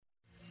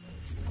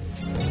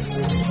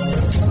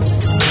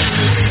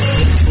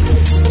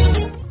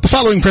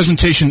following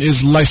presentation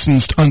is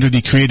licensed under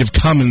the Creative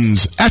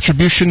Commons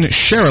Attribution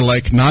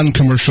Share-alike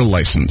non-commercial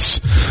license.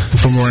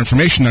 For more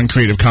information on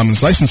Creative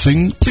Commons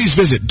licensing, please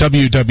visit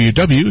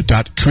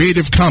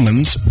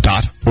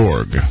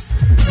www.creativecommons.org.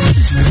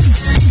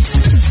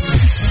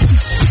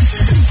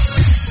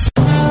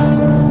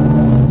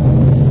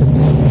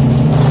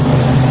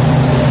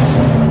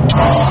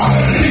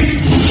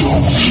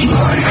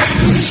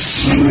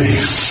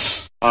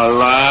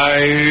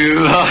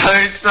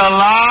 Alive! It's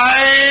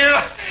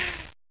alive!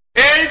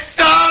 It's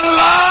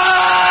alive!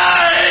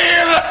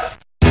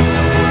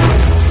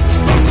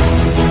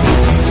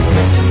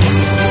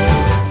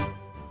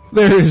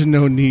 There is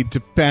no need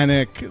to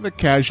panic. The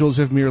casuals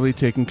have merely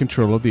taken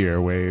control of the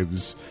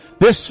airwaves.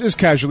 This is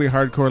Casually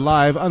Hardcore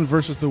Live on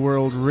Versus the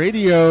World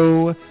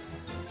Radio,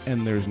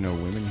 and there's no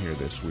women here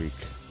this week.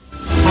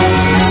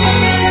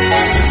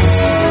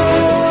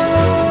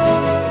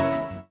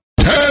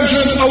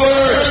 Tangent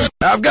alert!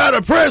 I've got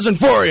a present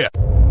for you.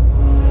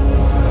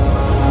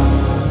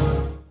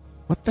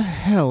 What the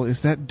hell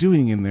is that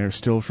doing in there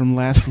still from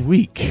last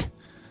week?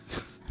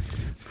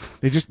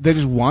 They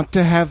just want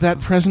to have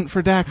that present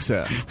for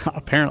Daxa.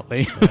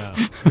 Apparently.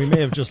 Yeah. We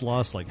may have just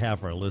lost like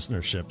half our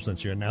listenership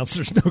since you announced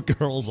there's no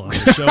girls on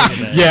the show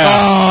today. Yeah.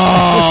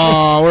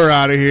 Oh, we're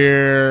out of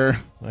here.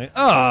 Like,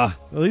 at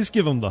least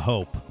give them the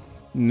hope.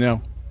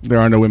 No, there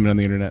are no women on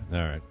the internet. All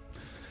right.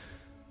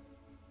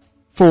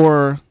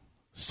 For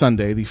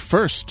Sunday, the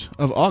 1st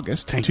of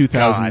August, Thank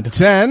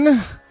 2010,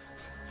 God.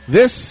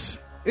 This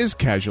is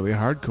Casually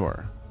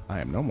Hardcore. I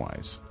am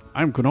Gnomewise.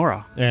 I'm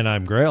Gunora. And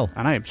I'm Grail.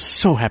 And I am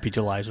so happy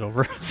July's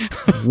over.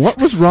 What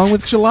was wrong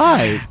with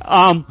July?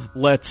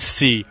 Let's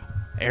see.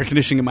 Air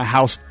conditioning in my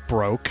house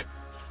broke.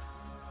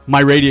 My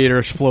radiator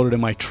exploded in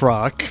my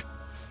truck.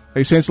 Are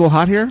you saying it's a little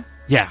hot here?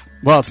 Yeah.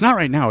 Well, it's not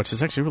right now. It's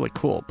just actually really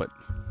cool, but...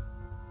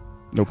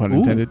 No pun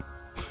intended.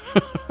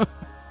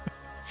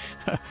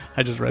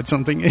 I just read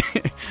something.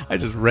 I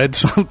just read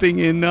something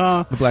in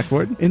the Black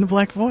Void. In the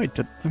Black Void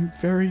that I'm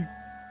very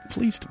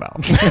pleased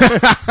about.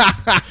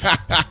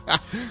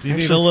 Do you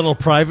need a little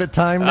private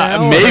time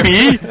now?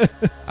 Maybe.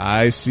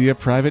 I see a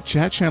private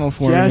chat channel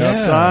for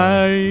yes, you.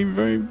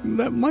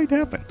 that might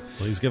happen.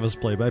 Please give us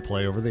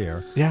play-by-play over the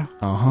air. Yeah.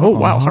 Oh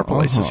wow,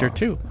 Harpalice is here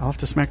too. I'll have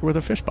to smack her with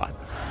a fish pot.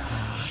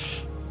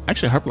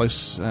 Actually,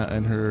 Harpalice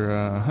and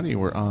her honey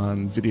were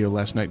on video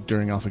last night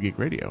during Alpha Geek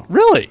Radio.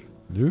 Really?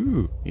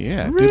 Ooh.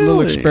 Yeah, really? Did a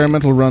little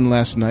experimental run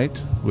last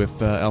night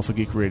with Alpha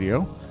Geek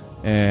Radio,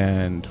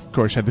 and of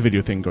course had the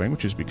video thing going,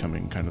 which is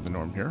becoming kind of the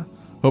norm here.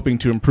 Hoping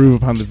to improve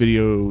upon the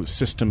video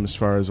system as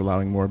far as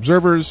allowing more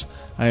observers.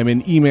 I am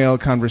in email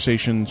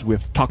conversations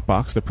with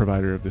TalkBox, the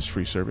provider of this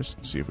free service,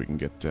 to see if we can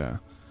get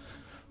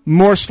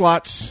more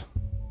slots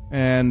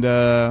and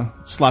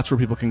slots where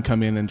people can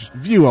come in and just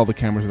view all the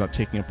cameras without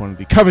taking up one of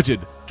the coveted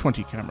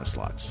 20 camera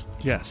slots.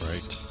 Yes.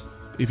 Right.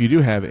 If you do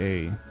have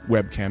a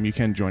webcam, you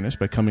can join us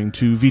by coming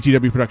to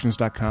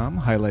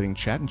vtwproductions.com, highlighting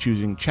chat, and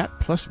choosing chat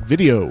plus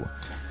video.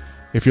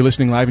 If you're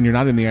listening live and you're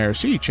not in the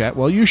IRC chat,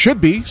 well, you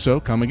should be, so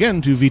come again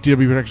to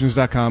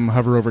vtwproductions.com,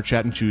 hover over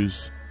chat, and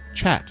choose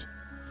chat.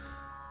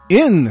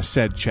 In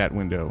said chat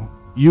window,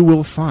 you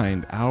will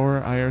find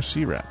our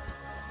IRC rep,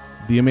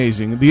 the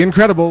amazing, the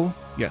incredible,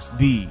 yes,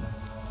 the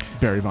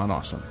Barry Von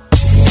Awesome.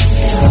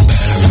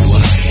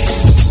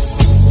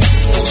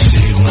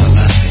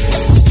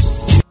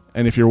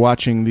 And if you're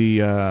watching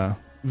the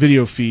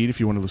video feed, if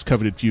you're one of those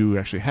coveted few who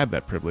actually had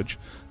that privilege,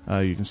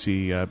 you can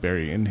see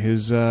Barry in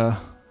his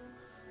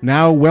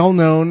now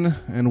well-known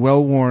and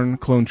well-worn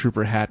Clone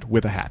Trooper hat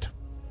with a hat.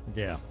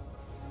 Yeah.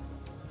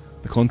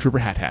 The Clone Trooper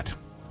hat.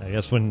 I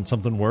guess when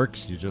something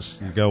works, you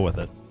go with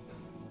it.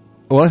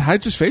 Well, it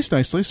hides his face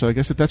nicely, so I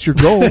guess if that's your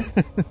goal.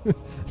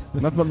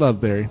 Nothing but love,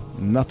 Barry.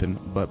 Nothing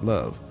but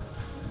love.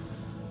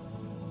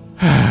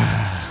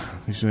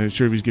 He's not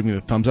sure if he's giving me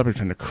the thumbs up or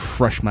trying to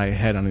crush my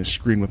head on his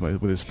screen with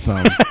his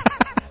thumb.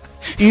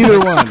 Either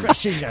one.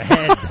 Crushing your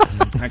head.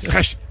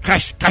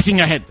 Crushing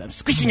your head. I'm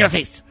squishing your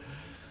face.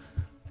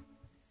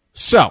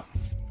 So,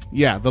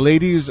 yeah, the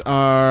ladies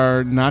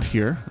are not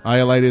here.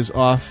 Iolite is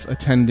off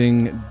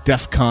attending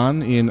DEF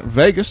CON in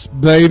Vegas,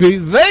 baby.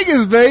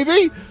 Vegas,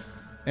 baby!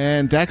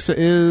 And Daxa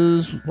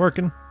is...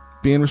 working.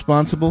 Being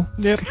responsible.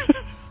 Yep.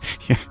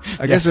 Yeah.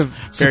 I guess if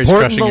Barry's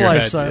supporting crushing the your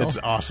lifestyle. head. It's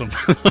awesome.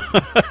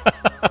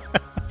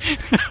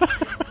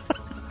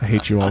 I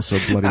hate you all so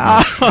bloody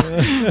much.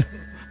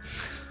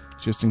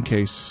 Just in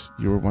case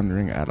you were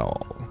wondering at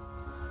all.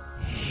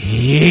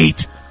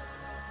 Hate.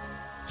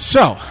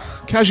 So,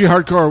 Casually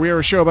Hardcore, we are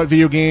a show about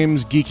video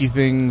games, geeky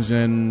things,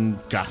 and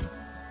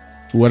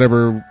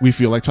whatever we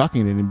feel like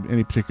talking in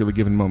any particular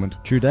given moment.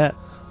 True that.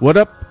 What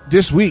up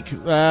this week?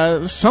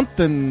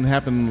 Something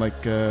happened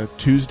like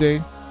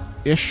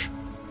Tuesday-ish.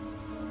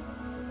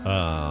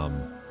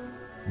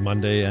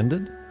 Monday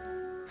ended?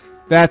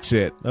 That's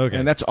it. Okay.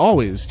 And that's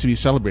always to be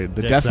celebrated.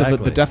 The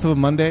Exactly. death of a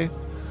Monday.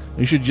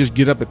 You should just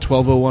get up at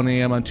 12:01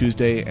 a.m. on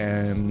Tuesday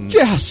and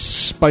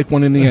spike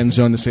one in the end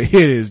zone to say, it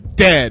is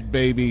dead,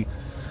 baby.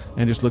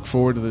 And just look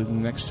forward to the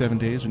next 7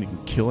 days when you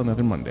can kill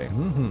another Monday.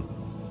 Mm-hmm.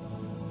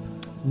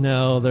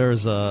 No,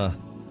 there's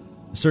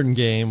a certain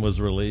game was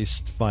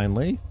released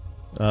finally.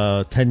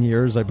 10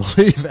 years, I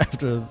believe,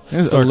 after It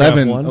was StarCraft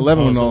 11 1. when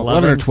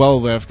 11 or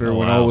 12 after Oh,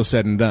 when wow. all was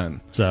said and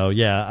done. So,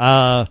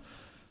 yeah.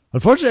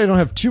 Unfortunately, I don't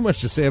have too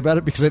much to say about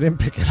it because I didn't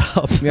pick it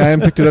up. Yeah, I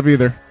haven't picked it up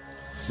either.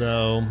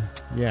 So,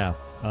 yeah.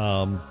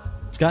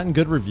 It's gotten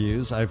good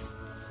reviews. I've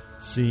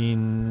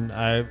seen...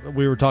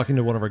 we were talking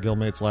to one of our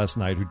guildmates last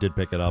night who did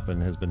pick it up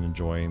and has been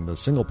enjoying the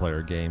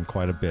single-player game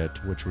quite a bit,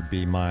 which would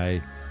be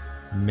my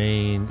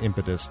main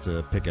impetus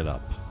to pick it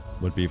up,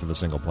 would be for the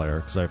single-player,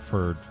 because I've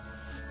heard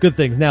good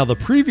things. Now, the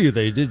preview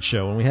they did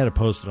show, and we had it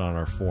posted on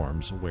our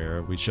forums,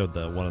 where we showed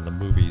one of the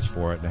movies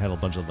for it, and it had a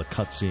bunch of the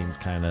cutscenes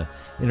kind of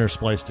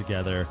interspliced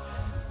together.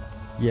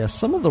 Yeah,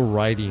 some of the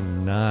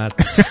writing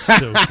not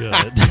so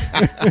good.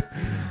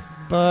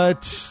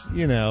 But,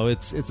 you know,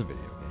 it's a video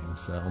game,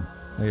 so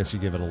I guess you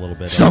give it a little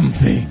bit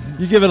Something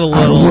you give it a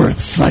little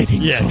worth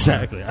fighting Yeah, for.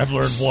 exactly. I've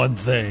learned one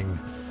thing.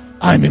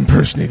 I'm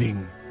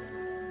impersonating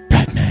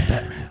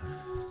Batman.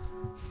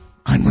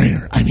 I'm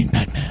Rainer. I mean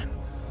Batman.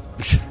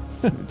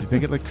 Did they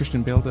get like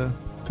Christian Bale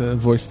to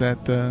voice that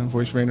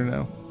voice Rainer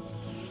now?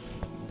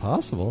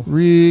 Possible.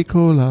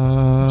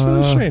 Ricola. It's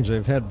really strange.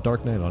 They've had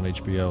Dark Knight on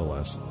HBO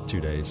last 2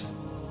 days.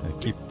 I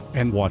keep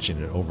watching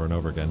it over and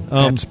over again.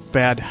 That's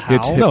bad. How?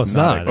 it's No, it's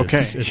not. Okay.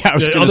 It's, Yeah, I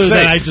was gonna other say,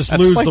 than I just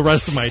that's lose like the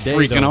rest of my day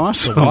freaking to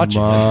awesome. watch it.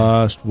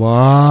 Must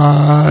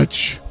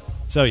watch.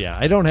 So, yeah,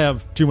 I don't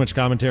have too much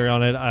commentary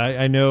on it.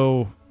 I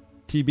know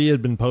TB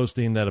had been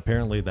posting that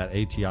apparently that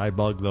ATI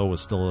bug, though, was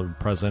still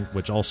present,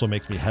 which also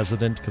makes me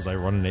hesitant because I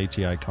run an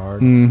ATI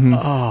card.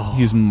 Oh,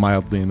 He's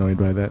mildly annoyed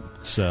by that.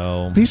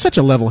 So, But he's such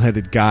a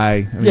level-headed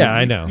guy. I mean, Yeah,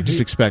 I know. You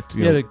just expect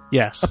yeah,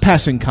 yes. a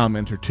passing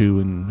comment or two,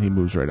 and he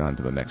moves right on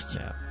to the next.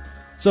 yeah.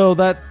 So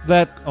that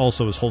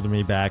also is holding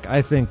me back.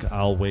 I think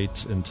I'll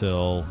wait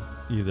until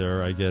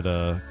either I get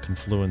a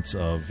confluence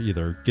of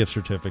either gift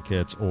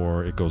certificates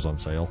or it goes on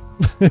sale,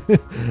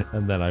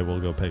 and then I will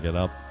go pick it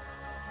up.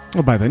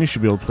 Well, by then you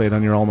should be able to play it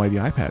on your almighty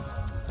iPad.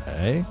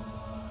 Hey,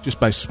 Just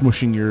by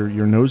smushing your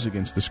nose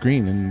against the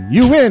screen, and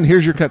you win.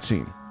 Here's your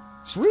cutscene.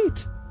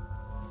 sweet.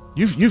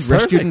 You've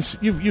Perfect. rescued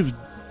you've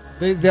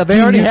They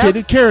already have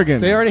mutated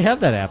Kerrigan. They already have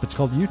that app. It's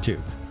called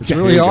YouTube. It's Yeah,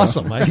 really there you go.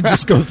 awesome. I can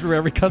just go through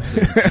every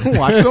cutscene.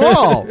 watch them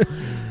all.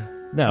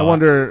 No, I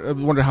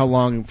wonder how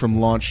long from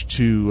launch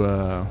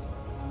to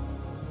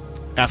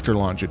after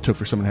launch it took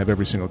for someone to have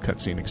every single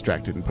cutscene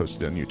extracted and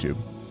posted on YouTube.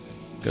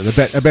 'Cause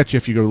I bet you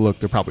if you go look,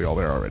 they're probably all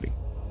there already.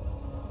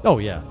 Oh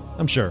yeah,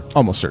 I'm sure.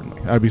 Almost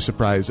certainly. I'd be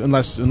surprised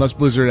unless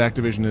Blizzard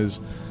Activision is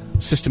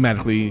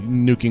systematically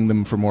nuking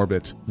them from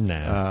orbit.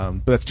 Nah.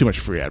 But that's too much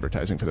free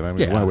advertising for them. I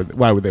mean, Yeah.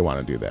 why would they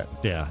want to do that?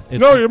 Yeah.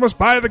 You must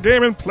buy the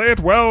game and play it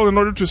well in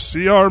order to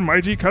see our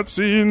mighty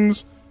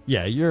cutscenes.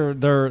 Yeah,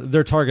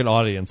 their target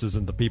audience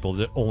isn't the people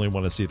that only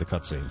want to see the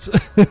cutscenes.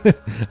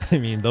 I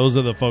mean, those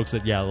are the folks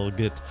that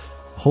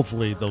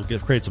hopefully they'll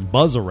create some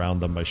buzz around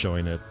them by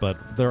showing it. But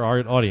their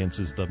audience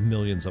is the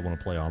millions that want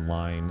to play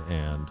online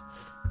and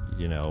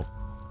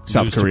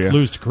South Korea.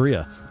 lose to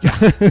Korea.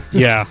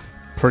 Yeah,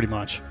 pretty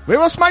much. We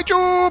will smite you,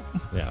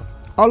 Yeah.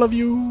 all of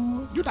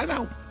you. You die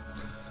now.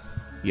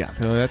 Yeah,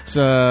 so that's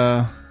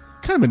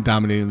kind of been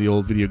dominating the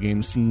old video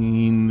game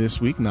scene this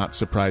week. Not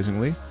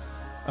surprisingly.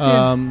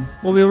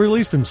 Well, they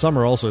released in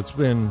summer. Also,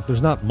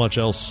 there's not much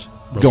else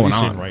Going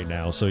releasing on right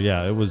now. So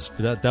yeah, it was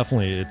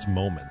definitely its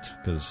moment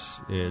because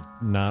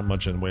not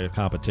much in the way of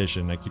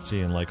competition. I keep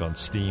seeing like on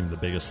Steam, the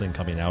biggest thing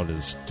coming out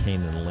is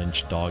Kane and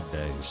Lynch Dog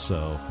Days.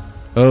 So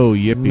Oh,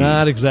 yippee.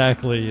 not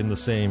exactly in the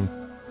same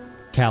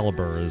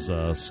caliber as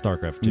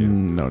StarCraft 2.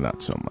 No,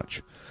 not so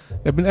much.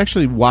 I've been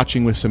actually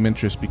watching with some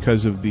interest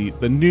because of the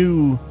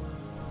new.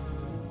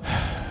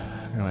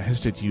 I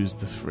hesitate to use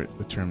the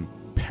term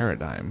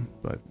paradigm,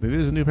 but it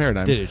is a new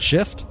paradigm. Did it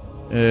shift?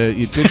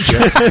 It did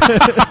shift.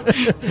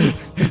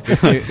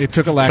 it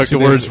took a Took laxative.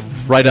 the words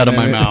right out of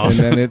my and mouth.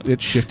 And then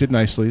it shifted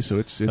nicely, so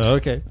it's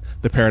Okay.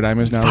 the paradigm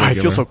is now I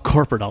regular. feel so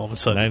corporate all of a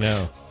sudden. I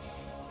know.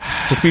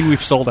 Does this mean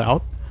we've sold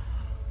out?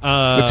 The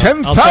I'll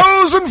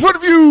 10,000-foot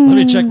view! Let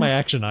me check my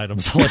action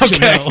items. I'll let you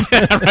know.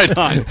 Right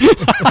on.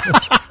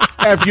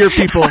 Have your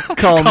people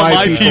call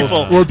my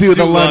people. We'll do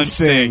the lunch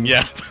thing.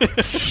 Yeah.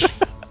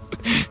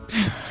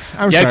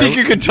 I'm Yeah, I sorry. think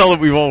you can tell that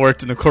we've all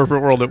worked in the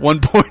corporate world at one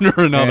point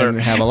or another. And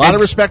have a lot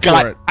of respect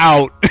got for it.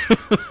 out.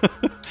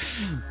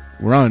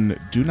 Run,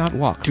 do not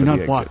walk. Do for not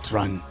the walk. exit.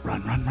 Run.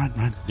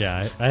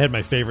 Yeah, I had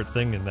my favorite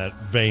thing in that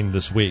vein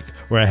this week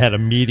where I had a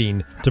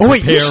meeting to Oh, prepare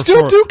wait, you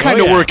still for... do kind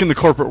Oh, of yeah. work in the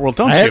corporate world,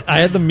 don't I you?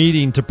 had the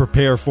meeting to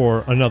prepare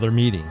for another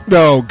meeting.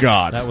 Oh,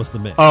 God. That was the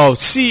mix. Oh,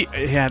 see,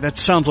 yeah, that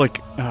sounds like,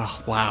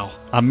 wow.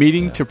 A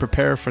meeting to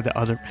prepare for the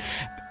other...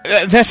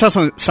 That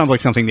sounds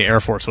like something the Air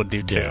Force would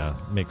do, too. Yeah,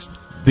 makes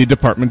The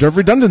Department of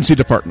Redundancy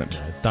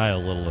Department. die a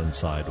little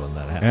inside when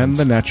that happens. And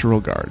the Natural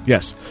Guard.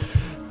 Yes.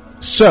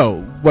 So,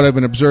 what I've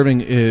been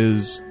observing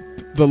is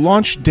the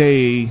launch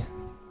day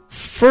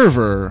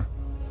fervor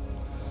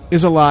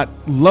is a lot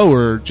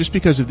lower just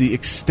because of the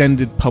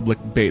extended public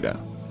beta.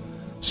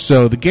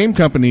 So the game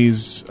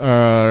companies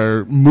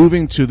are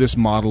moving to this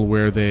model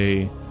where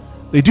they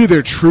do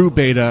their true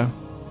beta,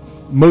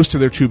 most of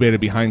their true beta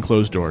behind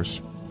closed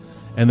doors.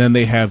 And then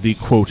they have the,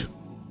 quote,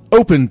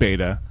 open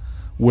beta,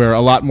 where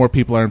a lot more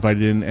people are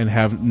invited in and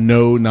have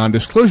no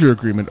non-disclosure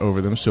agreement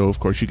over them. So, of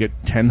course, you get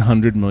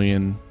 100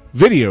 million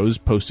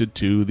videos posted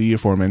to the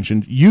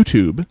aforementioned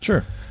YouTube.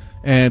 Sure.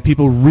 And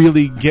people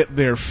really get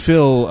their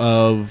fill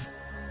of,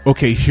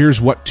 okay, here's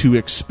what to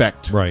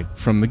expect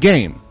from the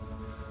game.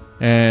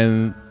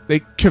 And they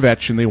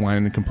kvetch and they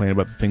whine and complain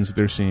about the things that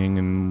they're seeing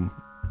and,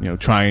 you know,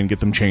 try and get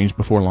them changed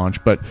before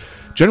launch. But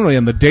generally,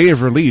 on the day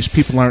of release,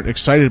 people aren't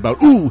excited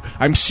about, ooh,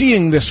 I'm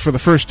seeing this for the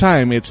first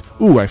time. It's,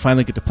 ooh, I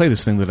finally get to play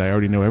this thing that I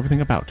already know everything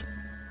about.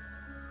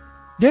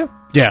 Yeah.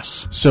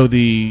 Yes. So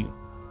the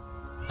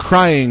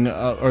crying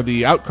or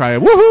the outcry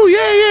of, woohoo,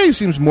 yay, yay,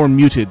 seems more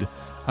muted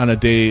on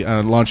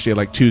a launch day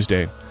like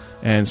Tuesday.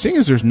 And seeing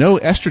as there's no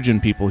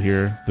estrogen people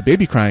here, the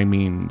baby crying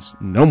means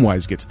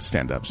Gnomewise gets to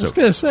stand up. So I was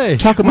going to say,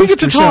 talk amongst we get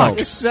to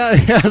yourselves.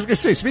 talk. I was going to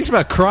say, speaking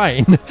about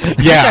crying.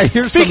 Yeah. I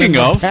hear Speaking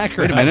of, wait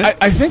wait a minute.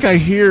 I think I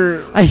hear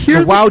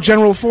the WoW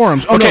general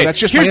forums. Oh, Okay, no, that's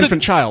just my here's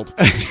infant child.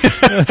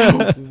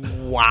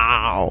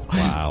 Wow.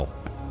 Wow.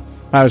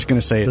 I was going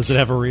to say Does it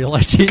have a real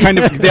idea?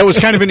 that was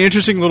kind of an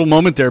interesting little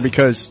moment there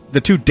because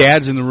the two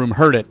dads in the room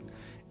heard it,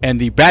 and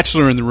the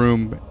bachelor in the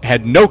room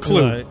had no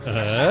clue,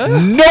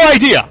 no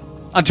idea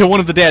until one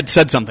of the dads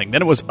said something.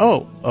 Then it was,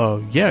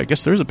 yeah, I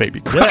guess there's a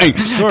baby crying.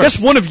 Yeah, I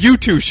guess one of you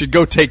two should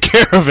go take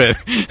care of it.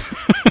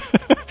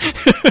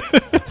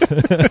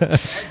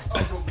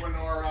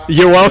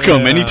 You're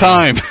welcome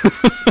anytime.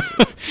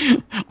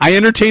 I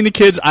entertain the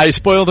kids. I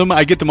spoil them.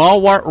 I get them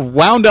all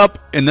wound up,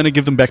 and then I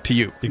give them back to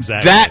you.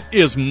 Exactly. That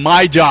is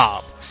my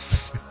job.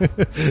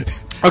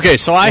 Okay,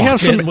 so I have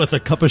some with a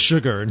cup of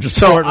sugar and just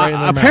So pour it right in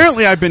their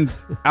apparently, I've been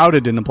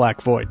outed in the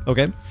Black Void.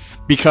 Okay.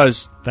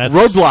 Because That's-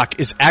 Roadblock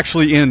is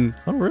actually in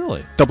Oh,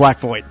 really? the Black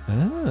Void,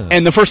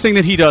 and the first thing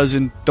that he does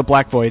in the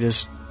Black Void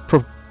is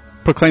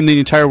proclaim to the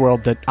entire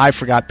world that I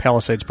forgot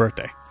Palisade's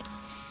birthday.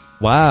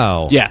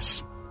 Wow.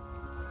 Yes,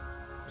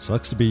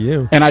 Sucks to be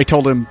you. and I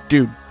told him,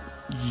 dude,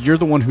 you're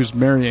the one who's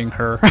marrying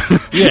her.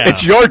 Yeah.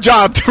 It's your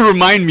job to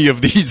remind me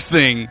of these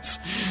things.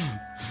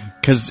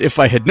 Because if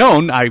I had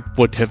known, I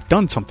would have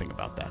done something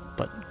about that.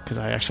 But because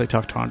I actually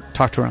talked to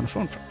her on the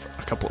phone for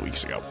a couple of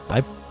weeks ago.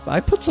 I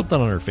put something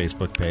on her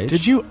Facebook page.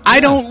 Did you? I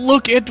don't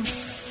look at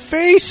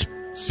Facebook.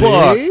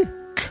 See?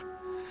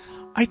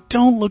 I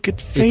don't look at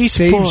Facebook. It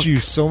saves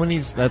you so many.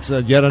 That's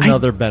yet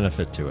another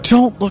benefit to it.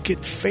 Don't look at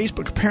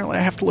Facebook. Apparently,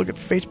 I have to look at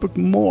Facebook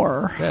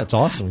more. Yeah, it's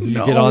awesome. You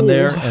No. get on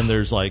there, and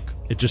there's like,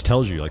 it just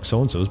tells you, like,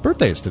 so-and-so's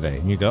birthday is today.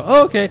 And you go,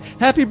 oh, okay,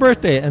 happy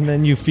birthday. And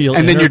then you feel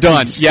And then inner you're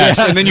done. peace. Yes,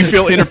 Yeah. and then you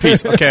feel inner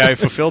peace. Okay, I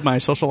fulfilled my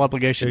social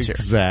obligations here.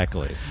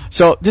 Exactly.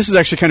 So this is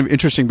actually kind of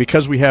interesting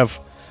because we have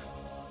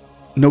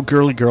no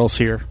girly girls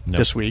here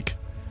this week.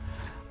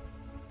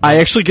 I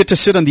actually get to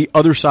sit on the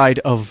other side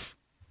of,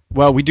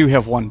 well, we do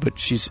have one, but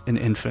she's an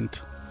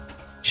infant.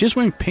 She's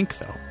wearing pink,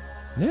 though.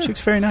 Yeah. She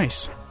looks very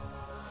nice.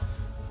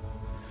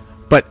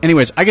 But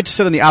anyways, I get to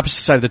sit on the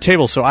opposite side of the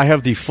table, so I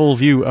have the full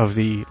view of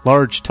the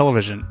large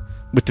television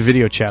with the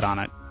video chat on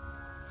it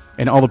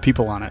and all the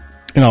people on it.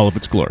 In all of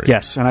its glory.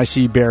 Yes, and I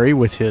see Barry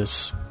with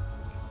his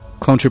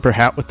Clone Trooper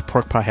hat with the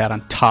pork pie hat on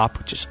top,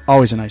 which is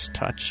always a nice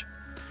touch.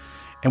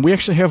 And we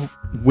actually have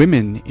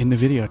women in the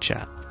video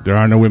chat. There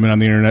are no women on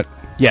the internet.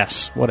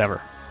 Yes,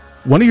 whatever.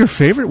 One of your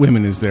favorite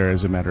women is there,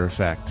 as a matter of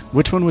fact.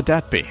 Which one would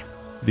that be?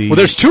 Well,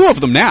 there's two of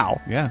them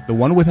now. Yeah, the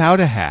one without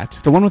a hat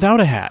The one without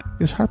a hat.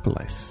 is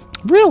Harpalice.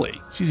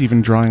 Really? She's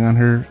even drawing on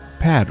her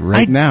pad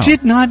right now. I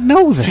did not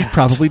know that. She's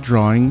probably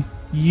drawing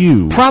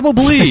you.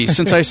 Probably,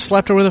 since I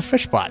slapped her with a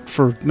fish pot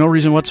for no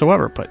reason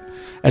whatsoever. But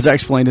as I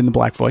explained in the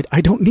Black Void,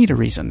 I don't need a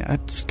reason.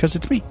 That's because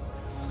it's me.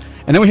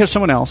 And then we have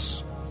someone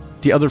else,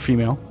 the other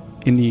female,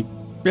 in the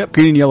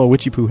green and yellow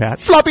witchy poo hat.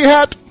 Floppy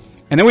hat!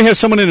 And then we have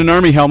someone in an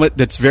army helmet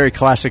that's very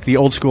classic, the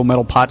old school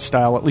metal pot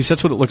style. At least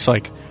that's what it looks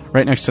like,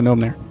 right next to Gnome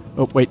there.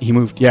 Oh, wait, he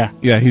moved. Yeah.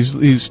 Yeah,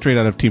 he's straight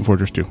out of Team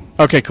Fortress 2.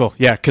 Okay, cool.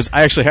 Yeah, because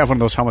I actually have one of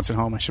those helmets at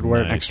home. I should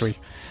wear it next week.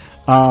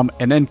 And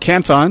then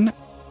Canthon,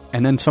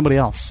 and then somebody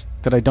else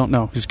that I don't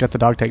know who's got the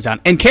dog tags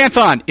on. And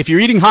Canthon, if you're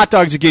eating hot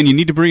dogs again, you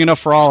need to bring enough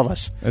for all of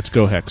us. That's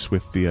Go Hex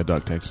with the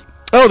dog tags.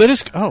 Oh, that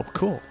is... Oh,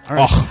 cool. All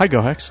right. Oh. Hi,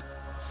 Go Hex.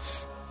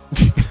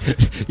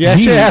 You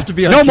actually have to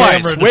be on No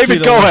camera mice. to Wave see at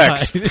the Go line.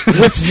 Hex.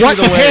 With what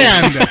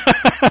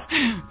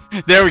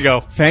hand? There we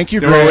go. Thank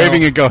you, We're Grail.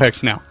 waving at Go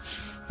Hex now.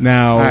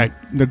 Now, All right.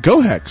 the Go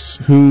Hex,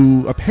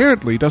 who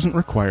apparently doesn't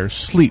require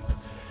sleep,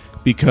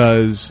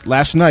 because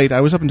last night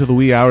I was up until the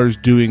wee hours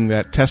doing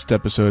that test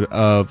episode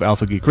of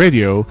Alpha Geek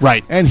Radio,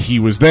 Right. and he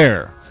was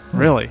there.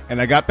 Really? And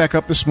I got back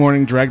up this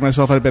morning, dragged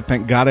myself out of bed.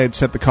 Thank God I had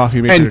set the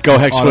coffee maker. And Go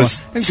Hex auto,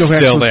 was and Go Hex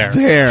still was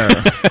there.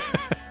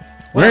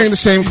 Wearing the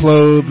same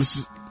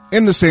clothes,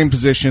 in the same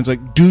positions.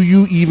 Like, do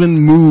you even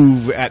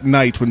move at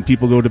night when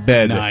people go to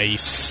bed?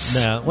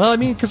 Nice. No. Well, I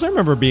mean, because I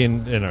remember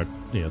being in our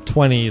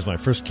 20s when I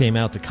first came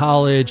out to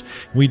college.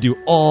 We do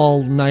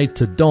all night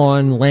to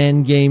dawn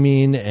LAN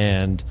gaming,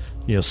 and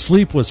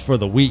sleep was for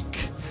the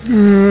weak.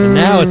 And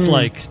now it's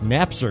like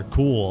naps are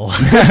cool.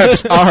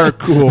 Naps are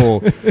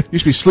cool.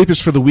 Used to be sleep is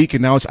for the week,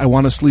 and now it's I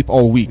want to sleep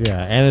all week.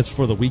 Yeah, and it's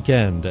for the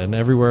weekend and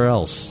everywhere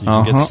else. You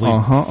can get sleep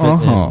fit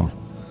in.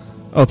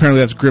 Oh, apparently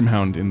that's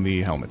Grimhound in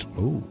the helmet.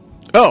 Ooh.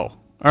 Oh, all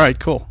right,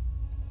 cool.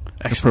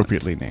 Excellent.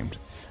 Appropriately named.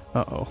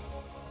 Uh-oh.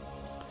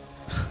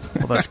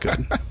 Well, that's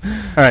good. All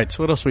right,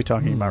 so what else are we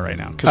talking about right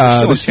now?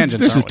 Because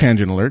This is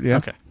Tangent Alert, yeah.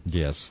 Okay.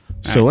 Yes.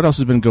 So what else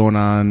has been going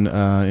on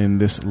in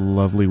this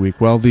lovely week?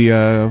 Well,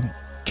 the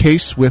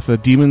case with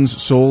Demon's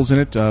Souls in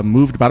it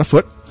moved about a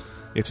foot.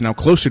 It's now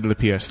closer to the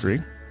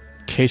PS3.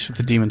 Case with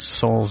the Demon's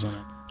Souls in it.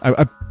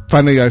 I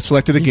finally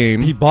selected a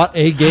game. He bought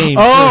a game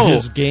Oh, for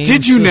his game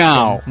did you system.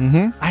 now?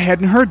 Mm-hmm. I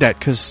hadn't heard that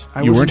because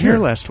I You wasn't weren't here here.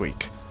 last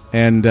week.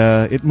 And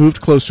it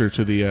moved closer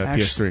to the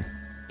Actually- PS3.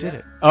 Did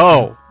it?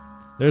 Oh,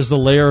 There's the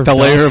layer of the dust.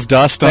 layer of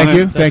dust on Thank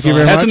you. it. Thank you all.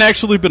 very much. Hasn't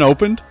actually been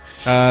opened?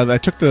 I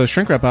took the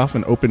shrink wrap off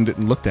and opened it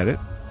and looked at it,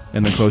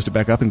 and then closed it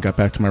back up and got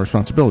back to my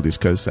responsibilities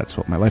because that's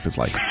what my life is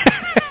like.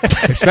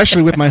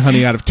 Especially with my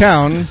honey out of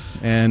town,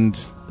 and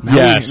now,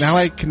 Yes. now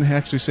I can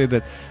actually say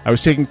that I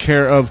was taking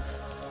care of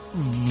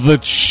the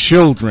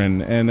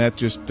children, and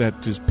that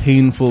is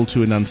painful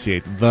to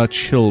enunciate. The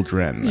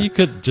children. You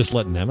could just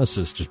let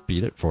Nemesis just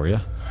beat it for you.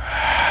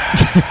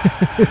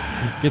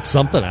 Get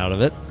something out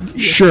of it.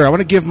 Sure, I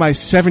want to give my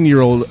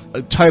 7-year-old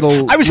a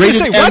title. I was going to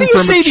say, rated why M do you for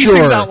say these mature.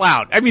 things out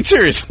loud? I mean,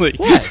 seriously.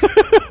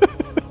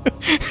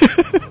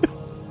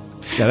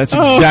 Yeah, that's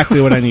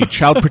exactly what I need.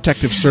 Child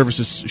Protective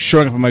Services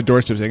showing up on my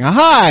doorstep saying,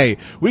 "Hi,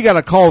 we got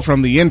a call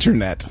from the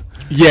internet."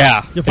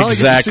 Yeah, You'll probably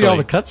exactly. get to see all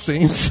the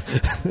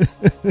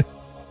cutscenes.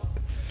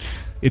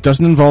 It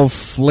doesn't involve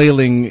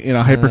flailing in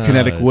a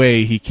hyperkinetic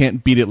way. He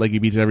can't beat it like he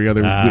beats every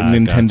other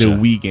Nintendo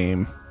gotcha. Wii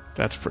game.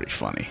 That's pretty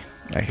funny.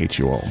 I hate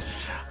you all.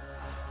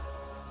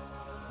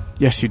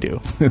 Yes, you do.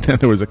 And then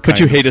there was a But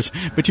you kind hate us.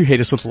 But you hate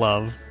us with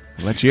love.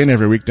 of- let you in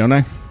every week, don't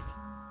I?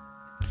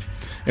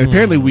 And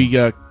apparently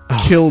we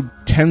killed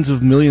tens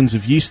of millions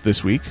of yeast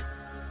this week.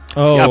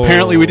 Oh, Yeah,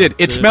 apparently we did. It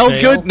did smelled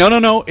fail? good.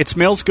 No. It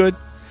smells good,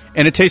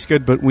 and it tastes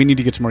good. But we need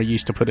to get some more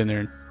yeast to put in there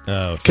and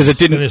Oh, 'Cause it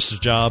didn't- finish the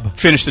job.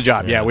 finish the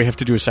job. Yeah, Yeah. we have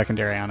to do a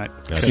secondary on it.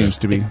 Gotcha. Seems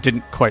to be. It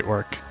didn't quite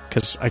work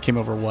because I came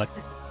over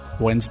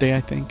Wednesday, I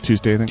think.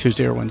 Tuesday, I think.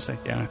 Tuesday or Wednesday.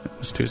 Yeah, it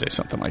was Tuesday,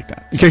 something like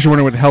that. In case you're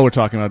wondering what the hell we're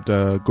talking about,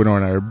 Gwenor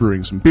and I are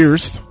brewing some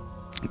beers.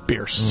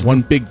 Beers.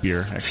 One big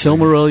beer, actually.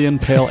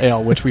 Silmarillion Pale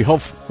Ale, which we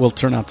hope will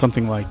turn out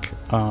something like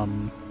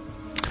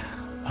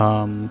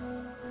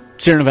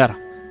Sierra Nevada.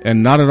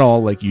 And not at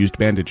all like used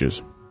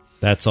bandages.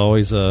 That's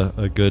always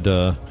a good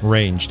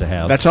range to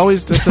have. That's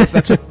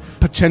a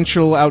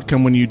potential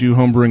outcome when you do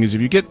homebrewing is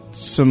if you get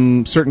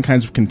some certain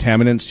kinds of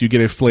contaminants, you get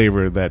a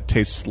flavor that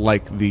tastes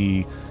like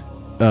the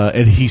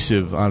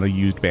adhesive on a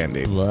used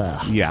Band-Aid.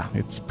 Blah. Yeah,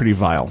 it's pretty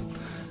vile.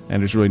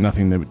 And there's really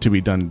nothing to be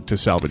done to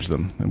salvage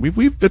them. And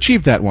we've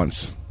achieved that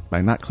once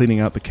by not cleaning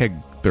out the keg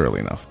thoroughly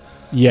enough.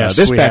 Yes,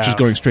 this we batch is have.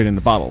 going straight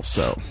into bottles,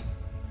 so...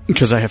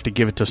 Because I have to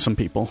give it to some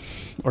people,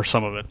 or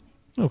some of it.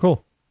 Oh,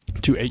 cool.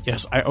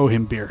 Yes, I owe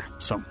him beer,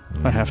 so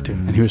I have to.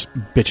 And he was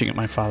bitching at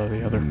my father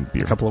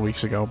beer. a couple of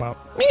weeks ago about,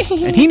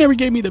 and he never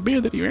gave me the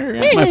beer that he.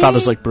 My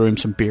father's like, brew him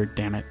some beer,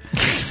 damn it.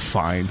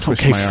 Fine.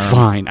 Twist Okay, my arm.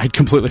 fine. I'd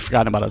completely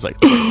forgotten about it. I was like,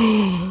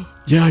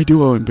 yeah, I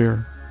do owe him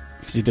beer.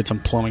 Because he did some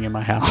plumbing in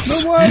my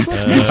house. I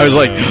was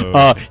like,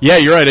 yeah,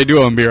 you're right, I do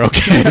owe him beer,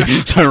 okay.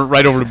 So I went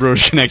right over to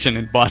Brewers Connection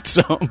and bought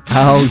some.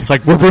 It's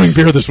like, we're brewing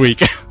beer this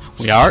week.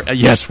 We are?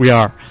 Yes, we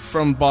are.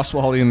 From Boss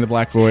Wally in the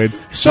Black Void.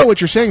 So what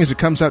you're saying is it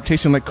comes out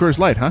tasting like Coors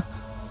Light, huh?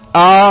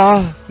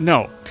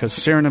 No, because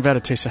Sierra Nevada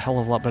tastes a hell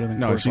of a lot better than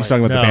No, Coors he's Light.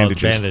 talking about No, the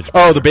bandages. bandage.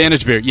 Oh, the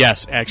bandage beer.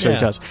 Yes, actually Yeah.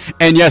 it does.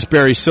 And yes,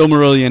 Barry,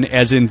 Silmarillion,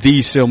 as in the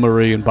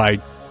Silmarillion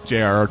by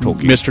J.R.R.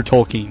 Tolkien. Mr.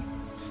 Tolkien.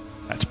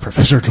 That's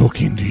Professor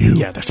Tolkien to you.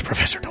 Yeah, that's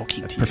Professor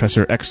Tolkien. to you.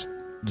 Professor X...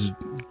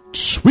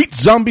 Sweet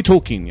Zombie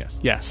Tolkien, yes.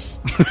 Yes.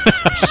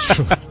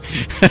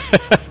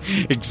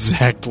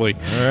 Exactly.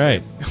 All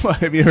right.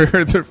 Have you ever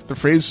heard the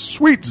phrase,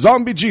 Sweet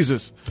Zombie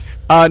Jesus?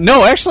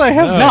 No, actually, I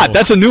have No. not.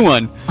 That's a new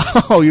one.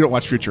 Oh, you don't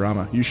watch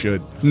Futurama. You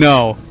should.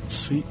 No.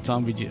 Sweet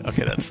zombie.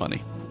 Okay, that's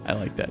funny. I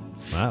like that.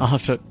 Wow. I'll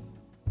have to.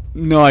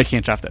 No, I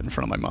can't drop that in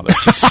front of my mother.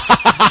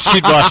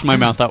 She'd wash my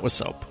mouth out with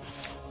soap.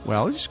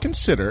 Well, just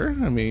consider.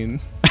 I mean...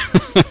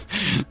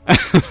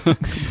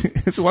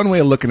 it's one way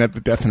of looking at the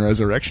death and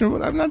resurrection,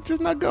 but I'm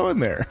just not going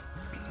there.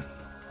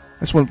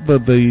 That's what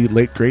the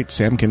late, great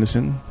Sam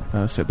Kinison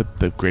said.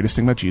 The greatest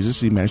thing about Jesus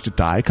is he managed to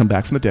die, come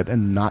back from the dead,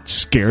 and not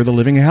scare the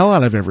living hell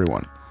out of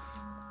everyone.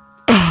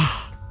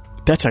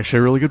 That's actually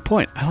a really good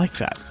point. I like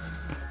that.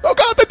 Oh,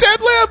 God, the dead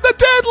live! The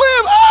dead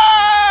live!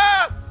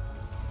 Ah!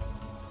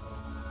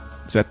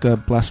 Is that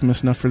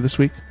blasphemous enough for this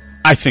week?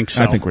 I think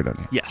so. I think we're done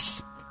here.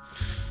 Yes.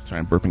 Sorry,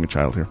 I'm burping a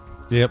child here.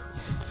 Yep.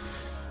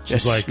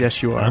 Yes, Like,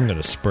 yes, you are. I'm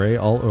going to spray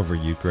all over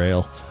you,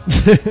 Grail.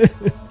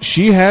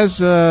 She has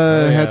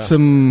yeah. had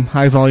some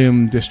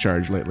high-volume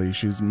discharge lately.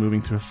 She's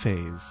moving through a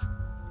phase.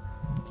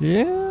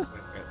 Yeah.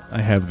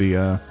 I have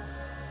the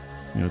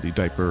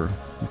diaper,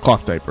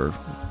 cloth diaper,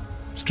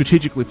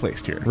 strategically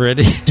placed here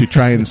Ready? to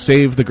try and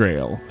save the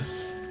Grail.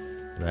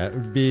 That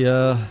would be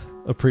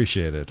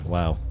appreciated.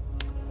 Wow.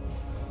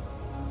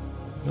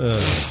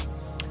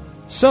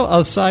 So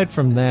aside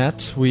from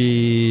that,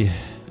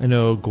 I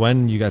know,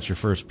 Gwen, you got your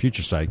first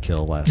Putricide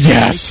kill last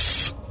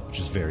night, which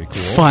is very cool.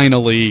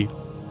 Finally.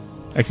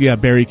 Actually, yeah,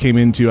 Barry came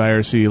into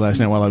IRC last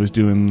night while I was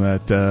doing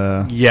that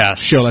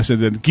show last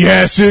night.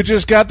 Guess who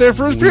just got their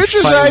first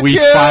Putricide kill? We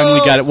finally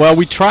got it. Well,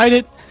 we tried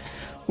it.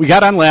 We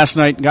got on last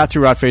night, got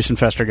through Rotface and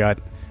Festergod,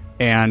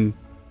 and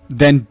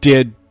then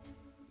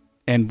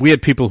and we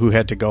had people who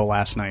had to go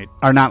last night.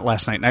 Or not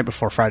last night, night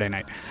before Friday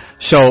night.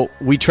 So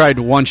we tried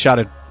one shot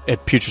at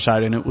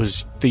Putricide, and it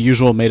was the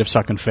usual made of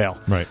suck and fail.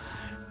 Right.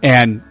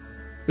 And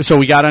so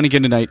we got on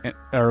again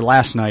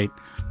last night,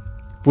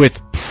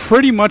 with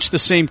pretty much the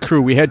same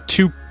crew. We had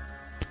two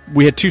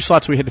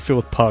slots we had to fill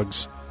with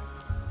pugs.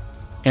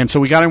 And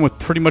so we got in with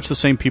pretty much the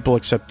same people,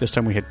 except this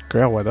time we had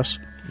Grail with us.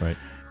 Right.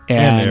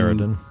 And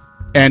Aridin.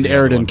 And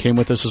Aridin came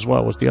with us as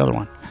well, was the other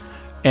one.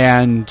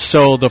 And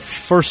so the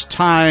first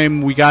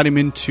time we got him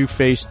into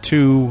phase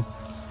 2,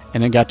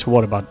 and then got to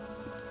about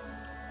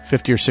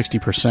 50 or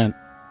 60%,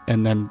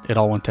 and then it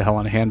all went to hell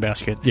in a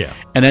handbasket. Yeah.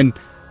 And then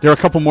there were a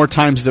couple more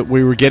times that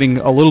we were getting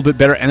a little bit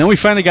better, and then we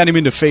finally got him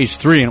into phase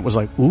 3, and it was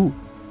like, ooh,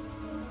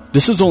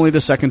 this is only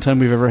the second time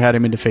we've ever had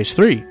him into phase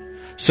 3.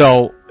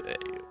 So,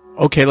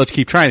 okay, let's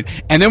keep trying.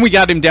 And then we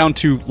got him down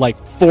to like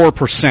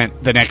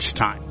 4% the next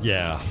time.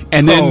 Yeah.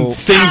 And then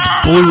things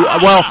blew.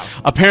 Well,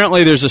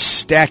 apparently there's a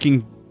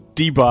stacking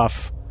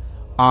debuff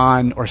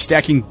or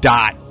stacking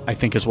dot, I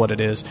think is what it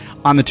is,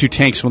 on the two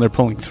tanks when they're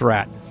pulling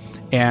threat.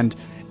 And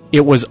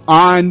it was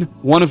on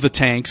one of the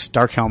tanks,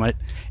 Dark Helmet,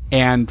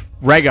 and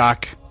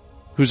Regok,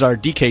 who's our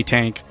DK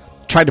tank,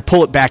 tried to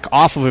pull it back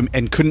off of him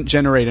and couldn't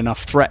generate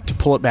enough threat to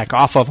pull it back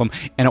off of him,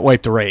 and it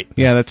wiped the raid.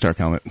 Yeah, that's Dark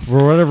Helmet.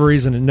 For whatever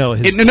reason, it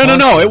wasn't. The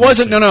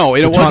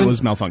taunt was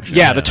malfunctioning.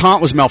 Yeah, the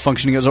taunt was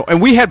malfunctioning,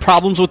 and we had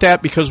problems with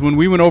that because when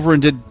we went over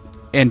and did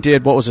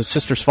what was it,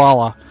 Sisters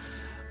Fala,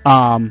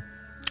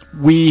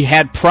 we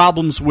had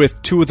problems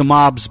with two of the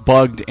mobs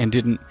bugged and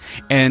didn't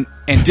when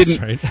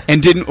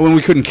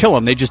we couldn't kill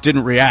them, they just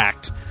didn't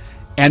react,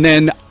 and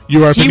then.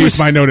 You are beneath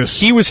my notice.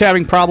 He was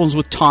having problems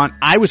with taunt.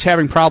 I was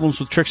having problems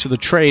with Tricks of the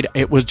Trade.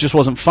 It just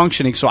wasn't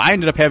functioning, so I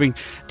ended up having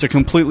to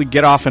completely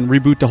get off and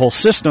reboot the whole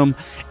system,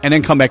 and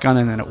then come back on,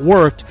 and then it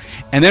worked.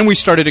 And then we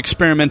started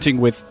experimenting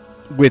with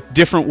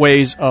different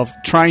ways of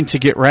trying to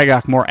get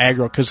Regok more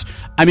aggro, because,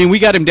 we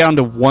got him down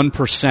to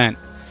 1%,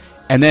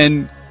 and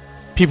then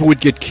people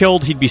would get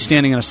killed, he'd be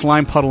standing in a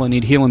slime puddle, and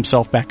he'd heal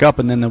himself back up,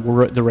 and then the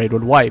raid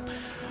would wipe.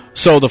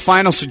 So the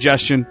final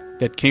suggestion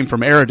that came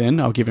from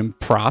Aridin, I'll give him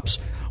props,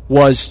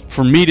 was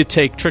for me to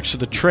take Tricks of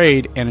the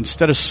Trade, and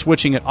instead of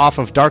switching it off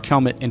of Dark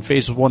Helmet in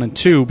phases 1 and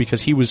 2,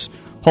 because he was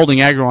holding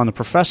aggro on the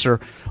Professor,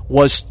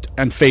 was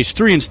in phase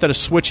 3, instead of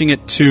switching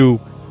it to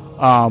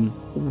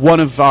one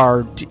of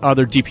our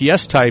other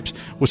DPS types,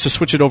 was to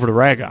switch it over to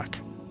Regok.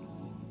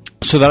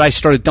 So that I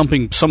started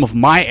dumping some of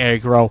my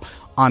aggro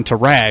onto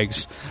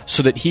Rags,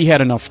 so that he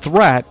had enough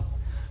threat,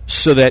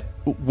 so that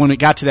when it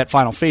got to that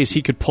final phase,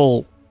 he could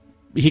pull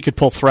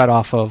threat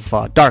off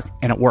of Dark,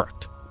 and it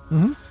worked.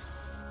 Mm-hmm.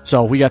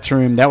 So we got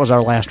through him. That was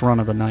our last run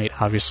of the night,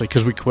 obviously,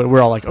 because we quit.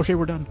 We're all like, okay,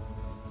 we're done.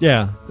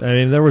 Yeah,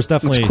 there was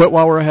definitely... Let's quit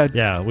while we're ahead.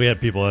 Yeah, we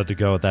had people that had to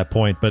go at that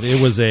point, but we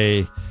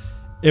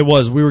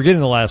were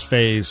getting the last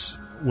phase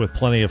with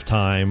plenty of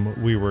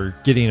time. We were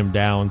getting him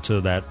down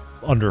to that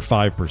under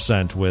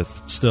 5%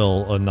 with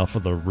still enough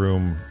of the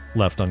room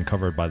left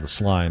uncovered by the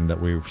slime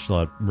that we still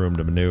had room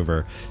to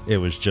maneuver. It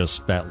was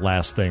just that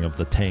last thing of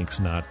the tanks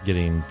not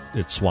getting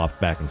it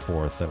swapped back and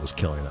forth that was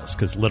killing us,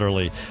 because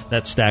literally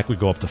that stack would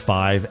go up to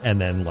 5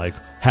 and then like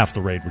half the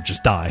raid would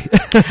just die.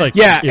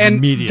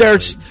 And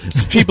there's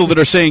people that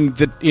are saying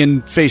that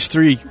in phase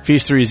 3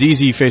 is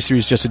easy, phase 3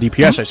 is just a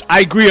DPS race.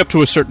 I agree up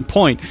to a certain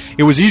point.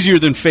 It was easier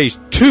than phase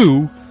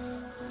 2,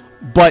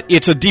 but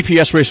it's a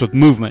DPS race with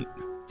movement.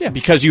 Yeah,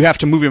 because you have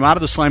to move him out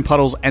of the slime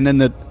puddles, and then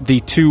the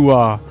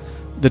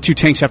two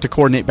tanks have to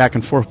coordinate back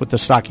and forth with the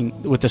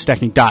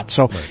stacking dot.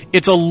 So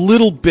It's a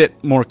little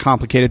bit more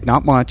complicated,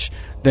 not much,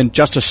 than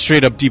just a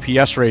straight up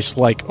DPS race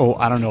like,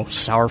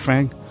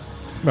 Sourfang.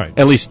 Right.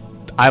 At least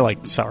I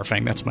like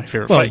Sourfang. That's my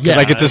favorite fight, because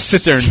I get to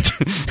sit there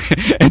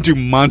and do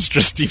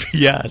monstrous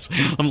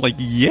DPS. I'm like,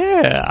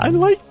 yeah, I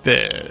like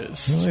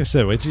this. Like I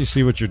said, wait till you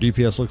see what your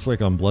DPS looks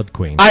like on Blood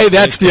Queen.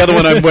 That's the other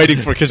one I'm waiting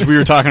for, because we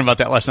were talking about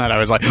that last night. I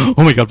was like, oh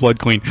my god, Blood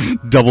Queen,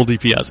 double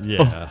DPS.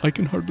 Yeah. I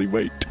can hardly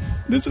wait.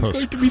 This is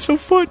going to be so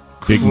fun.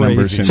 Big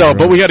numbers.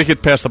 But we got to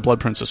get past the Blood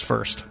Princess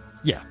first.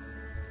 Yeah.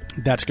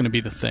 That's going to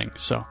be the thing.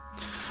 So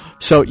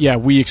yeah,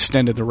 we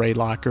extended the raid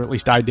lock, or at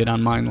least I did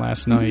on mine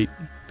last night.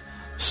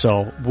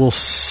 So we'll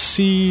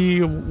see.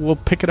 We'll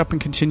pick it up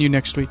and continue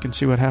next week and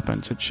see what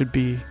happens. It should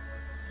be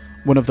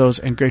one of those,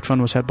 and great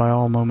fun was had by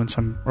all moments,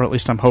 or at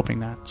least I'm hoping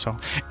that. So,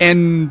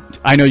 and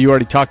I know you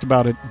already talked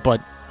about it,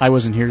 but I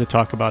wasn't here to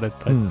talk about it.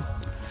 But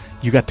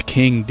you got the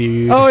king,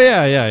 dude. Oh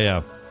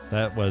yeah.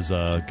 That was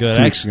good.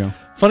 Actually,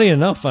 funny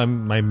enough,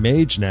 I'm my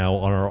mage now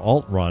on our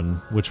alt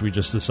run, which we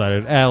just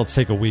decided, let's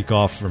take a week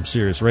off from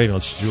serious raiding.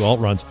 Let's do alt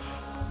runs.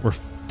 We're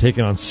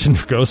taking on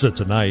Syndragosa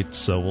tonight,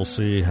 so we'll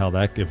see how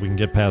that. If we can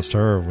get past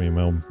her, maybe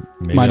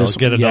Might I'll as-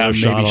 get another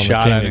shot on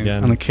the king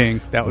again. On the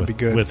king, that would be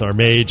good. With our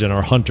mage and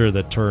our hunter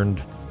that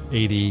turned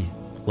 80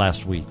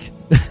 last week.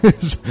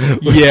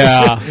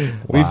 Yeah.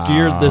 We've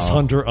geared this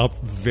hunter up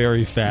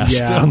very fast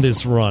Yeah. on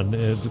this run.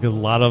 It's a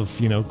lot of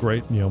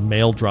great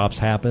mail drops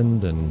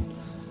happened, and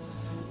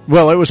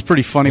Well, it was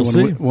pretty funny We'll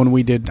see. when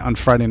we did on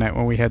Friday night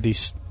when we had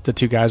the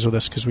two guys with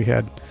us, because we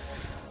had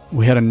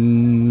a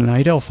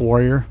Night Elf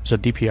warrior, it's a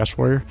DPS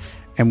warrior,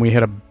 and we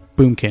had a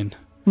Boomkin.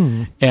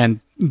 And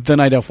the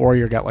Night Elf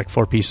warrior got like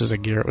 4 pieces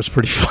of gear. It was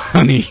pretty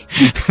funny.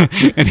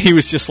 And he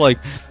was just like,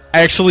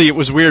 actually, it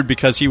was weird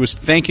because he was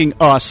thanking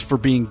us for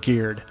being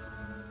geared.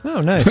 oh,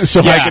 nice.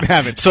 So I can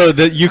have it. So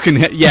that you can,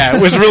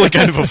 it was really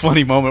kind of a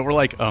funny moment. We're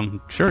like,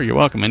 sure, you're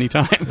welcome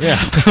anytime. Yeah.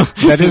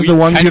 That is the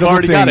one I've beautiful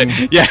already thing. got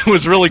it. Yeah, it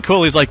was really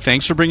cool. He's like,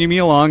 thanks for bringing me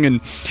along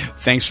and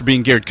thanks for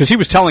being geared. Because he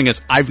was telling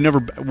us,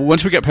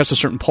 once we got past a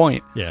certain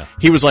point, Yeah.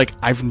 he was like,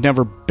 I've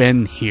never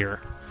been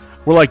here.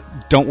 We're like,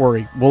 don't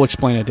worry, we'll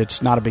explain it.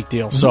 It's not a big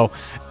deal. So,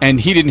 and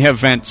he didn't have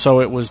vent, so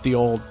it was the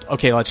old,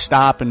 okay, let's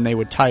stop, and they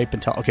would type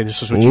and tell, okay,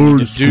 this is what you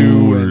need to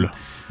do. And,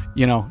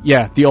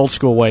 the old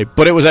school way.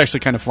 But it was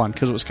actually kind of fun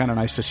because it was kind of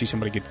nice to see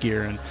somebody get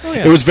gear. And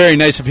it was very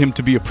nice of him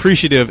to be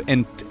appreciative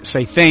and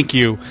say thank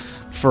you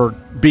for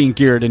being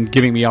geared and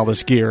giving me all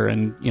this gear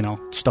and,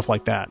 stuff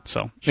like that.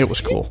 So it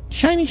was cool.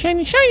 Shiny,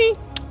 shiny, shiny.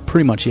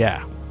 Pretty much,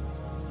 yeah.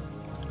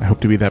 I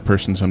hope to be that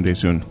person someday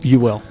soon.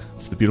 You will.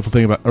 It's the beautiful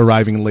thing about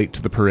arriving late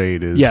to the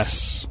parade is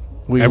Yes.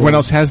 everyone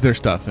else has their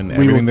stuff, and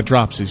everything that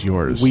drops is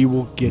yours. We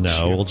will get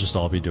No, you. we'll just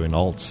all be doing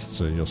alts,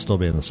 so you'll still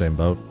be in the same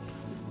boat.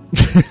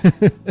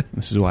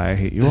 This is why I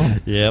hate you all.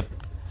 Yep.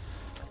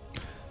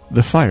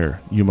 The fire,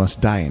 you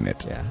must die in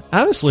it. Yeah.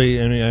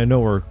 Honestly, I mean, I know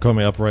we're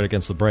coming up right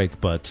against the break,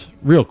 but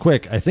real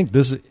quick, I think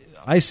this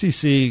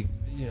ICC,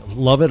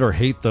 love it or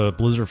hate the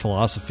Blizzard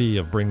philosophy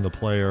of bring the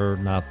player,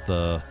 not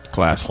the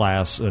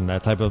class, and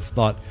that type of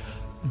thought.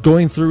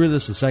 Going through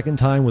this a second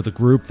time with a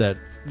group that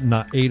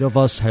not 8 of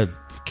us have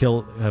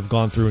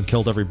gone through and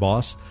killed every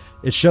boss.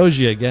 It shows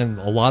you, again,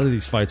 a lot of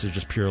these fights are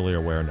just purely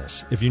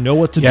awareness. If you know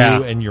what to do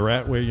and you're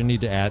at where you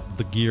need to at,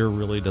 the gear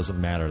really doesn't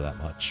matter that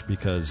much,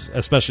 because,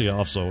 especially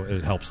also,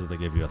 it helps that they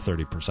give you a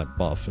 30%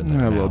 buff in there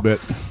A now. little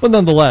bit. But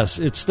nonetheless,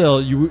 it's still,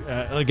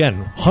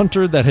 again,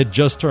 Hunter that had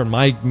just turned,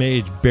 my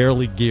mage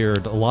barely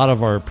geared, a lot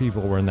of our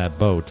people were in that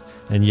boat,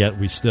 and yet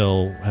we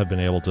still have been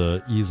able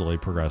to easily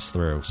progress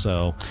through.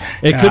 So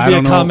it could be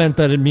a comment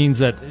that it means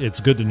that it's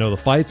good to know the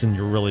fights, and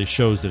it really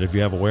shows that if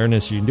you have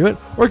awareness, you can do it,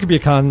 or it could be a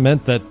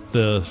comment that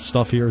the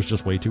stuff here is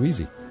just way too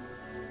easy.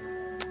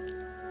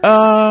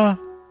 I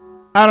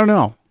don't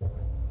know.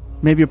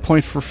 Maybe a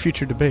point for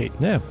future debate.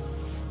 Yeah.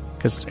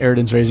 Because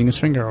Eridan's raising his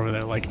finger over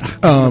there, like,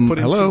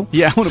 hello?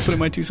 I want to put in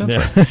my 2 cents.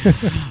 Yeah.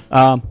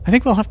 Right. I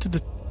think we'll have to.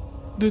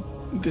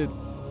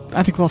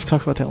 I think we'll have to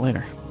talk about that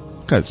later.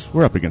 Because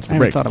we're up against I the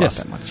haven't break. thought about Yes.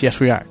 that much. Yes,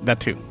 we are. That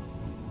too.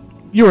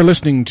 You are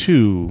listening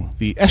to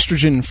the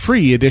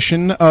estrogen-free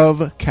edition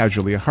of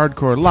Casually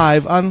Hardcore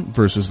live on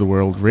Versus the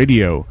World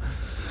Radio.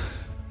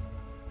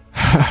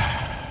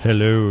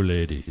 Hello,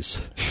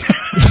 ladies.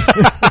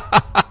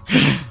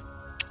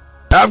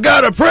 I've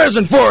got a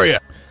present for you.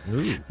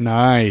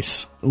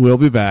 Nice. We'll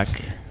be back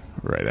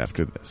right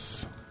after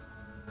this.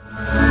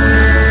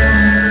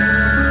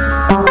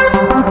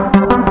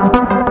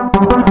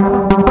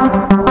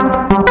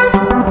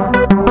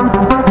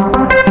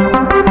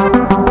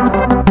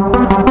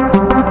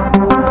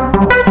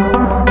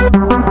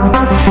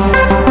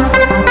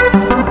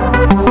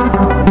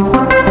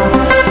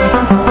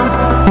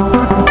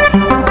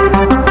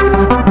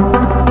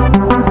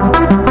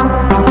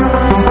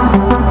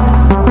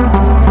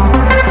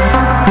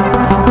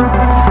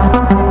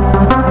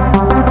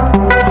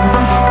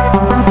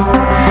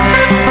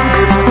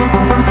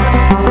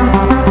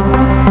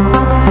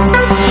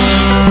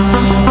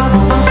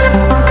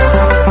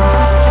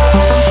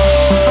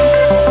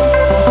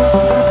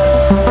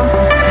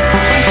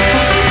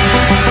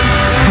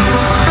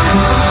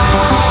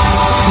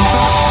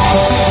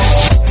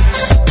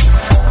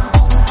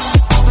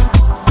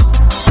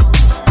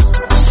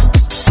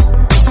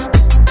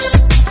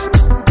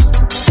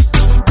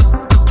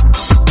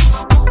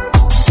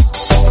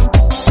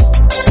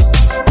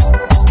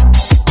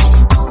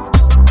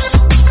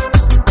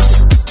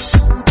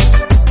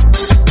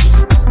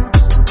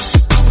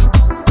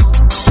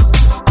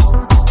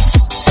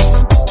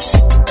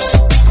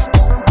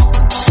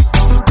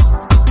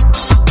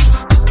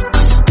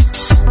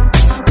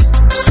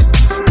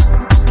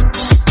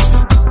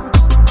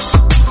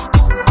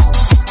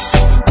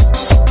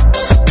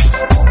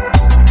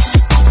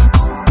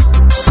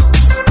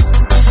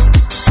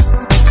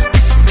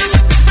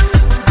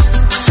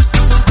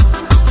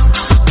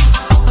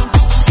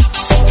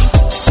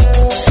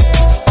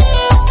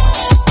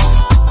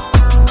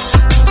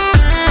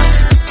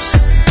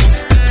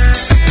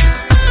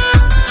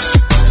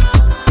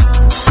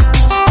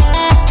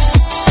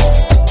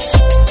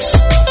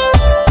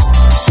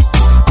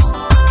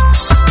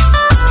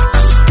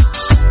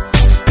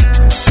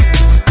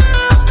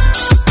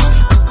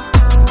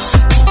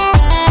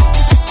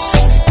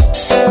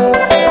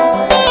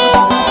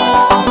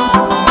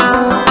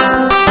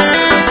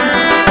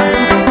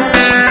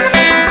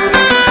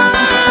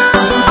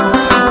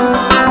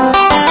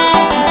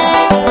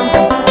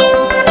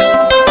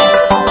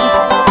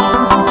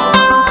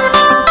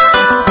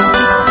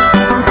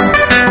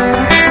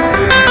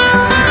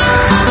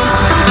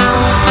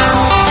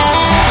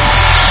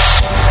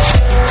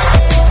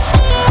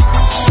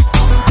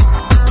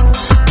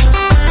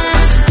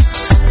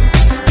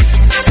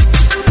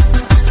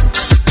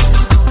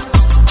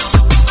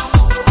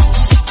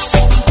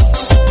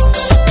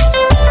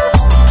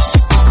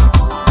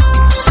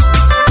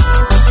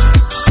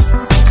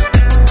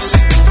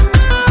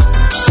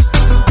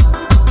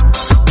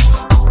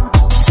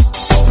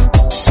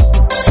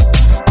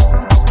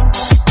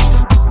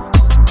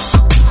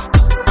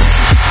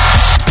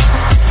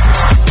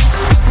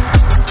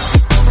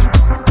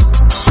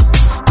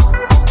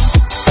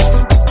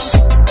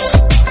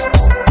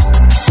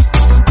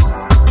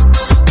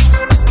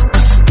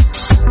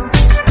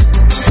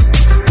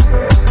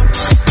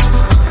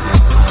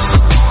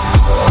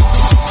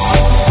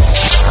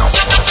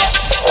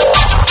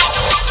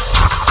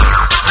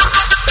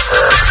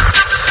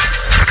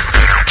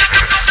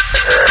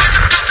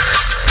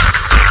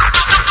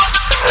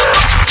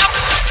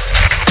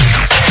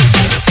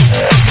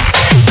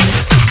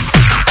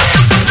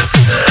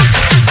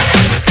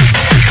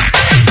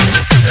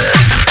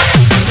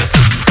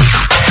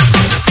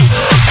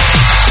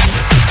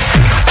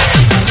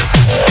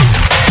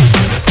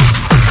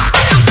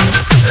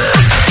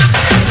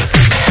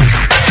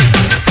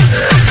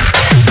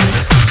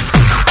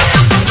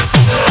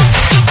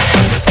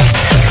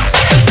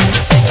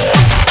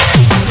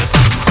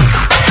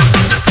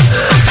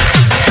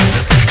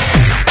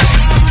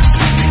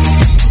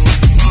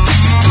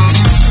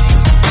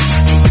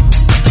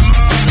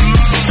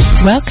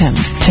 Welcome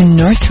to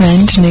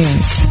Northrend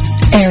News,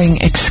 airing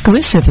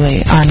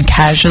exclusively on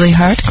Casually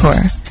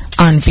Hardcore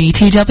on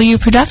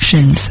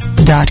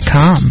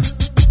VTWProductions.com.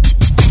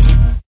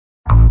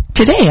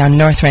 Today on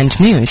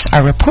Northrend News,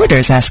 our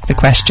reporters ask the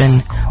question,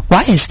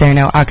 why is there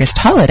no August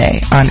holiday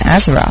on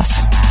Azeroth?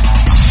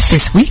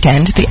 This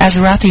weekend, the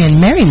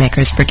Azerothian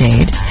Merrymakers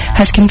Brigade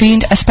has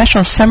convened a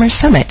special summer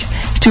summit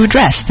to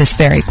address this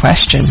very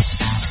question.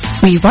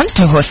 We want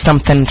to host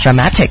something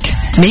dramatic,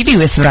 maybe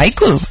with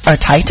Raikou or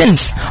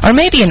Titans, or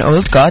maybe an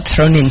old god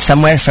thrown in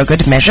somewhere for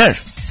good measure,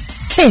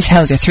 says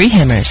Helga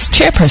Threehammers,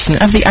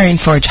 chairperson of the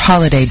Ironforge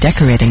Holiday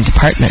Decorating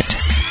Department.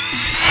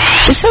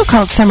 The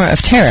so-called Summer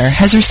of Terror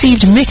has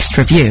received mixed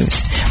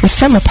reviews, with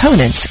some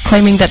opponents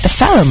claiming that the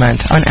fallow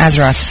month on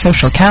Azeroth's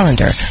social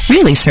calendar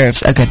really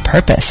serves a good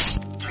purpose.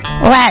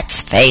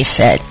 Let's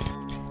face it,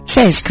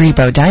 says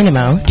Grebo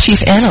Dynamo,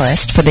 chief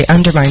analyst for the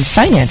Undermine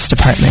Finance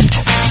Department.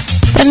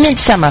 The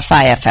Midsummer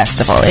Fire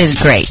Festival is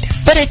great,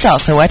 but it's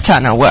also a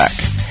ton of work.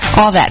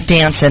 All that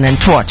dancing and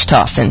torch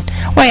tossing.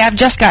 Why, I've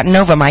just gotten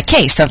over my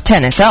case of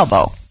tennis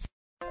elbow.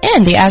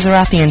 And the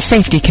Azerothian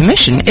Safety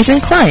Commission is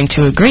inclined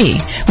to agree,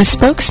 with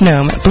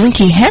spokesgnome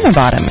Blinky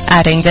Hammerbottom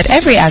adding that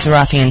every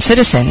Azerothian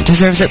citizen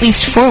deserves at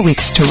least 4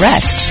 weeks to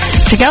rest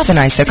to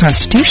galvanize their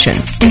constitution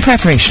in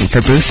preparation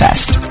for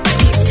Brewfest.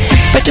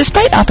 But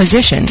despite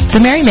opposition, the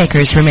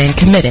Merrymakers remain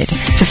committed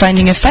to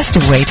finding a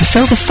festive way to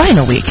fill the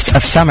final weeks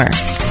of summer.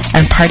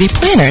 And party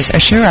planners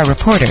assure our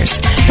reporters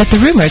that the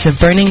rumors of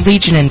Burning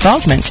Legion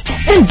involvement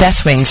and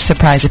Deathwing's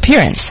surprise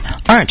appearance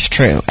aren't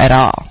true at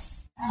all.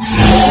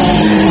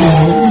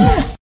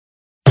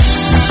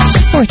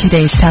 For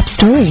today's top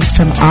stories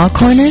from all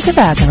corners of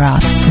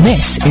Azeroth,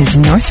 this is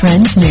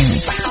Northrend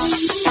News.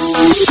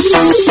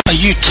 Are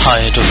you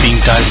tired of being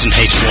doused in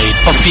haterade,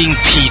 of being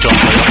peed on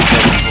by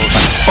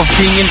Octane, of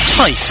being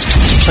enticed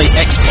to play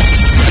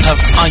Xbox and have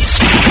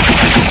ice cream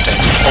every day,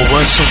 or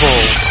worst of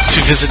all, to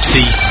visit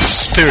the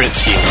Spirit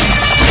Healer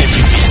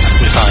every week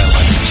with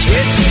Ireland?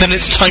 Then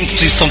it's time to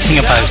do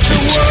something about it.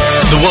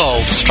 The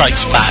World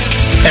Strikes Back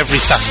every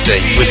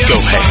Saturday with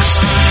Go Hex,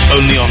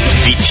 only on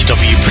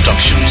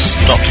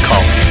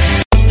VTWProductions.com.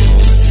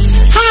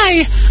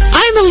 Hi,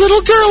 I'm a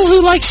little girl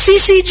who likes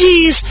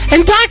CCGs,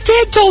 and Doc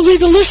Ted told me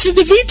to listen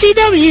to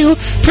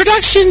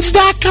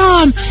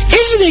VTWProductions.com.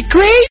 Isn't it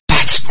great?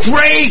 That's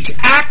great!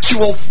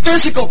 Actual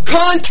physical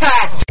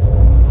contact!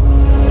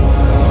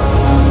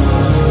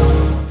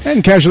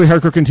 And Casually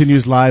Hardcore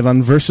continues live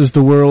on Versus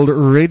the World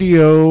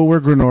Radio, where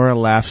Granora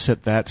laughs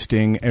at that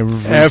sting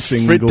every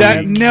single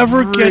that week.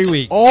 Never gets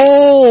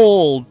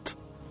old.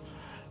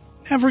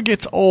 Never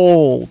gets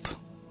old.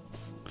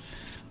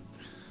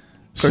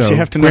 Of course, So, you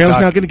have to know Grail's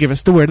now going to give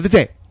us the word of the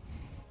day.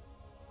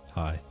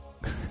 Hi.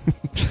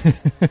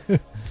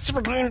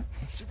 Super green.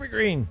 Super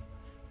green.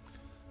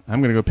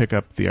 I'm going to go pick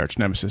up the arch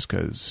nemesis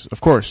because,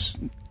 of course,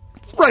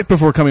 right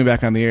before coming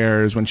back on the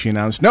air is when she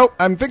announced, nope,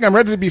 I think I'm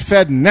ready to be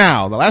fed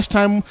now. The last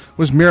time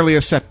was merely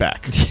a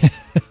setback.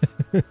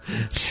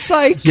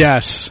 Psych.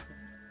 Yes.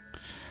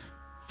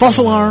 False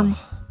alarm.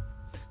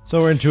 So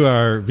we're into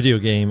our video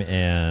game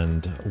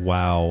and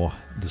WoW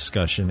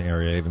discussion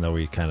area, even though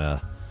we kind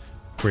of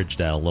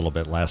bridged out a little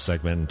bit last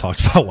segment and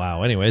talked about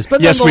WoW anyways.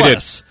 But yes, we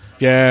did.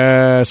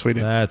 Yes, we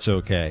did. That's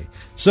okay.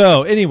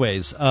 So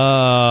anyways,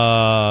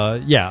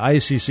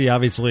 ICC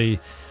obviously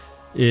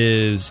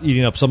is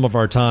eating up some of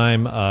our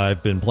time.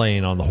 I've been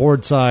playing on the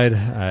Horde side.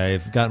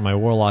 I've gotten my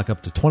Warlock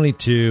up to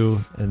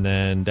 22, and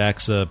then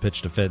Daxa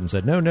pitched a fit and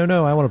said,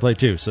 no, I want to play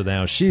 2. So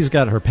now she's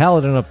got her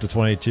Paladin up to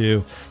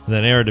 22, and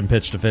then Aridin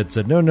pitched a fit and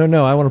said,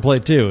 no, I want to play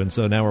 2. And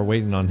so now we're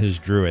waiting on his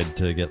Druid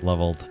to get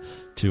leveled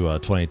to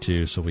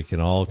 22 so we can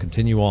all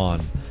continue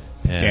on.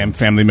 And damn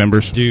family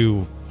members.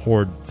 Do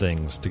Horde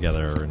things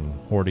together and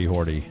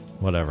Horde,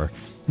 whatever.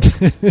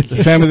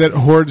 The family that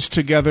hoards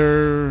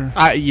together.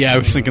 I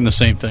was thinking the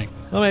same thing.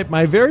 Well,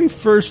 my very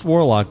first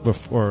Warlock,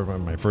 or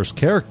my first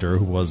character,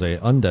 who was a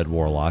undead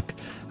Warlock,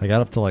 I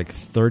got up to like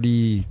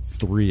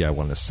 33, I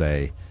want to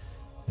say.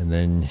 And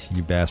then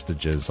you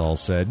bastages all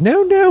said,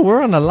 no,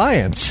 we're on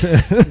Alliance.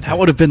 That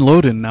would have been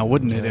Loden now,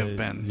 wouldn't it have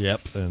been?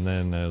 Yep. And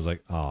then I was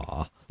like,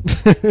 aw.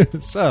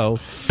 So.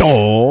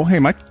 Oh, hey,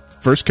 my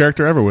first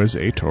character ever was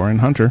a Tauren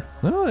Hunter.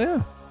 Oh,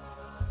 yeah.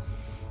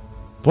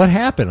 What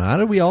happened? How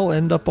did we all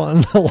end up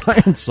on the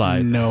Alliance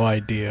side? No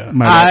idea.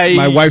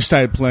 My wife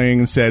started playing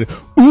and said,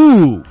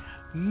 ooh,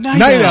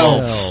 Night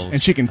Elves. Elves.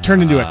 And she can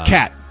turn into a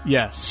cat.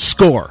 Yes.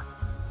 Score.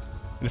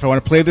 And if I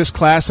want to play this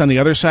class on the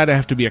other side, I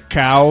have to be a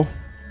cow.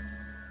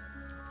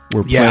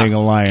 We're playing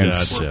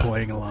Alliance. Gotcha. We're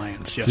playing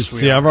Alliance, yes,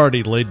 See, I've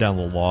already laid down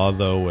the law,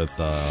 though, with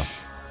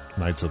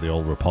Knights of the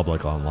Old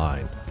Republic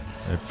online.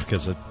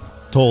 Because it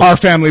told... Our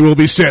family will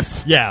be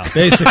Sith. Yeah,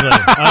 basically.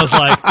 I was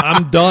like,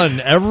 I'm done.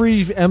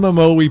 Every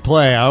MMO we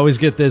play, I always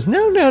get this,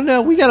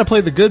 no, we got to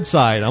play the good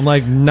side. I'm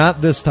like,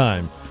 not this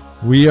time.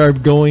 We are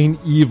going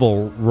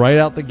evil right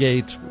out the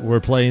gate. We're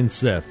playing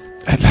Sith.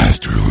 At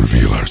last we will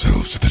reveal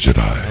ourselves to the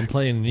Jedi. I'm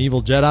playing an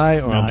evil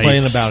Jedi, or I'm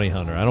playing a bounty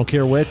hunter. I don't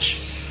care which.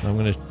 I'm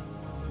going to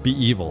be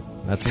evil.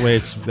 That's the way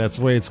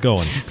it's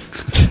going.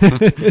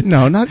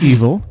 No, not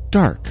evil.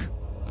 Dark.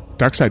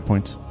 Dark side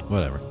points.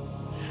 Whatever.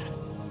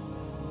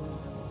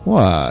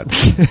 What?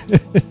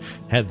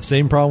 Had the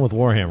same problem with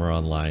Warhammer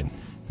Online.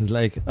 It's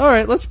like, all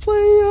right, let's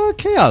play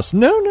Chaos.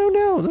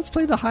 No. Let's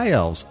play the High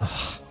Elves.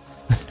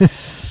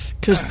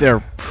 Because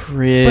they're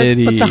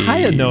pretty. But the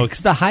High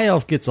because the High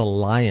Elf gets a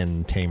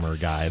lion tamer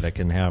guy that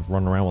can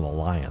run around with a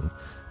lion.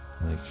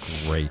 Like,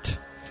 great.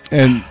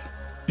 And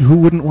who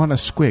wouldn't want a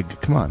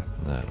squig? Come on.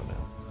 I don't know.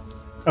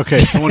 Okay,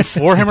 so when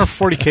Warhammer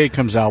 40K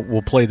comes out,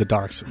 we'll play the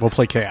Darks. We'll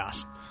play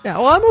Chaos. Yeah,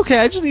 well, I'm okay.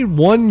 I just need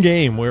one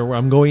game where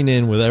I'm going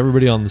in with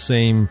everybody on the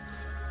same,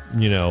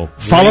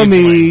 Follow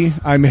me.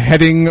 I'm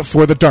heading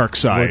for the dark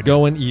side. We're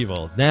going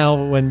evil.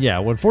 Now, when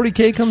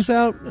 40K comes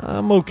out,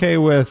 I'm okay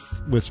with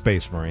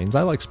Space Marines.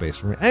 I like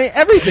Space Marines.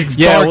 Everything's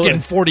dark in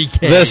 40K.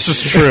 This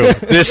is true.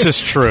 This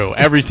is true.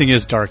 Everything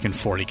is dark in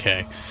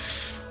 40K.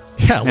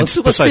 Yeah, let's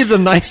be the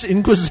nice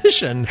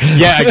Inquisition.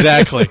 Yeah,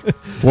 exactly.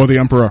 For the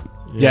Emperor.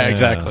 Yeah,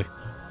 exactly.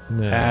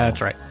 No.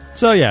 That's right.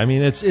 So yeah, I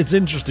mean it's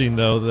interesting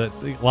though that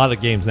a lot of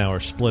games now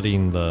are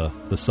splitting the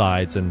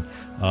sides, and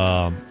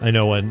I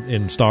know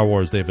in Star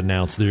Wars they've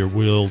announced there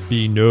will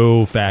be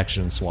no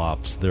faction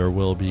swaps. There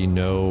will be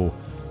no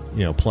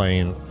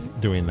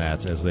doing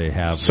that as they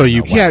have. So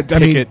you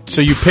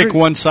pick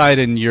one side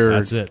and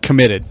you're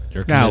committed.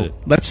 You're committed. Now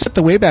let's set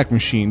the Wayback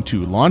Machine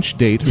to launch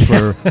date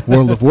for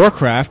World of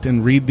Warcraft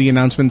and read the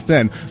announcement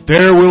then.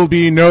 There will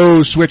be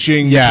no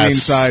switching between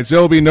sides.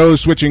 There will be no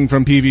switching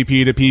from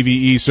PvP to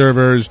PvE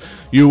servers.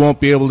 You won't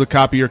be able to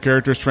copy your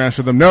characters,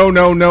 transfer them. No.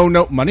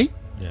 Money?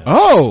 Yeah.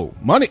 Oh,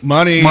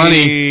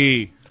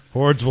 money.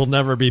 Hordes will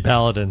never be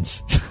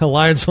paladins.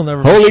 Alliance will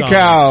never Holy be shamans.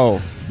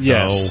 cow.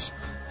 Yes. No.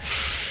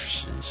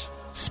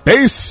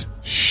 Space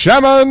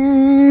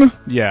Shaman.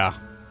 Yeah.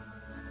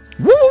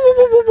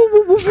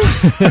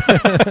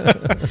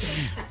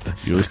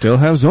 You still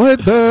have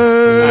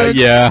Zoidberg.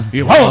 Yeah.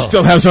 You all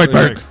still have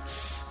Zoidberg.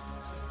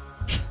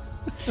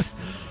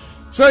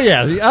 So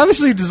yeah,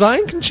 obviously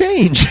design can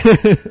change.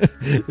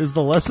 Is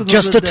the lesson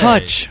just of the a day.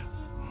 touch.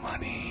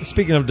 Money.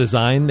 Speaking of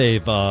design,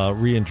 they've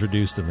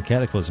reintroduced in the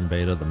Cataclysm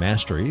beta the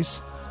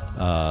Masteries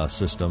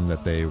system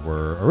that they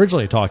were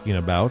originally talking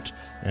about,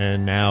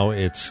 and now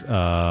it's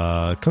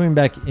coming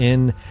back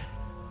in.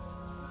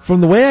 From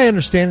the way I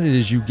understand it,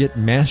 is you get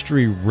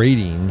mastery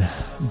rating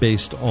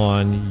based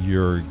on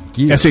your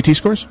gear. SAT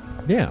scores?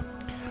 Yeah.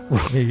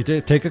 You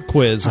take a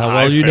quiz. How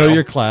well you know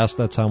your class,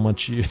 that's how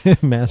much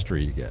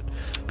mastery you get.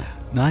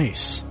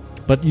 Nice.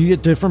 But you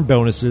get different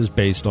bonuses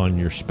based on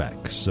your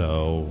spec.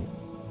 So,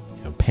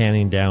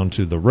 panning down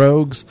to the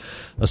rogues,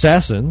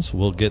 assassins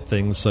will get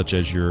things such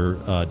as your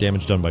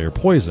damage done by your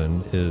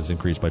poison is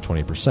increased by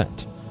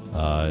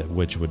 20%,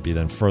 which would be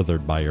then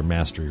furthered by your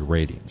mastery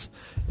ratings.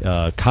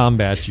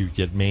 Combat, you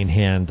get main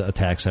hand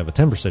attacks have a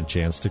 10%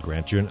 chance to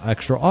grant you an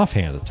extra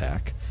offhand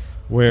attack.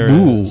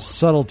 Whereas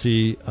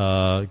subtlety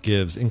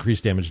gives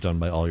increased damage done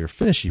by all your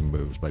finishing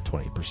moves by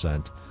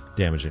 20%,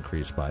 damage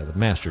increased by the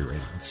mastery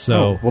rating.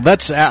 So, well,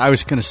 that's I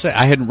was going to say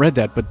I hadn't read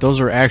that, but those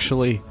are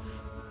actually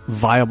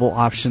viable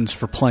options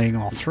for playing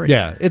all three.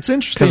 Yeah, it's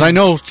interesting because I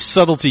know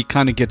subtlety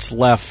kind of gets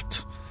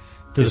left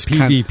to the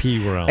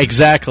PvP realm.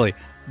 Exactly,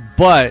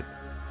 but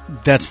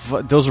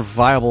those are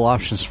viable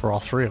options for all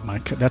three of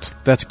them.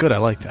 That's good. I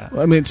like that.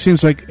 Well, I mean, it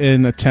seems like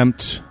an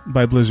attempt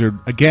by Blizzard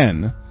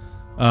again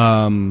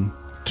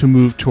to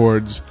move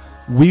towards,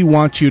 we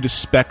want you to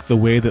spec the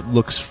way that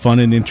looks fun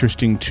and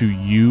interesting to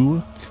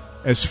you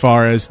as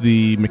far as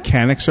the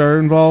mechanics are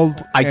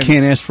involved. I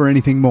can't ask for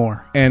anything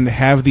more. And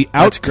have the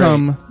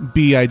outcome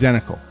be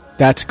identical.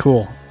 That's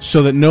cool.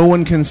 So that no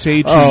one can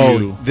say to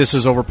you, this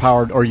is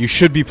overpowered, or you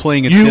should be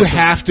playing it you this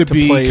have to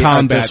be play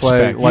combat this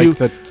way, spec. like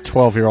the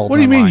 12-year-olds. What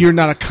do you online. mean you're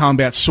not a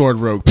combat sword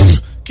rogue?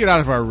 Get out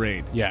of our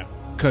raid. Yeah.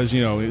 Because,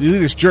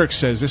 this jerk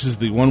says this is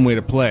the one way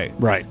to play.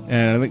 Right.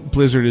 And I think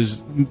Blizzard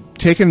is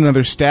taking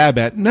another stab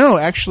at, no,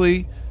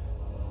 actually,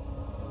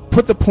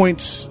 put the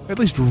points at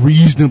least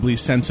reasonably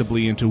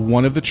sensibly into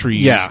one of the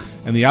trees. Yeah.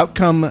 And the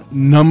outcome,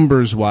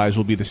 numbers-wise,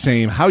 will be the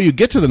same. How you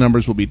get to the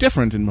numbers will be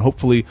different and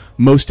hopefully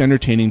most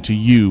entertaining to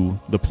you,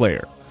 the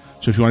player.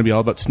 So if you want to be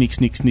all about sneak,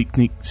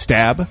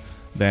 stab,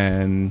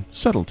 then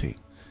subtlety.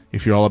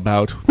 If you're all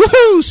about,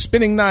 woohoo,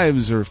 spinning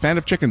knives or fan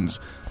of chickens,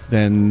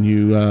 then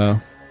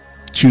you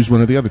choose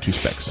one of the other two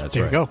specs. That's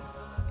there right. you go.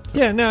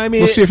 Yeah, no, I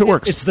mean, we'll see if it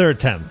works. It's their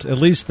attempt. At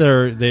least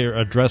they're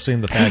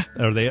addressing the fact,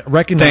 or they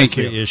recognize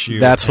the issue.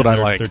 That's what I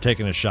like. They're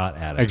taking a shot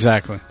at it.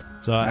 Exactly.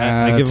 So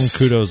I give them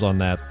kudos on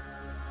that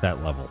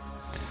level.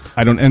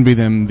 I don't envy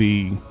them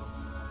the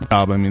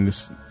job. I mean,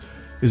 this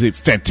is a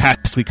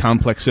fantastically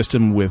complex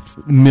system with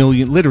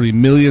literally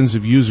millions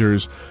of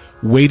users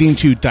waiting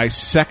to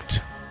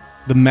dissect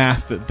the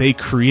math that they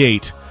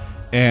create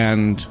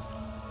and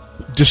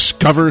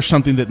discover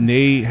something that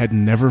they had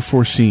never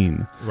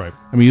foreseen. Right.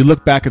 I mean, you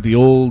look back at the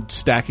old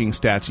stacking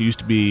stats. It used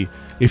to be,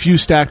 if you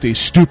stacked a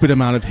stupid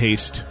amount of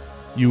haste,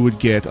 you would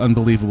get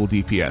unbelievable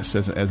DPS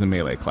as a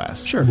melee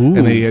class. Sure. Ooh.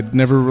 And they had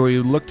never really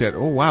looked at,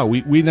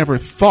 we never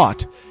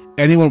thought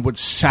anyone would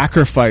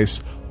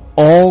sacrifice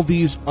all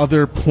these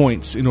other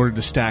points in order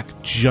to stack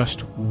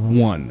just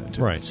one.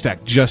 To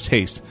stack just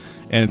haste.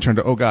 and it turned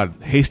out, oh god,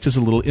 haste is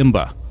a little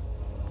imba.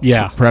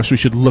 Yeah. So perhaps we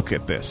should look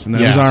at this. And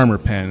then there's armor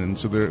pen, and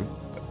so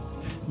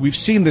we've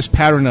seen this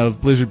pattern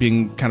of Blizzard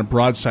being kind of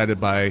broadsided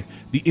by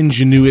the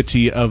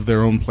ingenuity of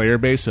their own player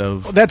base.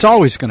 That's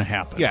always going to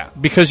happen. Yeah.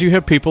 Because you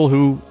have people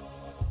who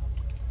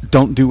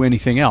don't do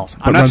anything else.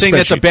 I'm not saying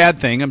that's a bad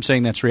thing. I'm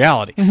saying that's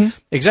reality. Mm-hmm.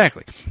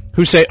 Exactly.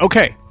 Who say,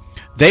 okay,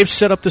 they've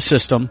set up the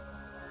system.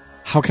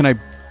 How can I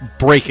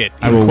break it?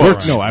 I will work.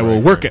 No, I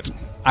will work it.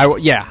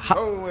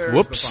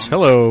 Whoops.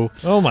 Hello.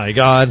 Oh, my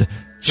God.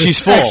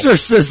 She's full.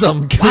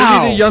 Exorcism.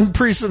 Wow. We need a young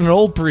priest and an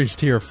old priest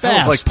here. Fast. That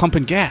was like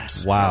pumping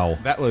gas. Wow.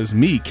 That was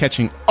me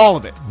catching all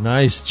of it.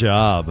 Nice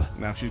job.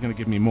 Now she's going to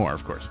give me more,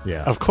 of course.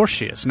 Yeah. Of course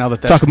she is. Now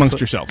that's talk amongst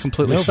yourselves.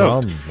 Completely no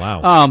soaked. problem.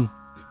 Wow.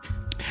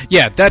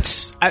 Yeah,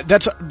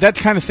 that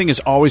kind of thing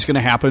is always going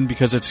to happen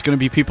because it's going to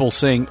be people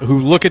saying who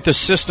look at the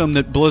system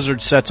that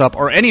Blizzard sets up,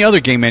 or any other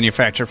game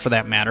manufacturer for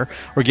that matter,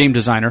 or game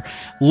designer,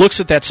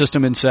 looks at that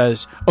system and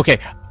says, okay,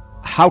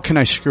 how can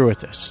I screw at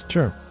this?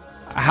 Sure.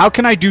 How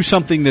can I do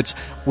something that's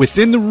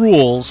within the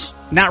rules,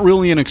 not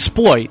really an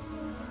exploit,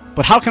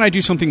 but how can I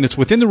do something that's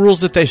within the rules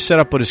that they've set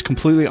up but is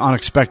completely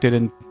unexpected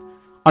and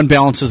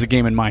unbalances the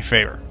game in my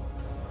favor?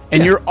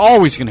 And you're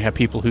always going to have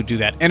people who do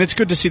that. And it's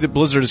good to see that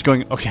Blizzard is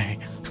going, okay,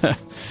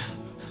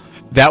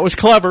 that was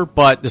clever,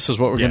 but this is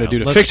what we're going to do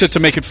to fix it to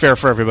make it fair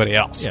for everybody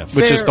else,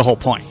 which is the whole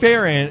point.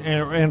 Fair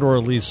and or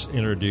at least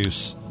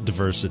introduce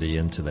diversity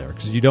into there,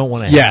 because you don't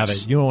want to have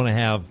it. You don't want to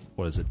have,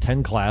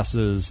 10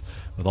 classes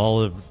with all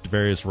the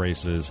various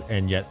races,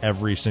 and yet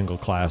every single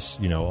class,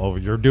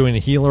 you're doing a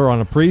healer on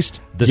a priest.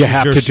 You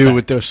have to do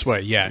it this way,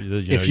 yeah.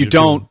 If you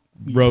don't,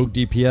 rogue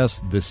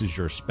DPS, this is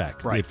your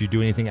spec. Right. If you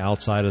do anything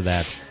outside of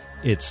that,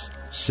 it's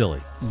silly.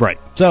 Right.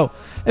 So,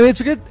 I mean, it's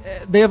a good.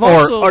 They have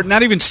also, or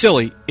not even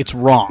silly. It's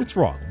wrong. It's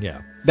wrong.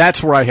 Yeah.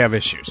 That's where I have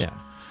issues. Yeah.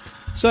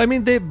 So I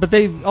mean,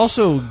 they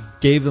also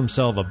gave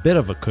themselves a bit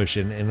of a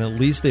cushion, and at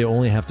least they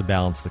only have to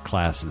balance the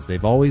classes.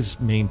 They've always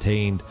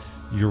maintained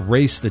your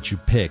race that you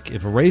pick.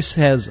 If a race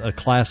has a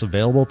class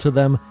available to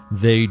them,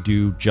 they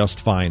do just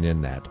fine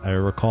in that. I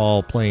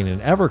recall playing in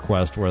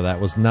EverQuest where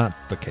that was not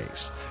the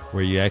case,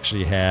 where you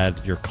actually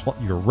had your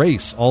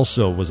race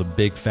also was a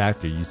big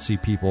factor. You'd see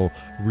people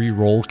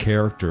re-roll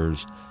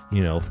characters,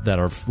 that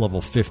are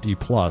level 50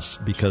 plus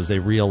because they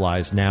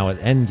realize now at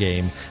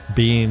endgame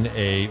being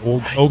a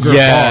ogre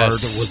bard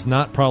was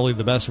not probably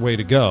the best way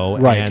to go.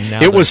 Right. And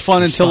now it was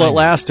fun until it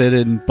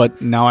lasted,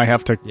 but now I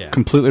have to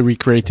completely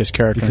recreate this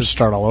character and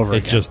start all over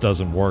again. It just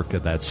doesn't work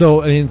at that.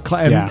 So I mean,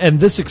 and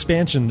this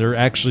expansion, they're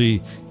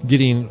actually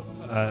getting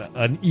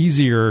an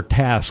easier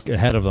task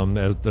ahead of them,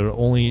 as they're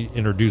only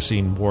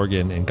introducing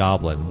Worgen and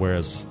Goblin,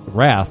 whereas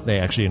Wrath, they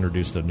actually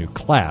introduced a new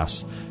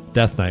class,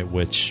 Death Knight,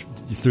 which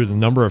through the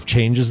number of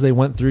changes they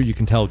went through, you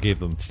can tell gave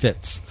them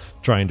fits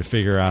trying to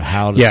figure out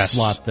how to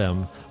slot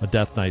them,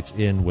 Death Knights,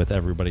 in with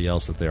everybody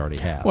else that they already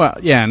have. Well,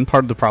 yeah, and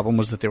part of the problem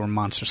was that they were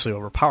monstrously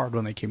overpowered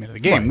when they came into the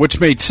game,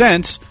 which made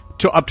sense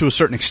up to a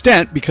certain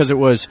extent because it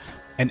was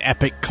an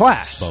epic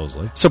class.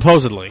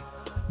 Supposedly.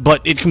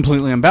 But it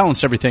completely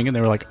unbalanced everything, and they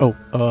were like,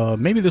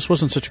 maybe this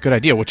wasn't such a good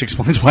idea, which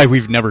explains why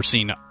we've never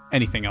seen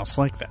anything else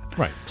like that.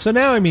 Right. So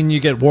now, I mean, you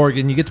get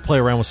Worgen, you get to play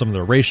around with some of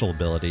their racial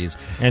abilities,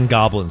 and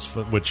Goblins,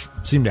 which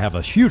seem to have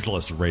a huge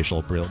list of racial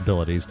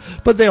abilities,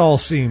 but they all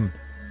seem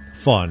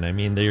fun. I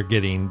mean, they're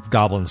getting...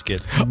 Goblins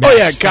get...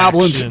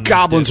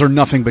 Goblins are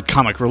nothing but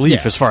comic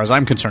relief as far as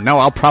I'm concerned. Now,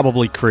 I'll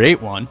probably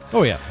create one.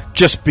 Oh, yeah.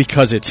 Just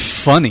because it's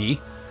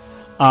funny.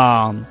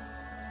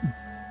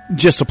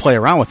 Just to play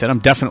around with it. I'm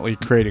definitely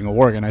creating a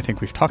Worgen. I think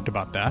we've talked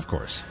about that. Of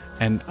course.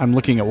 And I'm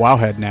looking at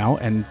Wowhead now,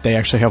 and they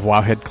actually have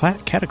Wowhead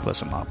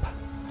Cataclysm up.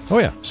 Oh,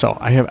 yeah. So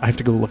I have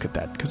to go look at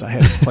that, because I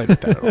haven't played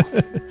it that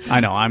at all. I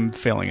know, I'm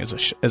failing as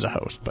a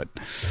host, but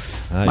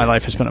my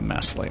life has been a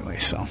mess lately,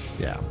 so.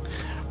 Yeah.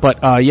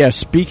 But,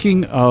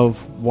 speaking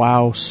of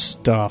WoW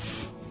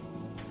stuff,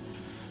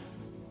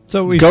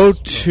 so we go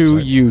to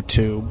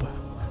YouTube,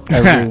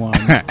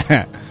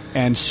 everyone.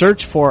 And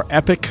search for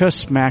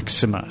Epicus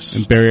Maximus.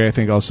 And Barry, I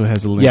think, also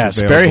has a link. Yes,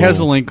 available. Barry has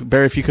the link.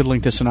 Barry, if you could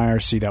link this in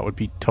IRC, that would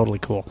be totally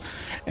cool.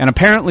 And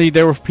apparently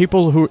there were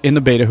people who in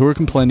the beta who were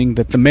complaining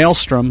that the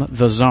Maelstrom,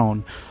 the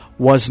zone,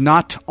 was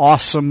not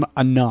awesome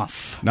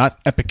enough. Not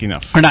epic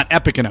enough. Or not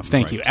epic enough,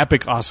 thank you.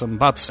 Epic, awesome,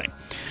 about the same.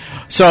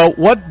 So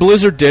what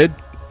Blizzard did,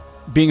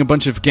 being a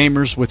bunch of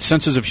gamers with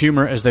senses of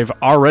humor, as they've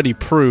already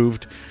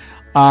proved,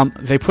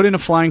 they put in a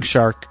flying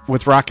shark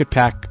with a rocket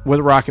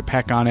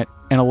pack on it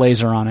and a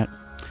laser on it.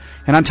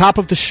 And on top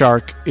of the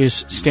shark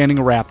is standing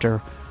a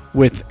raptor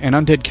with an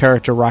undead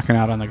character rocking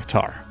out on the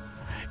guitar.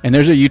 And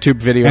there's a YouTube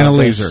video. And a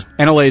laser.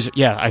 And a laser.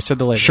 Yeah, I said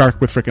the laser. Shark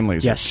with frickin'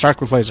 laser. Yes,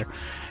 shark with laser.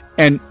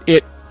 And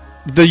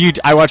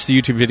I watched the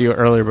YouTube video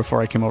earlier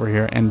before I came over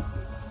here, and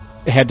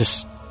it had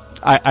to...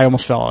 I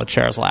almost fell out of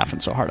chairs laughing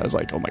so hard. I was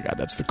like, oh my god,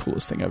 that's the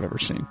coolest thing I've ever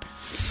seen.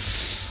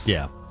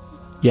 Yeah.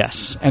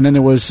 Yes. And then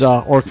there was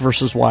Orc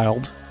vs.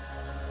 Wild.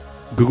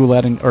 Google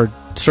that or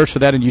search for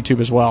that in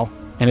YouTube as well.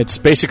 And it's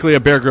basically a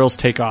Bear Grylls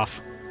takeoff,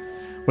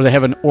 where they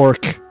have an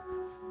orc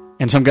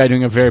and some guy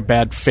doing a very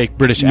bad fake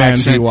British Mandy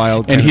accent,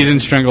 Wild and kind he's of- in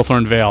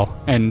Stranglethorn Vale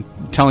and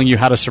telling you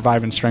how to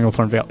survive in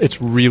Stranglethorn Vale.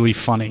 It's really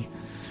funny.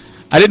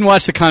 I didn't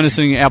watch the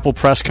Condescending Apple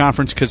press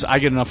conference because I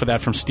get enough of that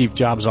from Steve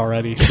Jobs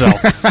already. So,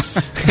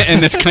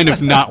 and it's kind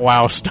of not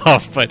wow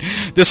stuff. But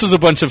this was a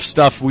bunch of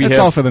stuff we. That's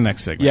have, all for the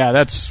next segment.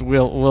 Yeah,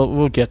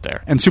 we'll get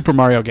there. And Super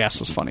Mario Gas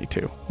was funny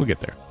too. We'll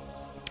get there.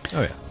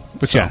 Oh, yeah.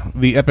 But yeah,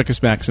 the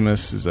Epicus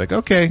Maximus is like,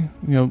 okay,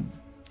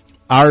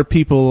 our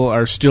people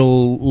are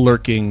still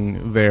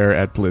lurking there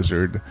at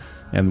Blizzard,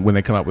 and when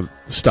they come out with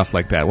stuff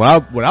like that,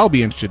 what I'll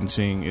be interested in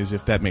seeing is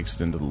if that makes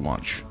it into the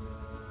launch.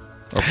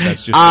 Or if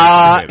that's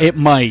just it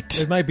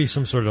might. It might be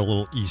some sort of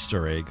little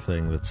Easter egg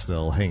thing that's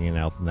still hanging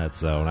out in that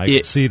zone. I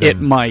could see it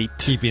them might.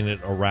 keeping it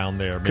around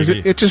there. Because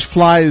Maybe it just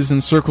flies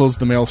and circles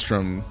the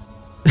maelstrom.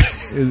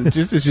 It's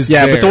just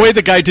Yeah, there. but the way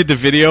the guy did the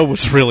video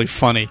was really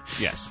funny.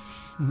 Yes.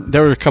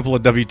 There were a couple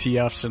of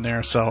WTFs in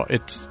there, so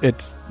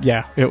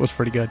it was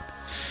pretty good.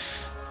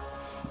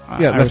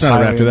 Yeah, that's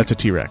not a raptor. That's a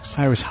T-Rex.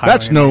 I was highly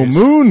That's no amused.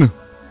 moon.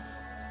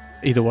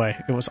 Either way,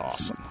 it was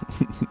awesome.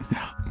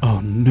 Oh,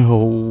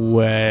 no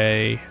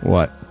way.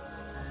 What?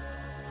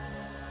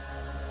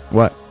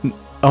 What?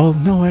 Oh,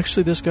 no,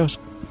 actually, this goes.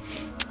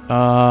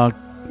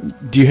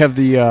 Do you have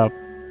the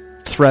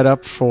thread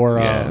up for...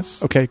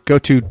 Yes. Okay, go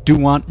to Do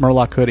Want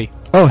Murloc Hoodie.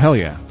 Oh, hell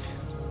yeah.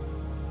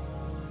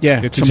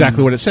 Yeah. It's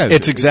exactly what it says.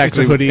 It's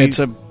exactly... It's a hoodie. It's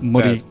a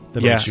hoodie.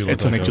 that Yeah. makes you look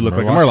It's to like make a you look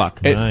like a Murloc.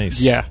 Murloc.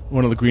 Nice. Yeah.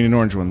 One of the green and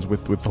orange ones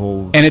with the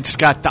whole... And it's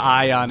got the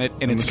eye on it,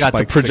 and And it's the got the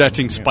spikes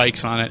projecting sticking, yeah.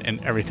 spikes on it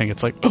and everything.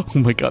 It's like, oh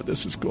my god,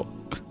 this is cool.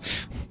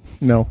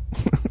 No.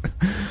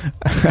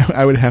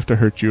 I would have to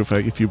hurt you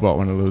if you bought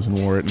one of those and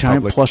wore it in Giant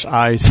public. plush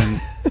eyes,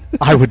 and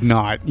I would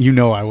not. You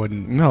know I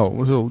wouldn't.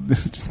 No, so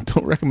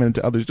don't recommend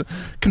it to others.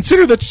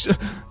 Consider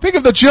think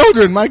of the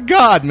children. My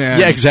God, man.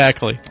 Yeah,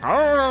 exactly.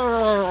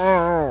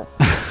 I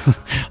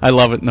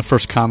love it. And the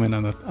first comment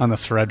on the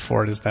thread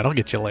for it is that I'll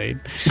get you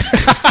laid.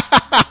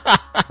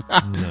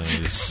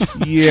 Nice.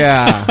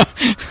 Yeah.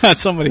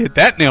 Somebody hit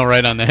that nail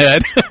right on the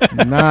head.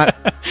 Not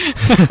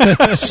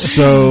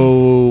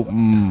so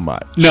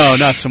much. No,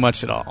 not so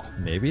much at all.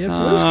 Maybe at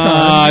Not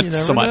BlizzCon. You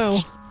never so much. know.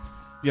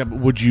 Yeah, but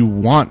would you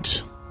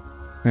want...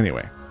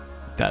 Anyway.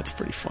 That's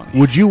pretty funny.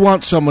 Would you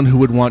want someone who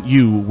would want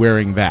you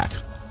wearing that?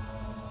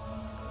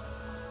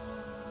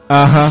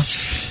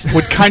 Uh-huh.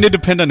 Would kind of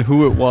depend on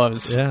who it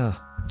was. Yeah.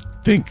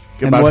 Think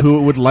And about what- who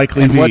it would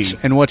likely and be.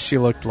 and what she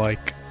looked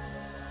like.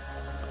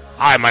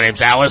 Hi, my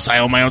name's Alice. I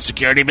own my own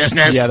security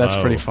business. Yeah, that's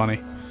Oh. pretty funny.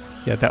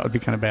 Yeah, that would be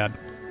kind of bad.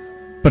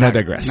 But I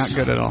digress. Not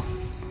good at all.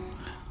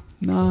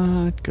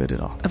 Not good at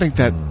all. I think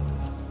that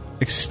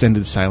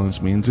extended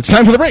silence means it's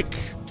time for the break.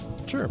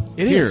 Sure.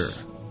 It Here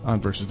is. on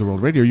Versus the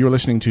World Radio, you are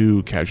listening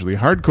to Casually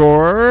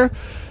Hardcore.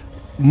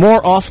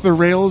 More off the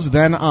rails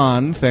than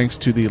on, thanks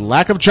to the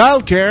lack of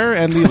childcare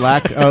and the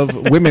lack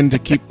of women to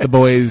keep the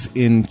boys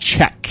in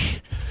check.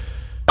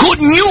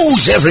 Good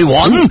news,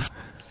 everyone!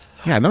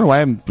 Yeah, I don't know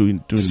why I'm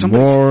doing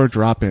Somebody's- more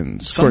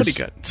drop-ins. Of Somebody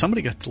course,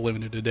 got the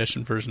limited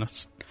edition version of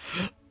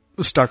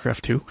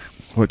StarCraft 2.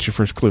 What's your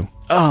first clue?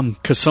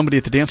 Because somebody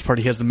at the dance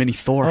party has the mini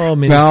Thor. Oh,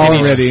 mini Now Thor.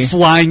 and he's already.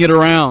 flying it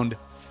around.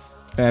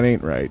 That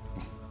ain't right.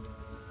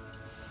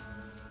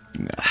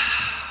 No.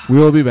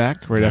 We'll be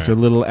back right after a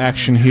little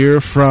action here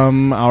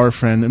from our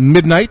friend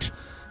Midnight.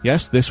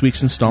 Yes, this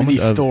week's installment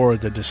Mini of Thor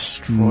the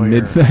Destroyer.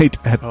 Midnight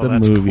at Oh, the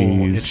that's Movies.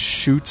 cool. It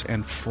shoots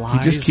and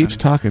flies. He just keeps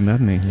and- talking,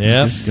 doesn't he?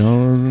 Yeah. He just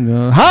goes and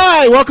goes.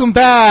 Hi, welcome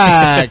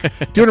back.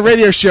 Doing a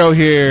radio show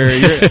here.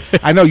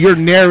 I know you're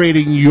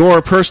narrating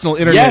your personal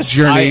internet Yes,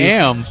 journey. I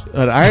am.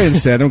 But I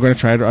instead am going to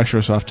try to usher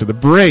us off to the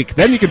break.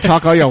 Then you can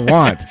talk all you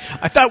want.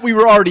 I thought we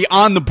were already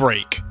on the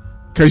break.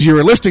 Because you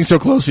were listening so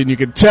closely and you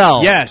could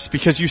tell. Yes,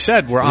 because you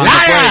said we're on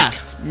Liar! the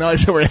break. No, I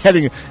said we're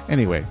heading.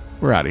 Anyway,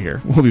 we're out of here.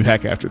 We'll be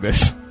back after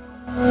this.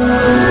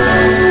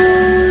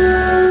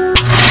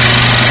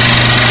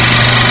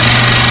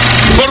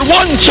 For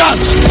one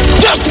chance,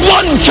 just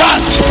one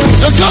chance,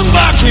 to come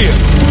back here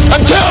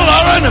and tell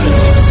our enemies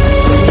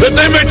that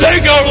they may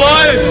take our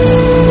lives,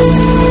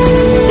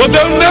 but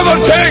they'll never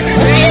take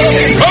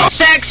our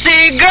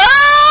Sexy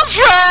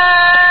girlfriend!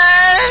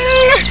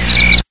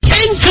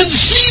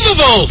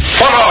 Inconceivable!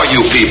 What are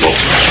you people?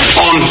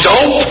 On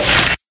dope?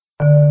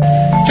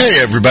 Hey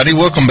everybody,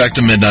 welcome back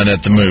to Midnight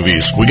at the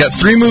Movies. We got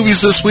 3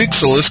 movies this week,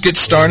 so let's get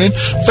started.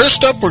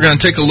 First up, we're going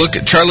to take a look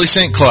at Charlie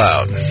St.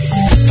 Cloud.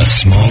 A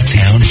small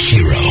town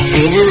hero.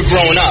 When we were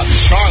growing up,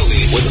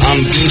 Charlie was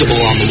unbeatable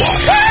on the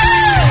water.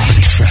 A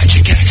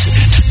tragic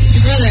accident.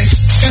 Your brother,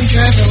 drunk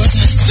driver,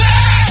 wasn't it? Is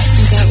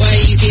that why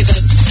you gave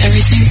up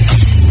everything? A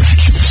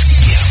miraculous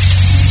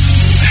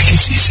gift. I can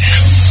see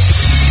Sam.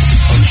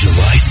 On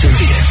July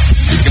 30th.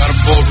 He's got a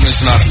boat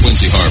missing out of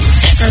Quincy Harbor.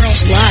 That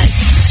girl's alive.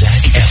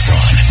 Zac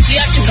Efron. You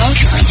have to go,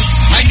 Charlie.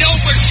 I know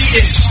where she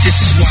is. This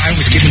is why I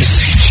was given a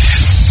second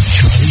chance.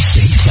 Charlie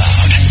St.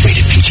 Cloud.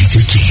 Rated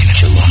PG-13.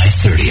 July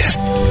 30th.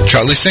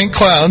 Charlie St.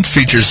 Cloud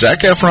features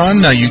Zac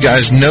Efron. Now, you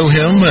guys know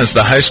him as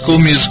the High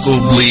School Musical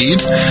lead,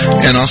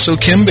 and also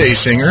Kim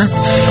Basinger.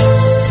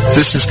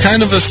 This is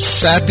kind of a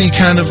sappy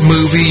kind of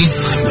movie.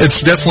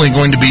 It's definitely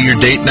going to be your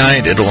date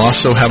night. It'll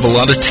also have a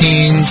lot of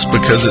teens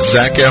because it's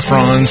Zac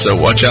Efron, so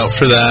watch out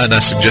for that. I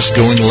suggest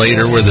going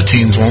later where the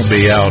teens won't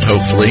be out,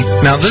 hopefully.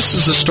 Now, this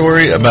is a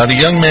story about a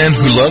young man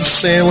who loves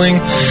sailing,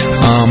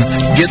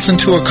 gets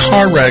into a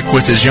car wreck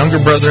with his younger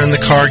brother in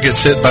the car,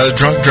 gets hit by the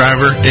drunk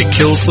driver. It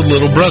kills the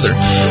little brother.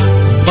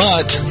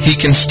 But he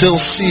can still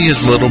see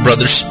his little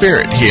brother's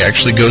spirit. He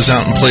actually goes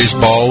out and plays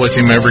ball with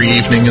him every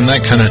evening and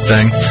that kind of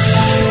thing.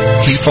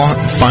 He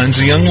finds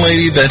a young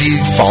lady that he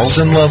falls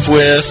in love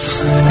with,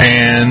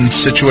 and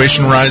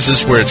situation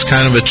rises where it's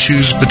kind of a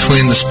choose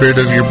between the spirit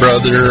of your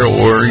brother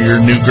or your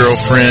new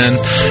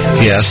girlfriend.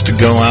 He has to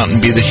go out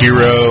and be the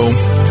hero.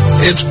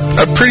 It's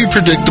a pretty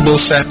predictable,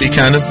 sappy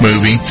kind of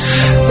movie.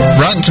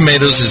 Rotten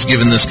Tomatoes has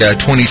given this guy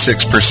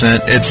 26%.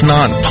 It's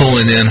not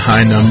pulling in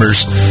high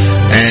numbers,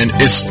 and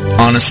it's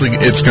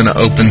going to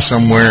open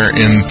somewhere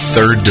in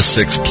 3rd to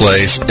 6th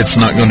place. It's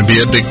not going to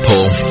be a big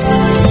pull.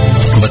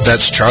 But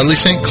that's Charlie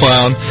St.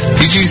 Cloud,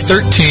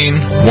 PG-13,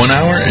 1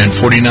 hour and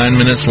 49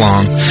 minutes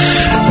long.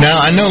 Now,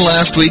 I know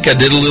last week I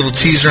did a little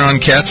teaser on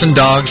Cats and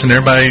Dogs, and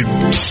everybody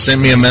sent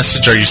me a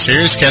message, are you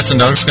serious? Cats and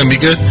Dogs going to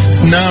be good?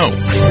 No.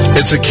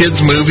 It's a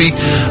kid's movie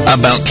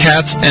about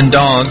cats and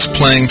dogs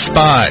playing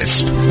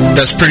spies.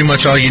 That's pretty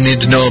much all you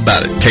need to know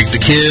about it. Take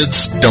the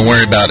kids, don't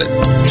worry about it.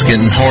 It's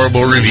getting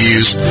horrible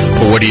reviews,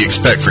 but what do you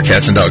expect for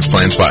Cats and Dogs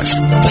playing spies?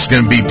 It's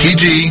going to be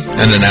PG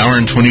and 1 hour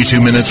and 22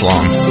 minutes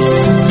long.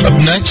 Up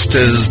next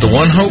is the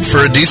one hope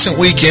for a decent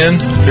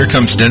weekend. Here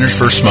comes Dinner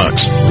for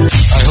Schmucks.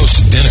 I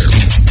hosted dinner.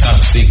 It's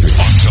top secret.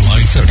 On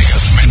July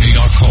 30th, many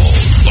are called,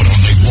 but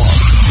only one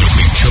will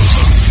be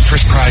chosen.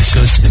 First prize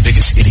goes to the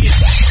biggest idiot.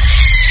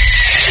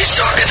 She's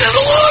talking to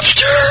the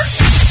lobster.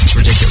 It's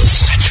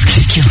ridiculous. That's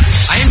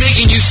ridiculous. I am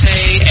making you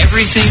say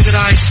everything that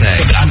I say.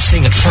 Yeah, but I'm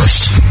saying it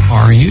first.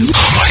 Are you?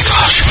 Oh my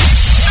gosh.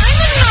 I'm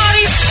a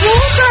naughty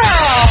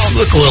schoolgirl. You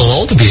look a little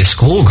old to be a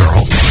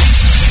schoolgirl.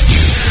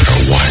 You're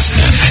a wise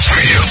man, as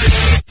are you.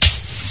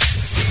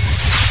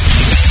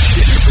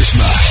 Dinner for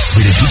Schmucks.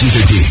 Rated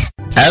PG-13.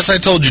 As I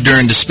told you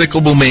during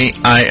Despicable Me,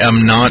 I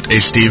am not a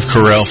Steve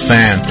Carell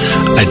fan.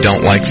 I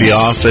don't like The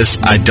Office.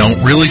 I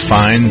don't really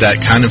find that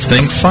kind of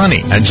thing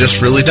funny. I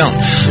just really don't.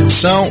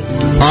 So,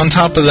 on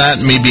top of that,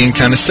 me being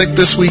kind of sick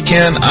this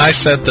weekend, I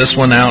set this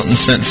one out and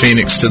sent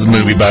Phoenix to the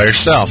movie by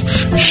herself.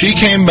 She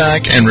came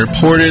back and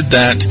reported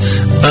that,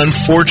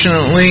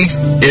 unfortunately,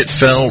 it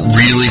fell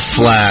really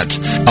flat.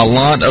 A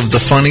lot of the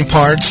funny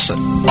parts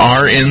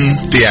are in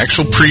the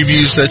actual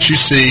previews that you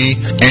see,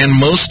 and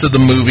most of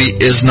the movie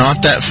is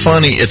not that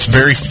funny. It's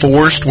very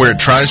forced where it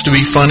tries to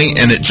be funny,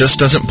 and it just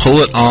doesn't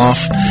pull it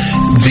off.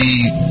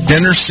 The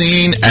dinner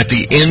scene at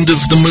the end of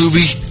the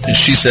movie,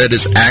 she said,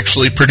 is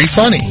actually pretty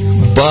funny,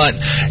 but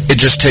it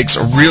just takes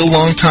a real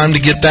long time to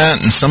get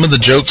that, and some of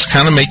the jokes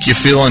kind of make you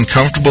feel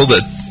uncomfortable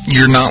that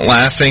you're not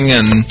laughing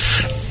and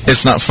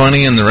it's not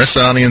funny, and the rest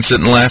of the audience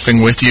isn't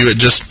laughing with you. It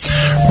just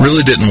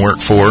really didn't work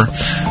for her.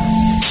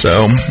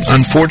 So,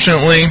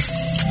 unfortunately,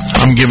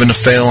 I'm giving a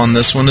fail on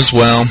this one as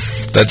well.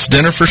 That's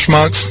Dinner for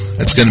Schmucks.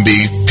 It's going to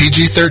be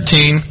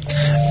PG-13,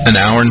 1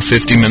 hour and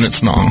 50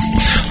 minutes long.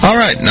 All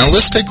right, now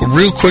let's take a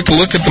real quick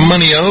look at the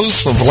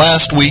money-ohs of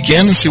last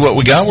weekend and see what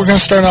we got. We're going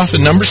to start off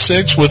at number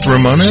 6 with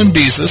Ramona and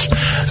Beezus.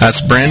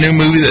 That's a brand new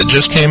movie that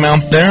just came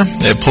out there.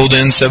 It pulled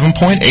in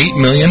 $7.8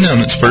 million on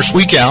its first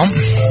week out.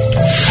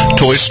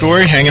 Toy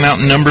Story, hanging out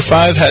in number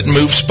 5, hadn't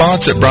moved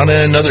spots. It brought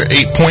in another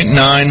 $8.9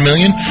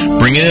 million,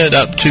 bringing it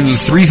up to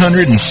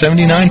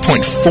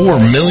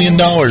 $379.4 million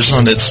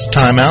on its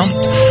time out.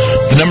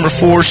 The number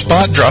 4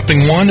 spot,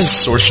 dropping 1, is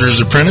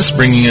Sorcerer's Apprentice,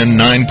 bringing in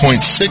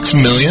 $9.6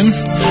 million,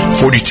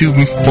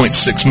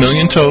 $42.6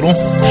 million total.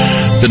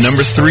 The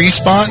number 3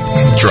 spot,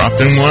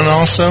 dropping 1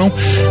 also,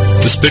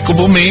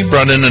 Despicable Me,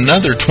 brought in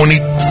another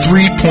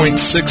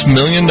 $23.6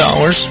 million,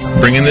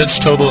 bringing its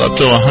total up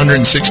to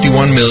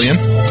 $161 million.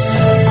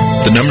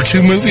 The number 2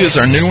 movie is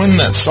our new one,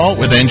 that's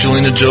Salt, with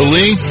Angelina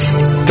Jolie.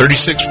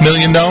 $36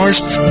 million.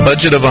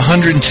 Budget of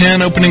 $110,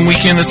 opening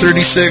weekend of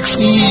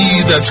 $36.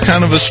 That's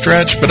kind of a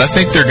stretch, but I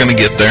think they're going to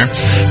get there.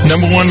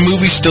 Number 1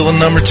 movie still in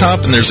number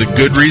top, and there's a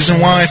good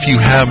reason why. If you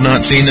have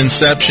not seen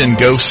Inception,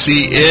 go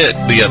see it.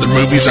 The other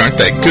movies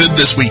aren't that good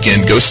this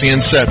weekend. Go see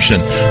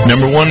Inception.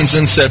 Number 1 is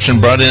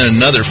Inception, brought in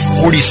another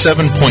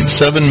 $47.7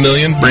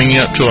 million, bringing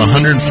up to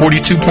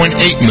 $142.8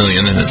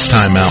 million in its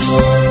time out.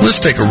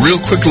 Let's take a real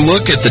quick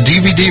look at the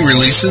DVD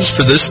releases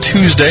for this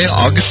Tuesday,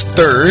 August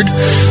 3rd.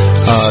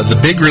 The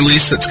big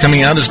release that's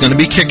coming out is going to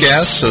be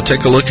Kick-Ass, so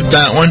take a look at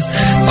that one.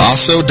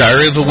 Also,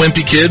 Diary of a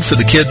Wimpy Kid for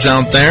the kids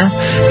out there,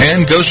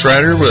 and Ghost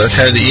Rider, with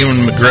had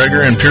Ewan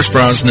McGregor and Pierce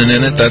Brosnan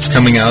in it. That's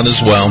coming out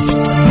as well.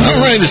 All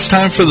right, it's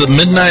time for the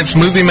Midnight's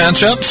movie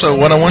matchup, so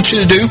what I want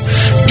you to do,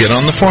 get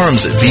on the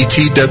forums at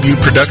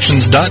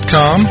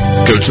vtwproductions.com,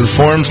 go to the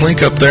forums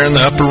link up there in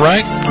the upper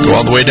right, go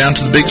all the way down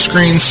to the big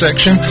screen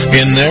section.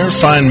 In there,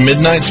 find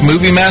Midnight's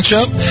movie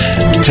matchup.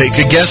 Take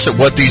a guess at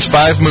what these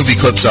 5 movie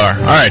clips are.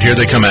 All right, here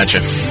they come at you.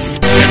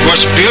 It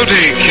was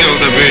beauty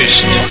killed the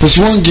beast. This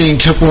one gang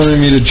kept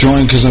wanting me to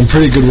join because I'm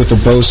pretty good with the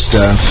bow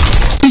staff.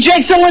 You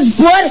drank someone's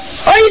blood?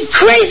 Are you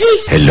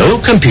crazy? Hello,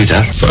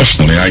 computer.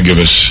 Personally, I give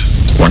us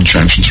 1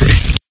 chance in 3.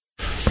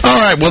 All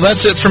right, well,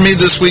 that's it for me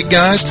this week,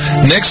 guys.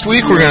 Next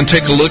week, we're going to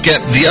take a look at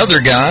The Other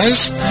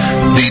Guys,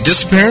 the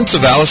disappearance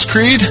of Alice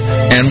Creed,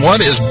 and what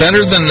is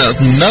better than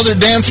another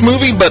dance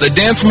movie, but a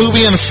dance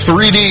movie in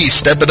 3D.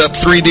 Step it up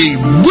 3D.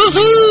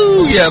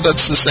 Woohoo! Yeah,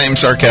 that's the same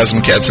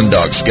sarcasm cats and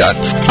dogs got.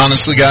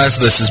 Honestly, guys,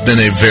 this has been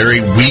a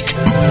very weak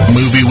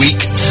movie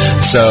week.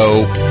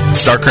 So,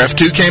 StarCraft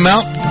 2 came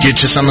out.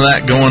 Get you some of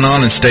that going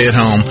on and stay at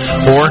home.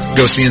 Or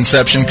go see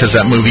Inception, because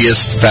that movie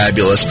is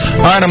fabulous.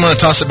 All right, I'm going to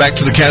toss it back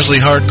to the Casually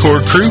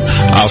Hardcore crew.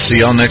 I'll see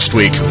y'all next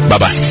week.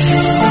 Bye-bye.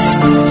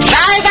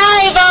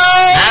 Bye-bye,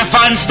 boys. Have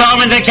fun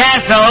storming the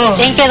castle.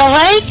 Think it'll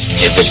wait?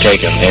 It would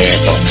take a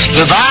miracle.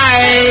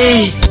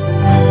 Goodbye.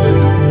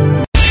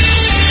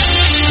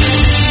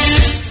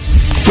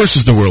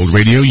 Versus the World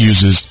Radio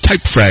uses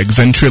Typefrag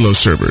Ventrilo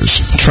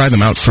servers. Try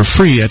them out for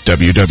free at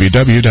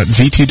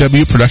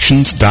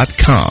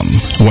www.vtwproductions.com.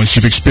 Once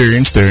you've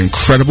experienced their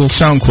incredible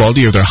sound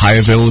quality or their high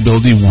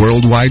availability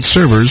worldwide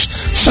servers,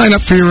 sign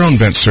up for your own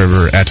vent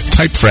server at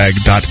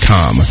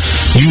typefrag.com.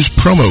 Use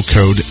promo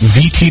code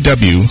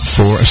VTW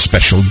for a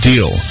special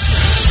deal.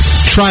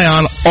 Try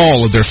on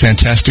all of their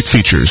fantastic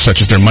features,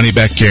 such as their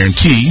money-back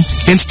guarantee,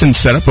 instant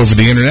setup over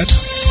the internet,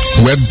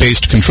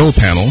 web-based control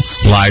panel,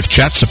 live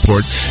chat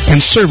support, and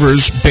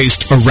servers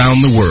based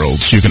around the world,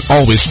 so you can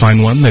always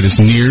find one that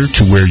is near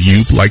to where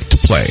you like to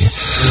play.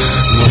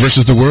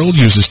 Versus the World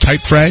uses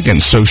Typefrag, and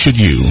so should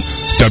you.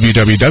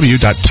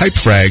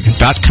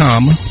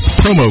 www.typefrag.com,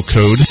 promo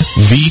code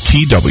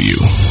VTW.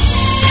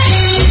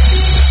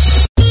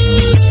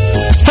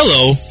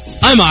 Hello,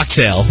 I'm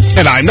Octail.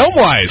 And I'm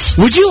Gnomewise.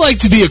 Would you like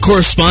to be a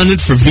correspondent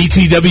for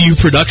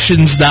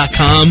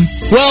VTWProductions.com?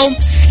 Well,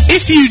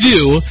 if you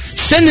do,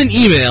 send an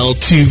email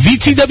to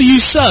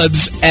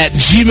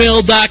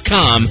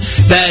VTWSubs@gmail.com.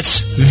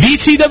 That's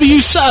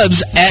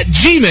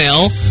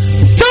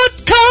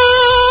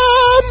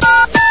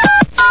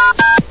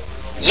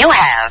VTWSubs@gmail.com. You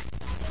have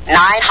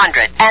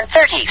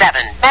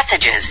 937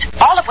 messages,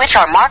 all of which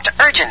are marked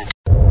urgent.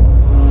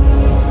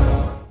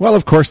 Well,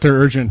 of course they're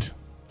urgent.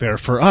 They're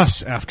for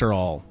us, after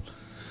all.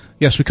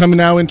 Yes, we come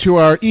now into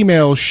our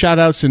emails,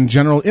 shout-outs, and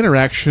general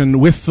interaction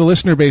with the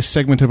listener-based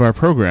segment of our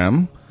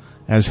program,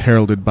 as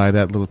heralded by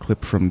that little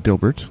clip from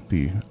Dilbert,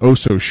 the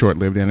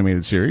oh-so-short-lived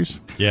animated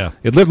series. Yeah.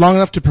 It lived long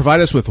enough to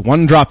provide us with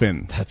one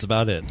drop-in. That's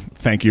about it.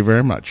 Thank you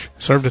very much.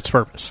 Served its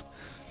purpose.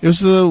 It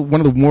was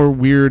one of the more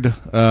weird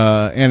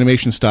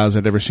animation styles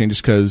I'd ever seen,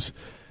 just because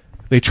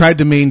they tried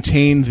to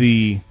maintain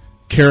the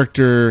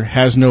character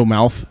has no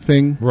mouth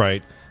thing.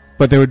 Right.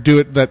 But they would do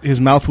it that his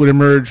mouth would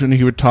emerge when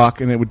he would talk,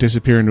 and it would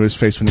disappear into his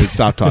face when he would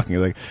stop talking.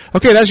 You're like,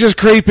 okay, that's just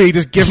creepy.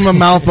 Just give him a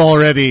mouth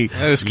already.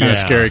 That is kind of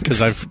scary,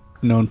 because I've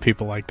known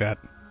people like that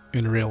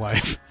in real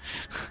life.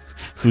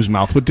 Whose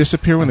mouth would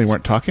disappear when they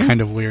weren't talking?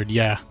 Kind of weird,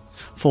 yeah.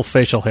 Full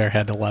facial hair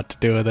had a lot to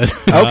do with it.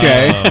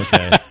 Okay. Oh,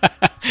 okay.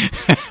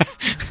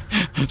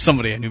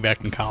 Somebody I knew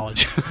back in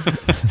college.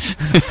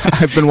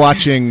 I've been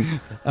watching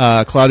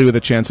Cloudy with a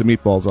Chance of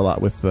Meatballs a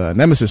lot with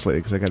Nemesis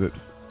lately, because I got it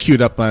queued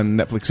up on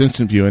Netflix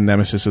Instant View, and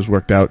Nemesis has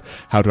worked out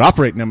how to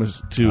operate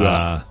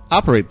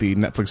operate the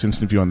Netflix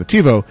Instant View on the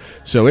TiVo.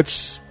 So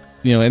it's,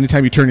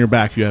 anytime you turn your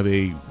back, you have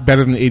a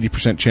better than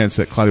 80% chance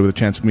that Cloudy with a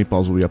Chance of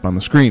Meatballs will be up on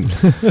the screen.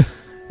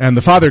 And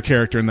the father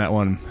character in that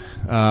one,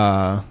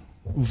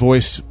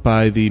 voiced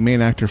by the main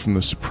actor from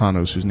The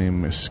Sopranos, whose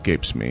name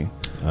escapes me.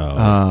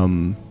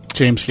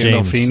 James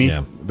Gandolfini.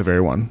 Yeah. The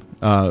very one.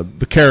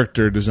 The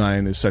character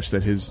design is such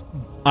that his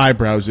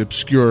eyebrows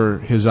obscure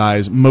his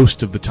eyes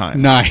most of the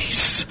time.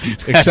 Nice.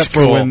 Except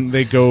for when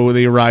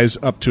they rise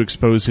up to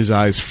expose his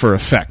eyes for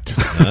effect.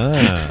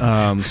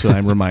 So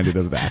I'm reminded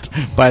of that.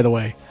 By the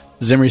way,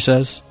 Zimri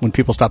says, when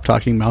people stop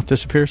talking, mouth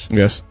disappears.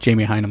 Yes.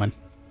 Jamie Heineman.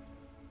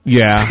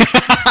 Yeah.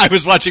 I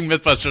was watching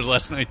Mythbusters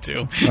last night,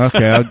 too.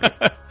 Okay.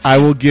 I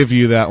will give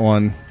you that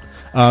one.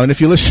 And if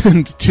you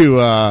listened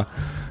to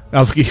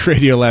Alpha Geek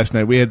Radio last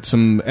night, we had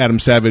some Adam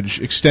Savage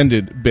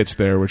extended bits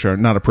there, which are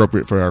not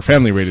appropriate for our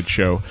family-rated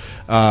show,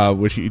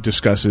 which he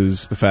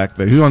discusses the fact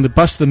that he wanted to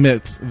bust the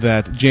myth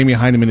that Jamie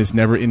Heineman is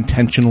never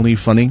intentionally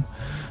funny,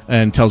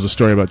 and tells a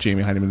story about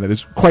Jamie Heineman that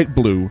is quite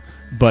blue,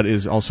 but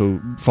is also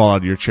fall out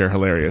of your chair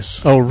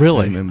hilarious. Oh,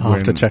 really? I'll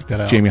have to check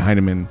that out. Jamie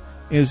Heineman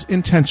is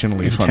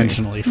intentionally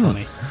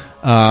funny.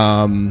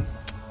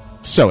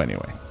 So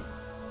anyway,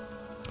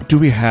 do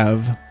we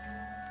have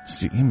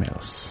the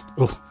emails?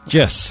 Oh,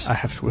 yes.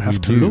 We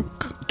have to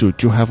look. Do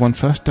you have one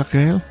first,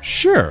 Gael?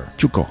 Sure.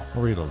 You go.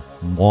 I'll read a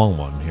long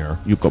one here.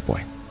 You go,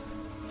 boy.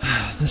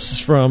 This is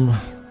from,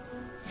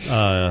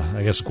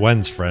 I guess,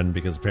 Gwen's friend,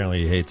 because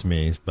apparently he hates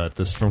me, but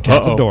this is from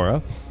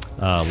Cathedora.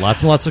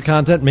 Lots and lots of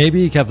content.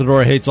 Maybe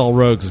Cathedora hates all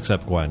rogues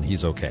except Gwen.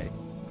 He's okay.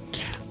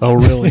 Oh,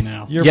 really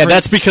now?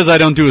 That's because I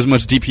don't do as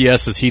much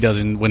DPS as he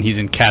does when he's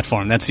in cat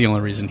form. That's the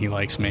only reason he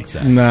likes me.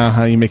 Nah,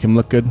 how you make him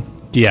look good?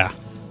 Yeah.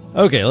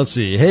 Okay, let's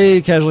see.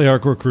 Hey, Casually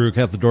Hardcore crew,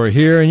 Cathadori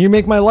here, and you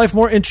make my life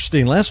more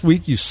interesting. Last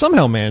week, you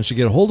somehow managed to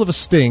get a hold of a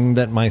sting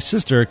that my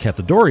sister,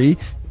 Cathadori,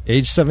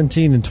 age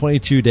 17 and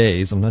 22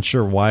 days. I'm not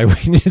sure why we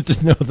needed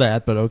to know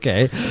that, but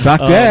okay.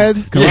 Doc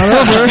Dad, come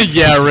on over.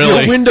 Yeah,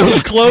 really. Your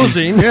window's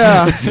closing.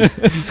 Yeah.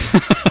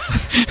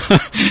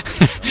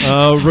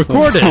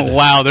 Recorded.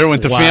 Wow, there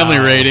went the family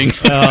rating.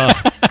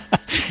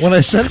 When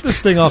I sent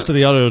this thing off to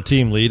the audio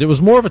team lead, it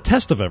was more of a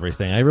test of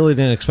everything. I really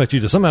didn't expect you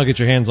to somehow get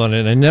your hands on it,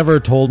 and I never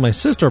told my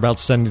sister about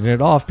sending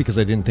it off because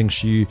I didn't think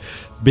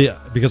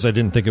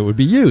it would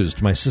be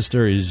used. My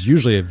sister is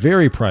usually a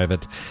very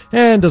private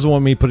and doesn't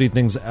want me putting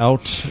things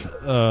out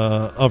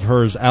of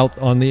hers out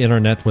on the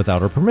internet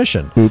without her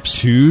permission.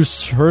 Oops.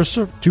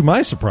 To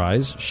my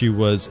surprise, she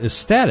was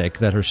ecstatic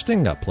that her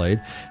sting got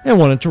played and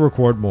wanted to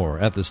record more.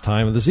 At this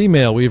time of this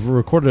email, we've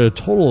recorded a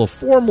total of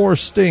 4 more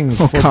stings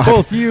for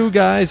both you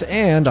guys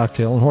and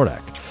Octail and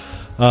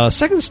Hordak.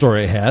 Second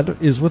story I had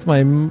is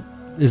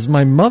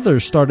my mother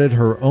started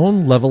her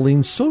own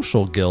leveling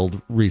social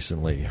guild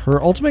recently.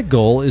 Her ultimate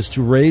goal is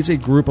to raise a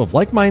group of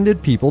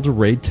like-minded people to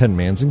raid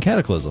 10-mans in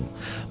Cataclysm.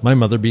 My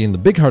mother, being the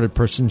big-hearted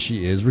person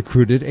she is,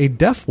 recruited a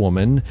deaf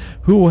woman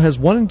who has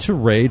wanted to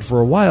raid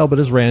for a while but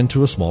has ran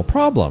into a small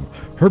problem.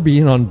 Her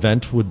being on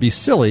vent would be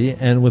silly,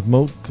 and with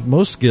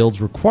most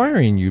guilds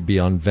requiring you be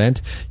on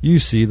vent, you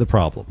see the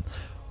problem.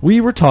 We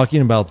were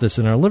talking about this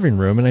in our living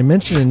room, and I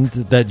mentioned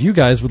that you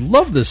guys would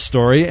love this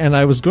story, and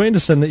I was going to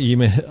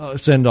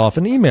send off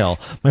an email.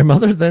 My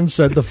mother then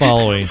said the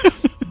following,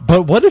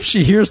 but what if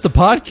she hears the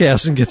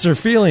podcast and gets her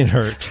feeling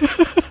hurt?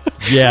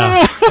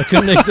 Yeah, I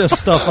could make this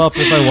stuff up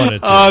if I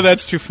wanted to. Oh,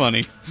 that's too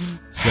funny.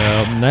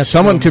 So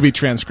someone could be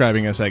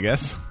transcribing us, I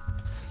guess.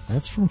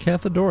 That's from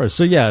Cathadora.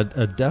 So yeah,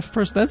 a deaf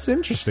person, that's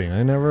interesting.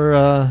 I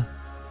never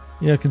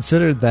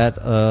considered that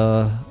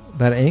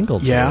angle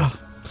to it.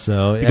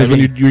 So because when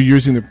you're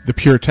using the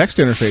pure text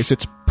interface,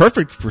 it's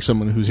perfect for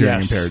someone who's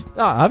hearing impaired.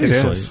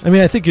 Obviously, I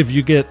mean, I think if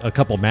you get a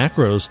couple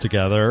macros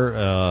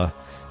together,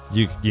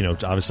 you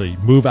obviously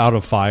move out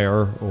of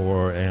fire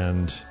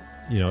and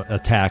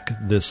attack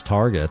this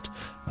target.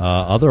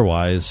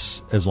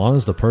 Otherwise, as long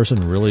as the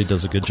person really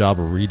does a good job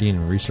of reading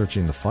and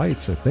researching the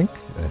fights, I think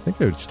it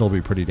would still be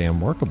pretty damn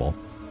workable.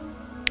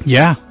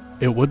 Yeah,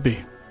 it would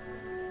be,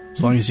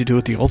 as long as you do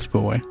it the old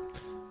school way.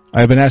 I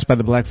have been asked by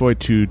the Black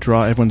Void to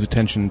draw everyone's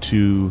attention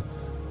to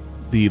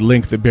the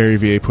link that Barry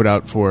VA put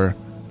out for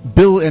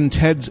Bill and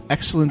Ted's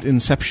Excellent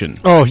Inception.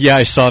 Oh, yeah,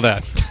 I saw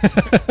that.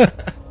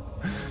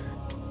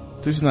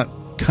 This is not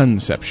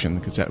Conception,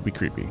 because that would be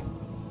creepy.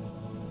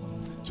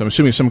 So I'm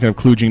assuming some kind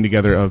of kludging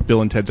together of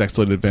Bill and Ted's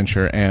Excellent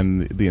Adventure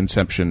and the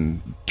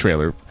Inception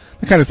trailer.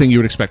 The kind of thing you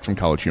would expect from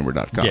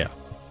collegehumor.com. Yeah,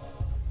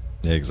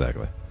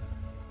 exactly.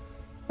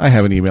 I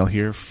have an email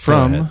here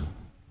from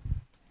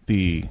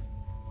the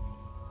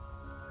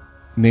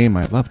name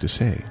I'd love to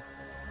say,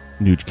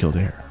 Nuge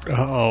Kildare.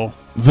 Uh-oh.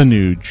 The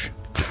Nuge.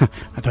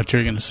 I thought you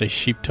were going to say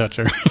Sheep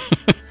Toucher.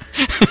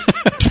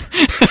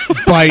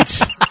 Bite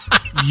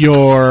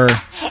your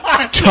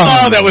tongue.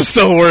 Oh, that was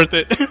so worth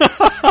it.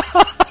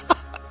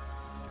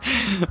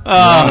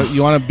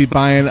 You want to be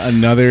buying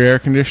another air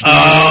conditioner?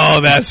 Oh,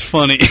 that's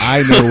funny.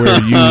 I know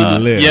where you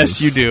live. Yes,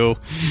 you do.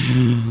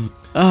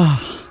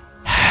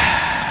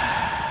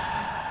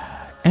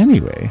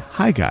 Anyway,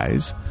 hi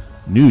guys.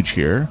 Nuge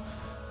here.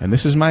 And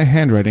this is my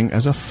handwriting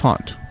as a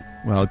font.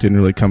 Well, it didn't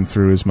really come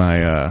through as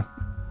my...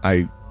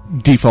 I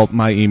default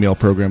my email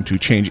program to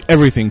change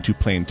everything to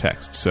plain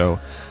text. So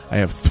I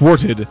have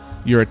thwarted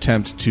your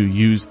attempt to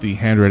use the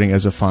handwriting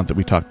as a font that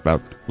we talked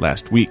about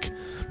last week.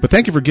 But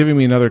thank you for giving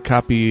me another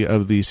copy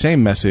of the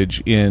same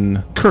message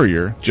in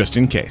Courier, just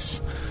in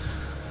case.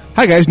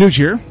 Hi guys, Nuge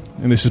here.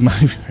 And this is my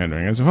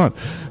handwriting as a font.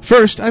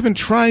 First, I've been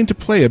trying to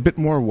play a bit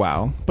more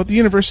WoW, but the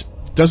universe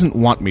doesn't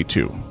want me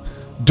to.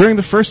 During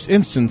the first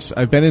instance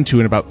I've been into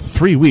in about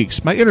 3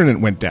 weeks, my internet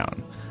went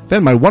down.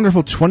 Then my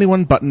wonderful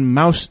 21-button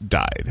mouse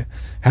died.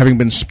 Having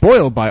been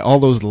spoiled by all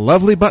those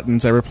lovely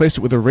buttons, I replaced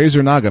it with a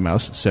Razer Naga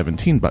mouse,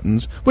 17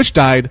 buttons, which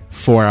died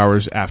 4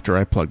 hours after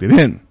I plugged it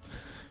in.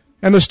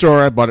 And the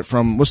store I bought it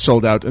from was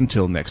sold out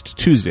until next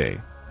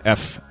Tuesday.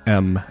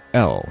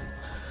 FML.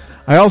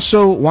 I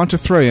also want to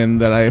throw in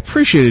that I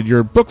appreciated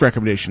your book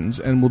recommendations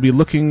and will be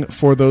looking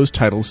for those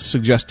titles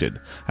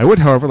suggested. I would,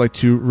 however, like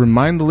to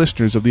remind the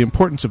listeners of the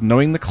importance of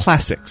knowing the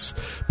classics,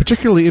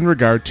 particularly in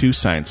regard to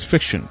science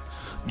fiction.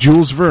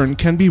 Jules Verne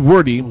can be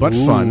wordy but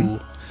fun,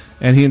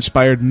 and he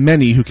inspired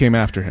many who came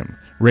after him.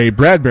 Ray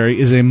Bradbury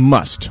is a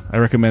must. I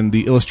recommend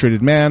The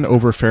Illustrated Man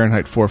over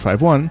Fahrenheit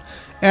 451,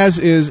 as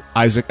is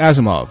Isaac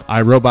Asimov.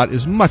 I, Robot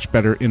is much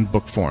better in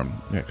book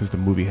form, because the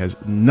movie has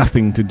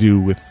nothing to do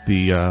with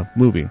the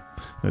movie.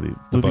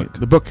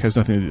 The book has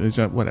nothing to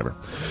do. Whatever.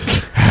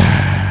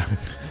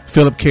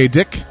 Philip K.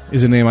 Dick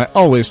is a name I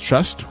always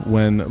trust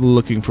when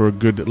looking for a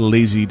good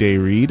lazy day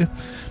read.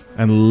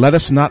 And let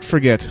us not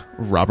forget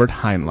Robert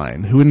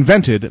Heinlein, who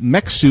invented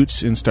mech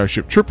suits in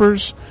Starship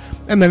Troopers,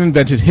 and then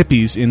invented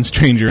hippies in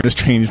Stranger in a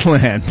Strange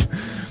Land.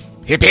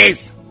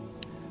 Hippies!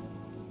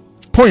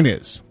 Point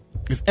is,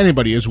 if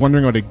anybody is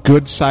wondering about a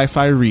good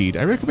sci-fi read,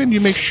 I recommend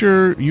you make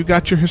sure you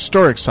got your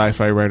historic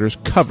sci-fi writers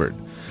covered,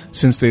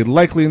 since they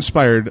likely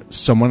inspired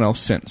someone else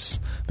since.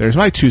 There's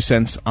my 2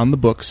 cents on the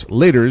books.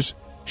 Later's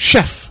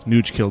Chef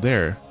Nuge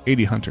Kildare,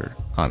 80 Hunter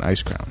on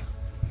Icecrown.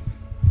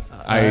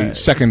 I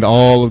second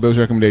all of those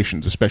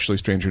recommendations, especially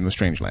Stranger in the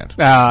Strangeland.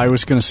 I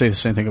was going to say the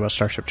same thing about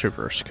Starship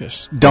Troopers,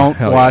 because don't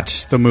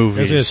watch the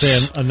movies. I was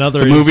gonna say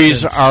the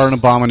movies are an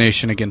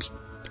abomination against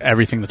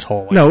everything that's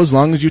holy. No, as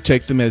long as you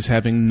take them as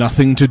having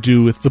nothing to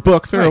do with the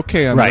book, they're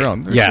okay on their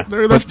own.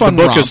 They're fun.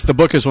 The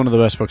book is one of the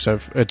best books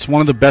it's one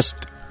of the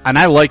best, and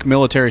I like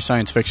military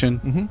science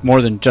fiction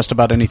more than just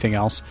about anything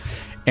else.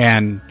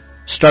 And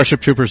Starship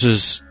Troopers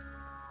is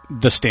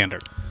the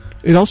standard.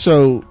 It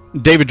also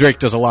David Drake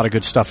does a lot of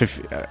good stuff. If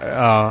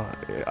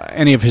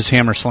any of his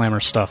Hammer Slammer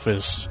stuff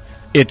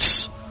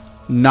it's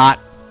not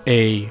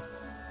he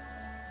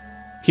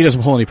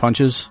doesn't pull any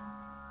punches.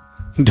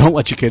 Don't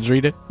let your kids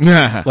read it.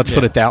 Let's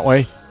put it that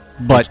way.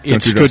 But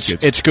it's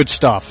good. It's good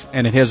stuff,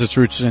 and it has its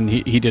roots in.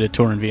 He did a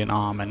tour in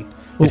Vietnam, and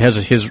it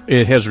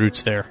has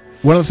roots there.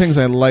 One of the things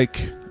I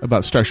like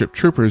about Starship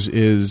Troopers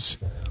is,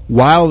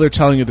 while they're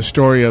telling you the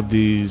story of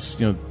these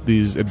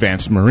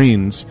advanced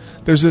Marines,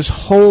 there's this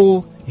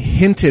whole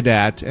hinted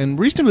at and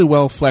reasonably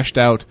well fleshed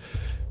out,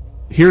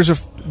 here's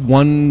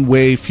one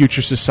way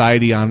future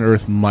society on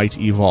Earth might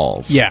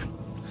evolve. Yeah.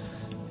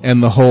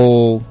 And the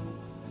whole,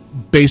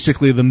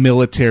 basically the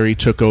military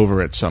took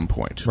over at some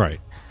point. Right.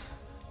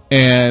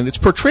 And it's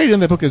portrayed in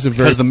the book as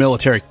because the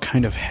military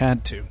kind of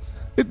had to.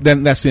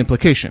 Then that's the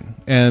implication.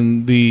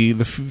 And the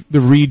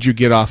read you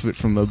get off of it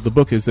from the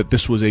book is that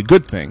this was a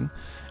good thing.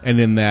 And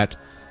in that,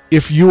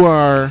 if you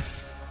are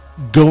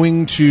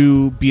going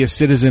to be a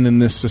citizen in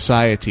this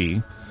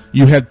society,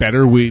 you had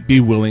better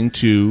be willing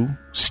to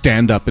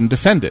stand up and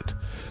defend it.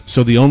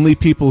 So the only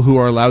people who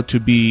are allowed to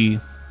be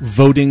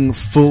voting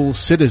full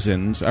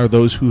citizens are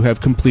those who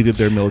have completed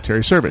their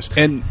military service.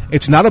 And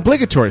it's not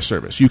obligatory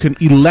service. You can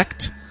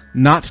elect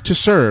not to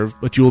serve,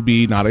 but you will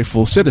be not a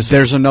full citizen.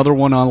 There's another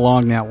one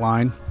along that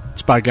line.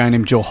 It's by a guy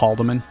named Joe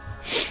Haldeman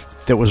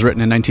that was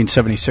written in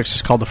 1976.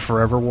 It's called The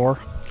Forever War,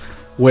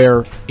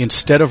 where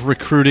instead of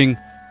recruiting,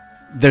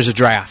 there's a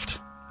draft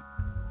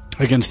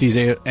against these,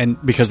 and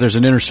because there's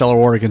an interstellar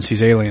war against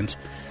these aliens,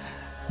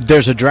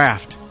 there's a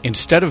draft.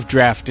 Instead of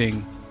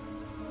drafting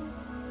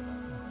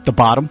the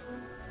bottom,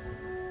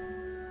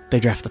 they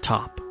draft the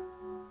top.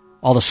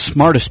 All the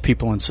smartest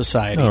people in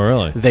society. Oh,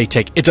 really? They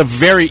take. It's a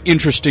very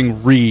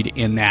interesting read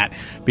in that,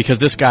 because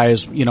this guy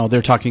is,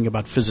 they're talking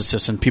about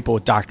physicists and people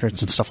with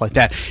doctorates and stuff like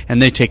that,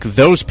 and they take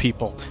those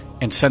people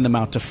and send them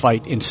out to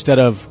fight instead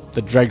of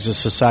the dregs of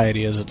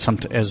society, as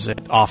it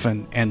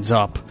often ends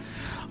up.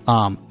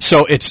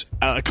 So it's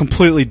a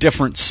completely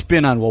different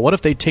spin on, well, what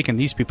if they'd taken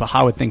these people?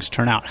 How would things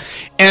turn out?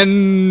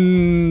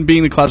 And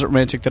being the closet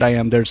romantic that I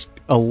am, there's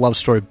a love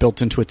story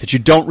built into it that you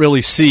don't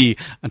really see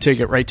until you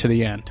get right to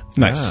the end.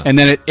 Nice. And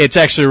then it's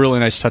actually a really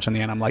nice touch on the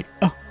end. I'm like,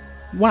 oh,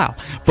 wow.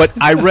 But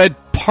I read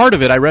part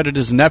of it. I read it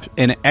as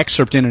an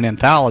excerpt in an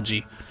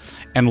anthology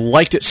and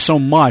liked it so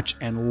much,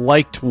 and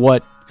liked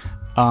what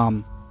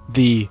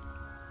the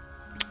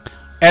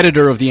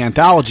editor of the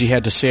anthology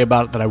had to say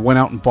about it, that I went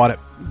out and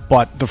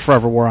bought The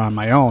Forever War on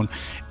my own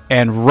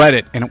and read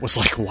it, and it was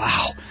like,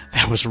 wow,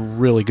 that was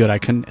really good. I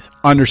can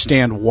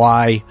understand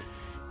why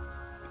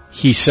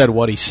he said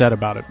what he said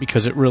about it,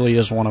 because it really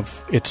is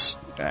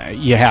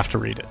you have to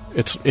read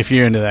it. If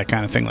you're into that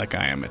kind of thing like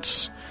I am,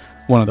 it's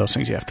one of those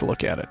things you have to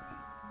look at it.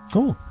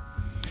 Cool.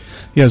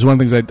 Yeah, it was one of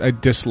the things I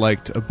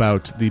disliked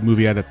about the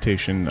movie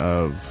adaptation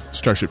of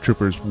Starship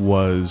Troopers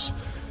was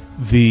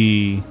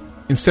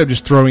instead of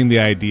just throwing the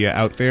idea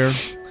out there,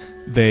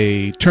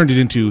 they turned it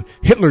into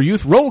Hitler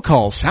Youth roll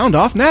call. Sound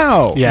off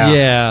now.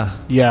 Yeah.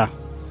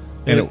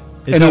 And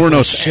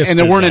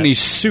there weren't any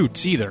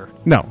suits either.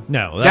 No.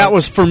 That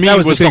was, for me,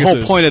 was the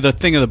whole point of the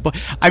thing of the book.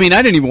 I mean,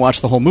 I didn't even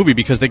watch the whole movie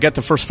because they get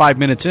the first 5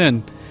 minutes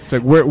in. It's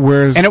like,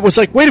 where's... And it was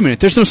like, wait a minute,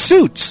 there's no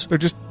suits. They're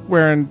just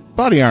wearing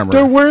body armor.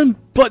 They're wearing...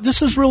 But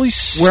this is really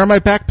Where are my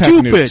backpack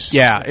stupid. nukes?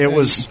 Yeah, it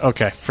was...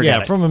 Okay,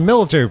 forget it. From a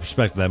military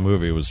perspective, that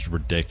movie was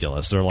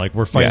ridiculous. They're like,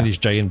 we're fighting these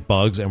giant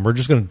bugs, and we're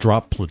just going to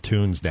drop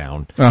platoons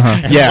down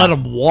and let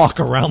them walk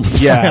around the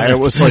planet. Yeah, it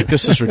was like,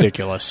 this is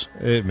ridiculous.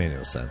 It made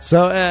no sense.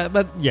 So,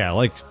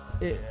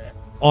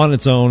 on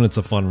its own, it's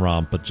a fun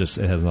romp, but just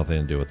it has nothing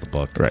to do with the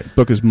book. Right.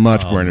 Book is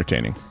much more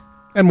entertaining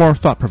and more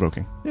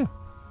thought-provoking. Yeah,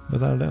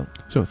 without a doubt.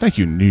 So, thank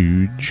you,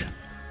 Nuge.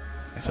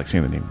 It's like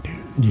saying the name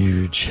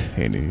Nuge.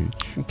 Hey,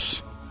 Nuge.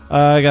 Oops.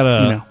 I got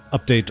an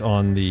update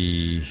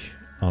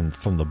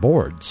from the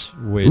boards.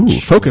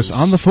 Which focus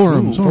on the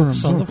forums.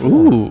 Focus on the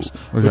forums.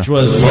 Which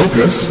was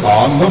Focus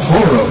on the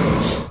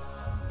forums.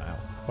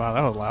 Wow,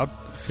 that was loud.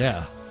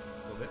 Yeah.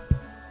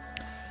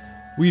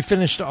 We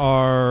finished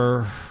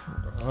our...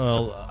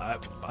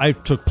 I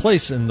took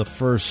place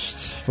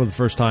for the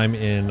first time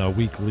in a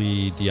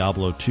weekly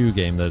Diablo 2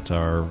 game that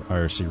our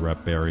IRC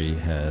rep Barry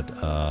had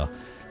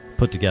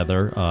put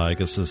together. I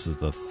guess this is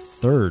the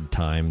third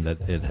time that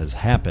it has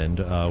happened.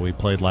 We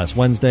played last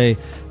Wednesday.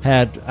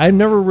 I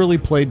never really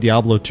played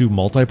Diablo 2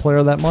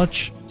 multiplayer that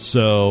much,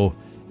 So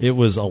it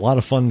was a lot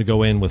of fun to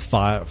go in with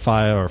five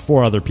or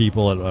four other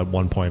people at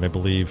one point. I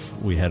believe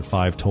we had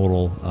 5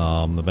 total.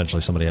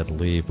 Eventually somebody had to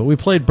leave. But we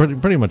played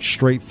pretty much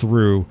straight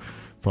through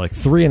for like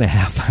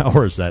 3.5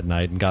 hours that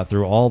night and got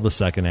through all the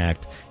second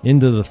act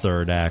into the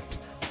third act.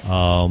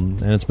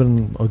 And it's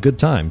been a good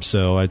time.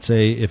 So I'd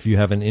say if you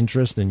have an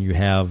interest and you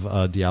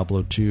have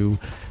Diablo 2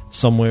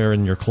 somewhere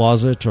in your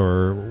closet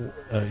or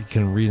you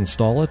can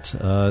reinstall it,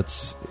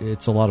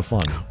 it's a lot of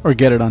fun. Or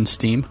get it on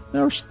Steam.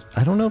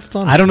 I don't know if it's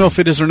on Steam. I don't know if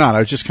it is or not. I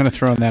was just kind of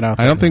throwing that out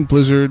there. I don't think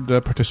Blizzard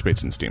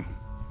participates in Steam.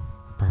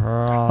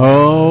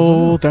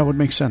 Oh, that would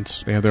make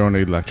sense. They have their own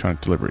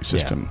electronic delivery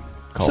system.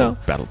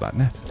 Called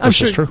Battle.net. I'm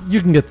sure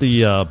you can get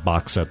the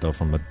box set, though,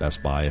 from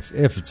Best Buy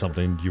if it's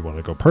something you want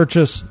to go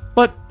purchase.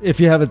 But if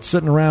you have it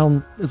sitting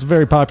around, it's a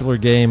very popular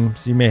game.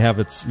 So you may have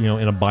it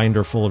in a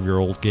binder full of your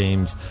old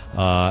games.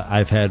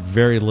 I've had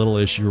very little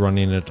issue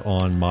running it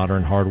on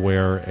modern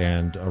hardware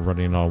and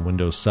running it on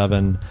Windows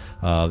 7.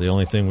 The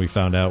only thing we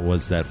found out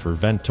was that for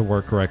Vent to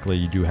work correctly,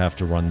 you do have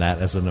to run that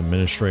as an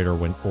administrator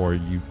or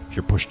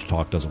your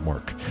push-to-talk doesn't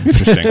work.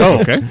 Interesting. Oh,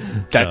 okay.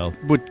 That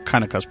would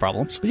kind of cause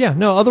problems. But yeah,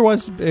 no,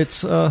 otherwise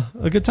it's a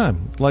good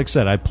time. Like I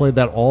said, I played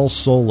that all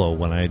solo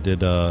when I did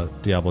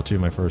Diablo 2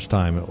 my first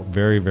time.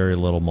 Very, very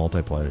little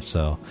multiplayer.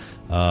 So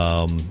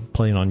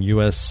playing on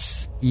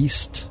US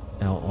East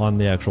on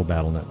the actual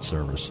Battle.net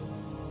servers.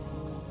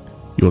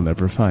 You'll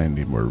never find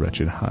a more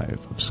wretched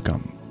hive of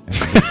scum.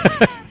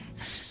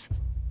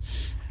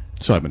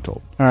 So I've been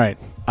told. All right.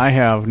 I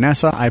have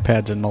NASA,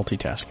 iPads, and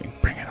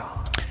multitasking. Bring it on.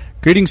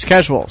 Greetings,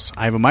 casuals.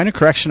 I have a minor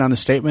correction on the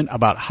statement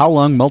about how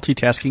long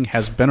multitasking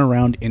has been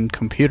around in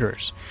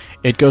computers.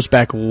 It goes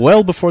back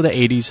well before the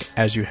 80s,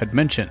 as you had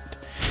mentioned.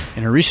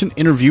 In a recent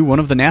interview, one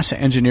of the NASA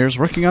engineers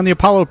working on the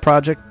Apollo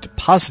project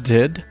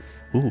posited,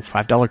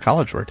 $5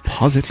 college word,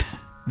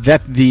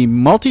 that the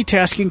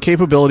multitasking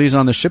capabilities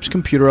on the ship's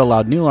computer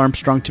allowed Neil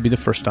Armstrong to be the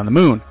first on the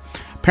moon.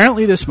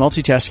 Apparently, this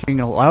multitasking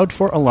allowed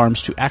for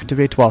alarms to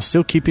activate while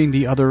still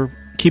keeping other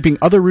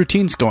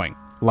routines going,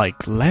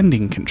 like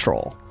landing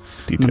control.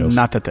 Details.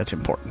 Not that that's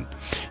important.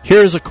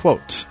 Here's a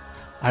quote.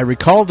 I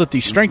recall that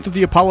the strength of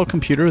the Apollo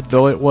computer,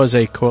 though it was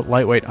a, quote,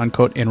 lightweight,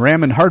 unquote, in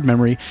RAM and hard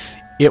memory,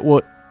 it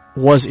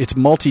was its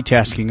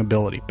multitasking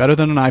ability. Better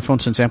than an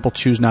iPhone since Apple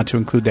choose not to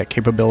include that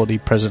capability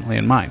presently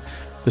in mind.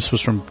 This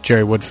was from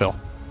Jerry Woodfill.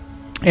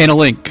 And a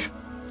link.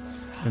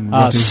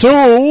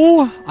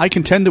 So, I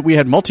contend that we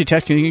had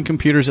multitasking in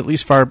computers at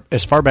least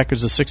as far back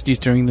as the 60s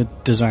during the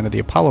design of the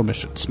Apollo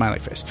mission. Smiley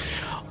face.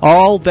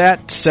 All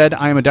that said,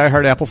 I am a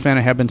diehard Apple fan.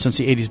 I have been since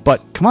the 80s.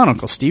 But, come on,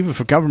 Uncle Steve,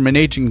 if a government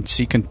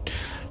agency can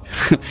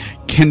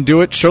do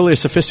it, surely a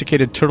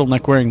sophisticated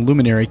turtleneck-wearing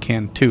luminary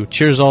can, too.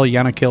 Cheers all,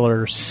 Yana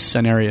Killer,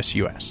 Cenarius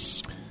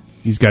US.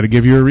 He's got to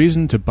give you a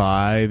reason to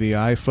buy the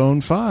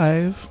iPhone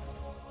 5.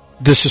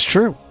 This is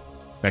true.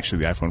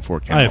 Actually, the iPhone 4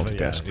 can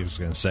multitask. I was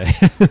going to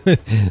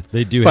say.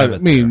 They do have it. I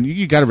mean,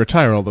 you got to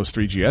retire all those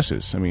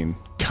 3GSs. I mean,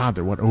 God,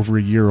 they're, over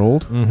a year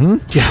old? Mm-hmm.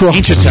 Yeah,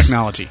 ancient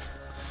technology.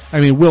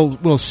 I mean,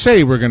 we'll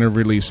say we're going to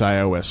release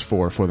iOS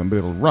 4 for them, but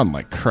it'll run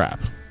like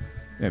crap.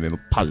 And it'll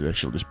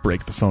just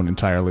break the phone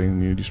entirely,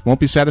 and you just won't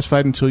be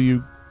satisfied until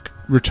you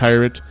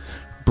retire it,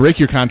 break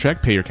your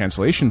contract, pay your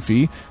cancellation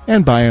fee,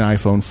 and buy an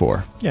iPhone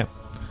 4. Yeah.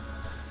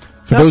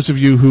 For those of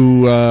you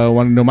who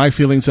want to know my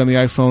feelings on the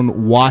iPhone,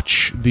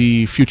 watch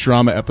the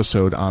Futurama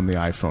episode on the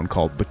iPhone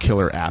called The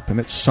Killer App, and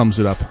it sums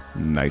it up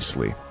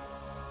nicely.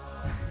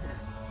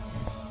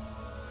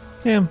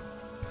 Yeah.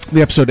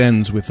 The episode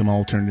ends with them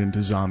all turned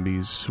into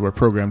zombies who are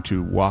programmed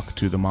to walk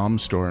to the mom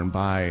store and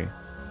buy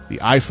the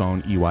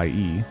iPhone,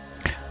 EYE.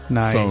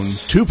 Nice.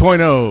 Phone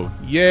 2.0.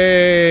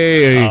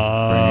 Yay!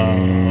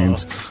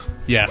 Brains.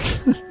 Yeah.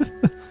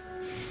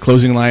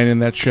 Closing line in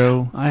that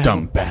show,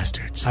 dumb have,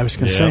 bastards. I was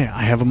going to say,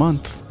 I have a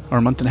month or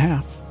a month and a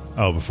half.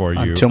 Oh, before you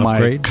until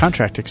upgrade? My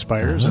contract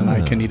expires, and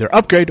I can either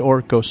upgrade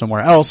or go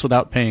somewhere else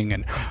without paying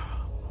an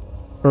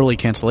early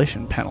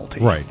cancellation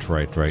penalty. Right.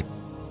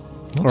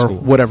 That's or cool.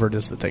 Whatever it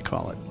is that they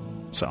call it.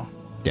 So,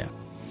 yeah.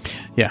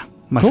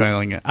 My cool.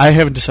 feeling. I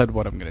haven't decided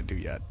what I'm going to do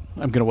yet.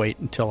 I'm going to wait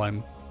until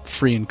I'm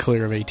free and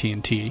clear of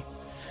AT&T.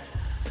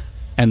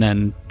 And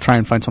then try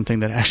and find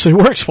something that actually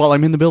works while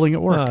I'm in the building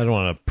at work. I don't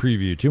want to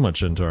preview too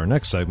much into our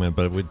next segment,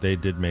 but they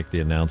did make the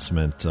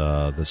announcement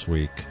this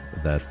week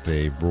that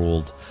they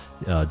ruled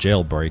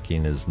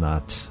jailbreaking is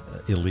not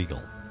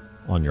illegal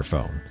on your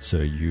phone. So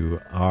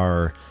you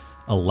are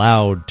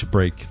allowed to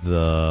break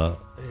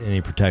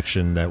any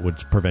protection that would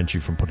prevent you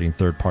from putting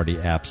third-party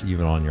apps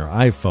even on your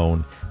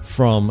iPhone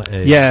from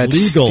a legal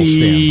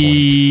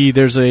standpoint.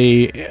 There's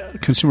a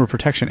Consumer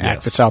Protection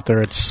Act that's out there.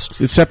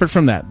 It's separate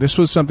from that. This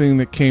was something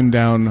that came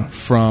down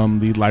from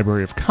the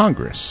Library of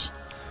Congress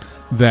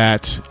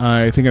that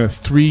I think in a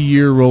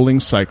 3-year rolling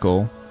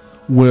cycle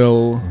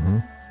will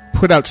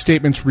put out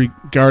statements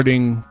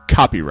regarding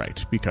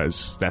copyright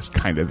because that's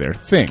kind of their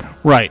thing.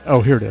 Right. Oh,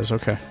 here it is.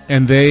 Okay.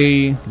 And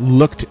they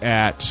looked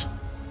at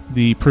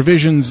the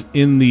provisions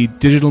in the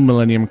Digital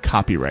Millennium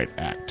Copyright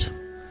Act,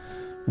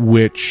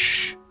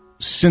 which,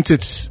 since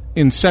its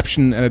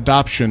inception and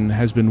adoption,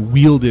 has been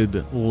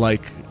wielded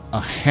like a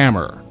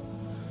hammer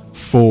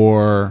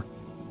for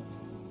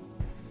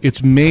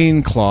its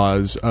main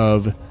clause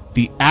of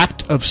the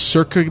act of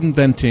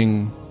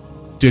circumventing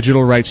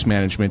digital rights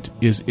management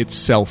is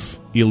itself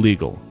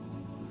illegal.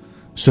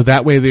 So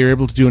that way they're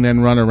able to do an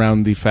end run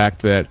around the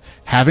fact that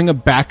having a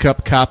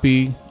backup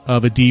copy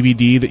of a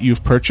DVD that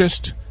you've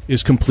purchased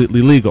is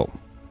completely legal.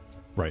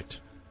 Right.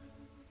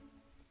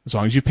 As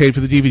long as you've paid for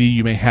the DVD,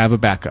 you may have a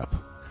backup.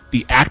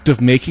 The act of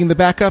making the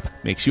backup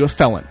makes you a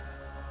felon.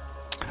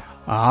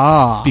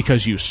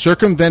 Because you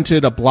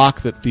circumvented a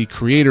block that the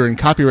creator and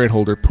copyright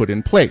holder put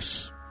in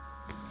place.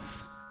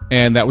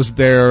 And that was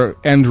their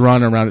end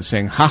run around it,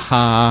 saying,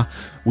 ha,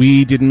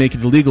 we didn't make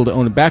it illegal to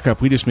own a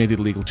backup, we just made it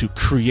illegal to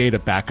create a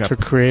backup.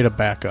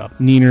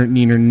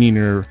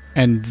 Neener.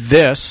 And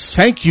this...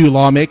 Thank you,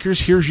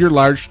 lawmakers, here's your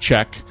large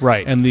check.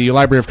 Right. And the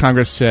Library of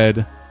Congress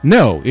said,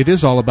 no, it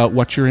is all about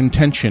what your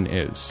intention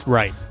is.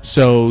 Right.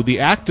 So the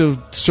act of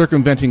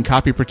circumventing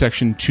copy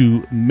protection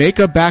to make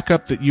a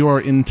backup that you are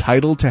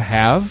entitled to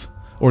have,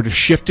 or to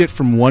shift it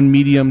from one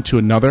medium to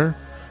another,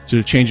 so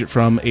to change it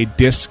from a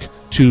disc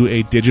to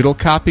a digital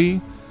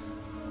copy,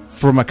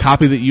 from a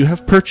copy that you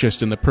have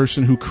purchased and the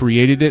person who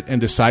created it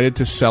and decided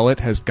to sell it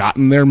has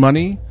gotten their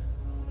money,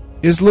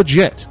 is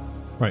legit.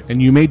 Right.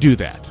 And you may do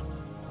that.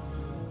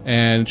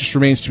 And it just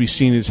remains to be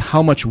seen is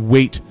how much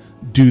weight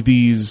do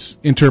these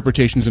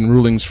interpretations and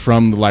rulings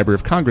from the Library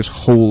of Congress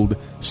hold,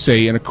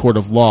 say, in a court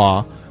of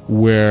law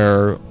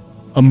where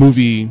a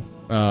movie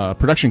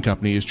production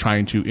company is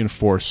trying to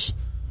enforce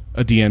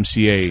a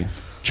DMCA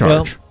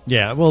charge.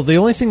 Well, the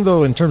only thing,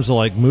 though, in terms of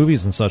like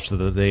movies and such that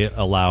they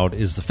allowed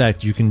is the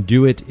fact you can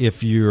do it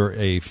if you're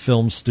a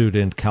film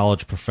student,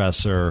 college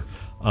professor,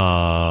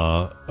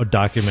 a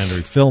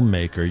documentary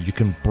filmmaker. You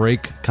can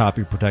break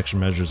copy protection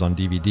measures on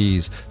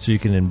DVDs so you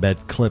can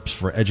embed clips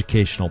for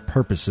educational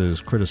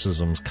purposes,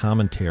 criticisms,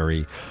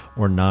 commentary,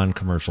 or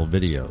non-commercial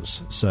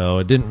videos. So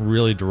it didn't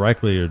really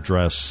directly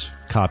address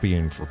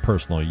copying for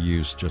personal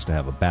use just to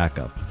have a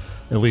backup,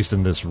 at least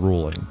in this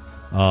ruling.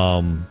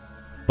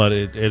 But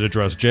it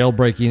addressed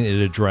jailbreaking. It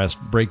addressed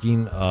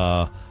breaking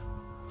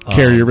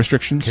carrier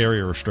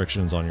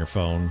restrictions on your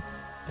phone.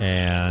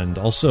 And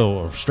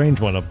also a strange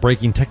one of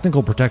breaking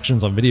technical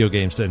protections on video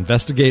games to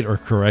investigate or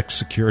correct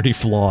security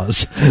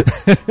flaws.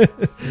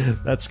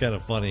 That's kind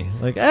of funny.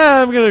 Like,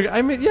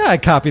 I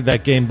copied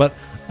that game, but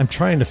I'm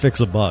trying to fix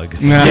a bug.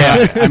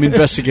 Yeah, I'm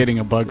investigating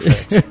a bug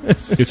fix.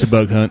 It's a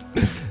bug hunt.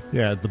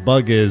 Yeah, the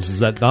bug is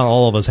that not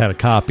all of us had a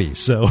copy,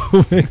 so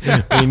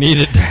we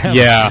needed to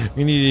have,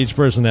 we needed each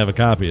person to have a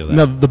copy of that.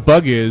 Now, the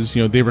bug is,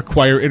 they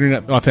require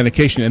internet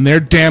authentication, and their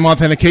damn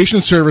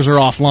authentication servers are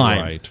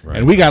offline. Right.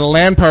 And we got a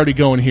LAN party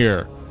going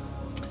here.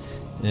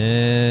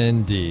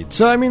 Indeed.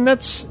 So, I mean,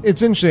 it's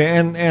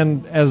interesting,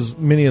 and as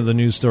many of the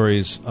news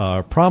stories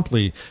are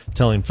promptly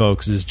telling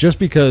folks, is just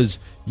because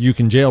you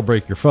can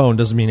jailbreak your phone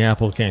doesn't mean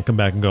Apple can't come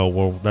back and go,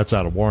 well, that's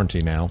out of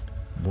warranty now.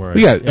 We're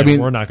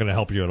not going to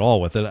help you at all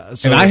with it.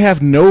 So, and I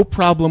have no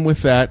problem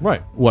with that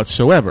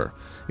whatsoever.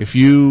 If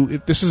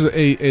this is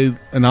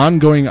an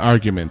ongoing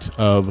argument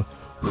of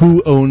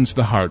who owns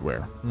the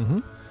hardware. Mm-hmm.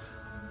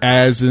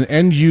 As an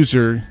end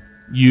user,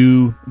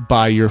 you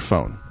buy your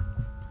phone.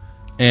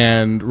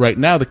 And right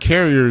now the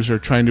carriers are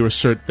trying to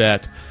assert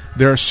that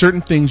there are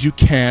certain things you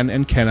can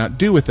and cannot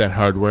do with that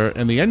hardware,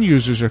 and the end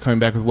users are coming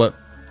back with, what,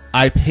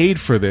 I paid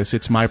for this,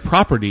 it's my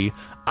property,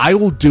 I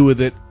will do with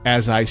it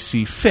as I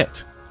see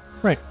fit.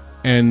 Right.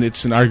 And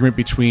it's an argument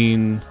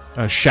between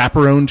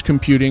chaperoned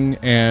computing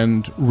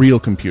and real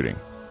computing,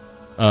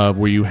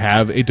 where you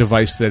have a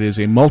device that is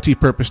a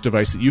multi-purpose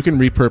device that you can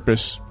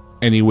repurpose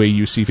any way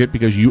you see fit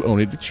because you own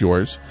it, it's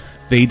yours.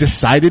 They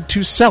decided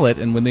to sell it,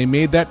 and when they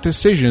made that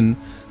decision,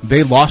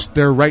 they lost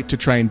their right to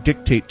try and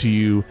dictate to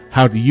you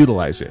how to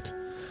utilize it.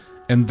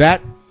 And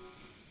that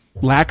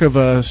lack of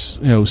a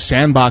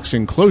sandbox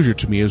enclosure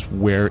to me is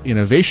where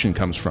innovation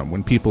comes from.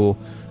 When people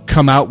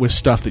come out with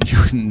stuff that you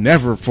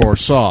never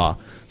foresaw,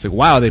 it's like,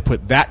 wow, they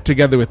put that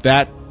together with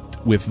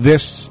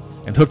this,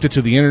 and hooked it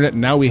to the internet,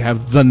 and now we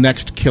have the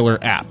next killer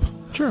app.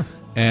 Sure.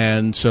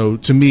 And so,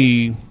 to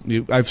me,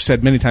 I've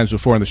said many times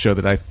before on the show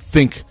that I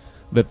think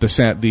that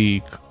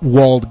the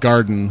walled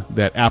garden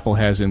that Apple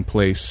has in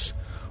place,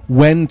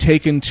 when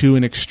taken to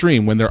an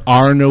extreme, when there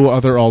are no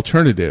other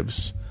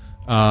alternatives,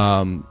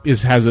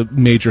 has a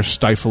major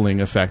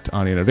stifling effect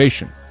on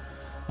innovation.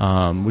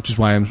 Which is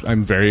why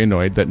I'm very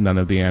annoyed that none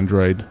of the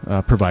Android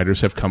providers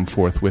have come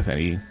forth with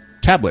any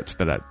tablets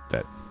that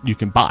you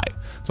can buy.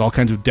 There's all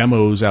kinds of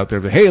demos out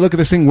there that, hey, look at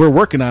this thing we're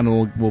working on,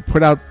 and we'll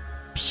put out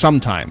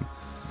sometime.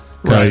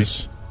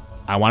 Because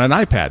I want an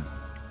iPad.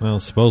 Well,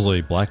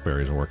 supposedly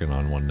BlackBerries are working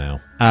on one now.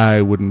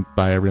 I wouldn't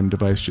buy a RIM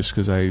device just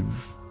because I've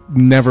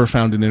never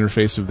found an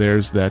interface of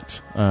theirs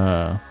that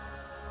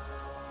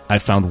I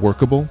found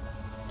workable.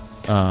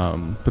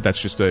 But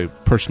that's just a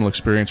personal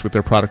experience with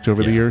their product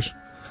over the years.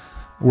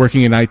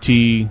 Working in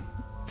IT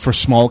for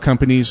small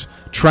companies,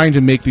 trying to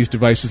make these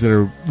devices that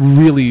are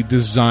really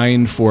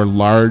designed for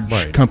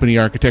large company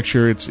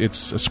architecture.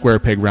 It's a square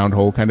peg, round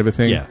hole kind of a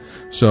thing. Yeah.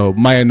 So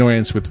my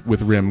annoyance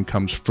with RIM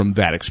comes from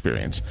that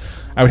experience.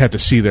 I would have to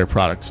see their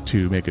product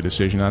to make a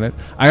decision on it.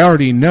 I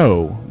already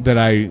know that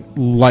I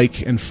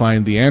like and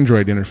find the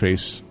Android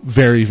interface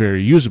very,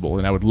 very usable,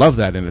 and I would love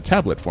that in a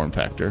tablet form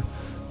factor,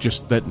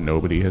 just that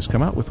nobody has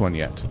come out with one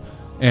yet.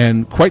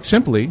 And quite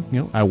simply,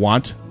 I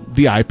want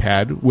the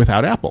iPad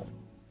without Apple.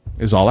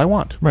 Is all I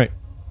want. Right.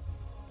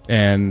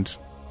 And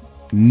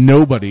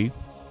nobody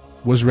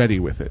was ready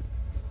with it.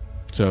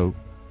 So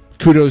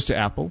kudos to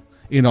Apple.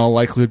 In all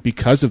likelihood,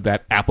 because of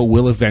that, Apple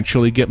will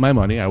eventually get my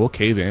money. I will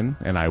cave in,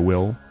 and I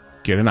will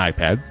get an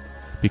iPad,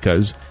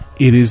 because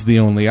it is the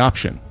only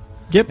option.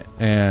 Yep.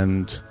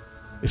 And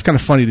it's kind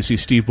of funny to see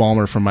Steve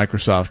Ballmer from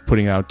Microsoft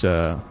putting out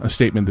a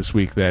statement this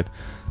week that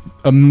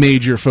a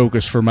major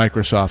focus for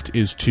Microsoft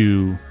is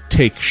to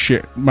take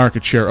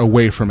market share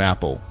away from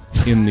Apple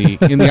in the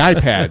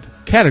iPad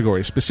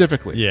category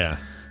specifically. Yeah.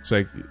 It's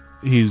like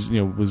he's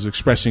was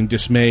expressing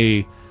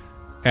dismay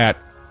at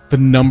the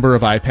number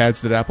of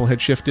iPads that Apple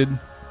had shifted.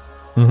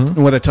 Mm-hmm.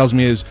 And what that tells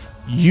me is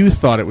you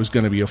thought it was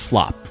going to be a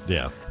flop.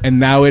 Yeah. And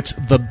now it's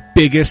the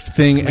biggest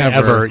thing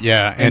ever.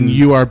 Yeah. And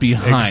you are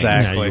behind.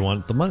 Exactly. Now you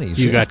want the money.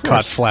 You got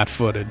caught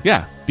flat-footed.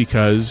 Yeah,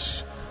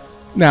 because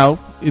now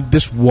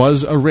this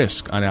was a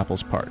risk on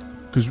Apple's part.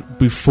 Because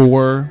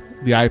before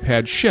the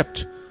iPad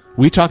shipped,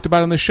 we talked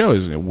about on the show,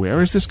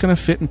 where is this going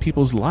to fit in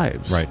people's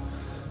lives? Right.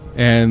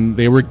 And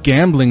they were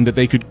gambling that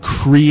they could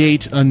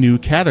create a new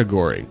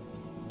category,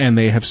 and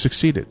they have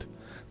succeeded.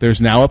 There's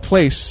now a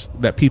place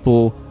that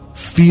people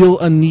feel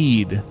a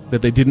need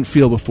that they didn't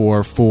feel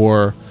before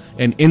for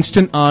an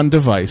instant-on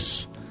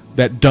device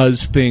that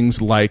does things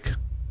like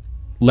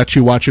let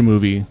you watch a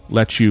movie,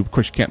 of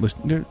course you can't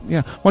listen.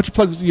 Yeah, why don't you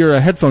plug your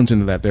headphones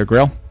into that there,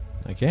 Grail?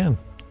 I can.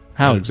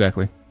 How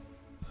exactly?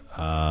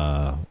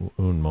 Un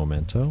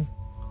momento.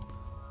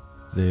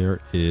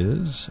 There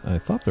is... I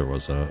thought there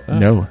was a...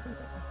 No,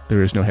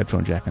 there is no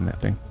headphone jack in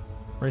that thing.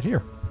 Right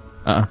here.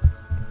 Oh,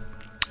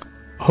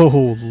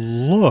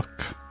 look.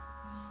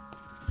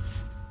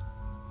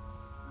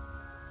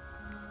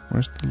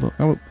 Where's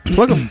the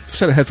plug a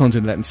set of headphones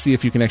into that and see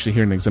if you can actually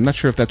hear anything, because I'm not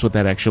sure if that's what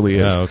that actually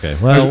is. Oh, okay.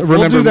 Well,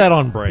 we'll do that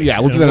on break. Yeah,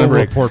 we'll do that on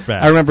break. Report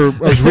back. I remember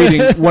I was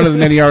reading one of the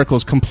many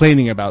articles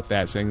complaining about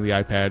that, saying the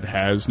iPad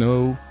has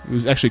no... It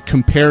was actually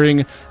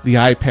comparing the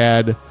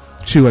iPad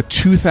to a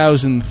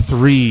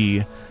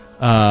 2003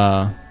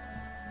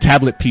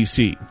 tablet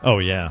PC. Oh,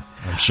 yeah.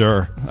 I'm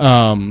sure.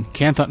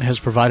 Canthon has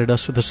provided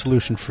us with a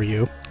solution for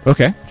you.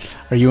 Okay.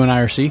 Are you in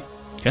IRC?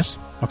 Yes.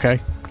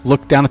 Okay.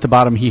 Look down at the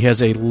bottom. He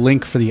has a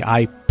link for the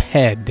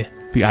iPad.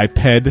 The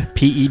iPad?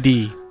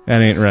 P-E-D.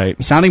 That ain't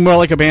right. Sounding more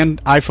like a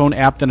banned iPhone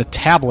app than a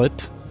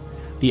tablet,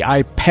 the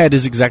iPad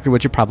is exactly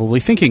what you're probably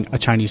thinking, a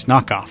Chinese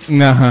knockoff.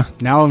 Uh-huh.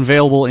 Now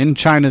available in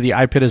China, the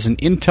iPad is an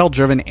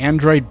Intel-driven,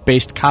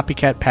 Android-based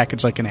copycat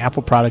package like an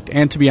Apple product,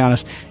 and to be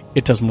honest,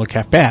 it doesn't look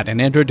half bad.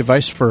 An Android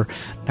device for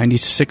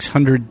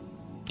 9,600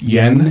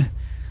 yen,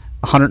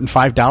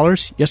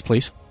 $105? Yes,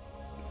 please.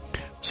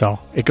 So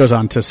it goes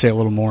on to say a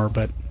little more,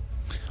 but...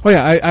 Oh,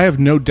 yeah, I have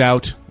no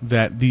doubt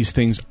that these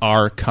things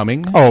are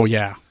coming. Oh,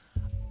 yeah.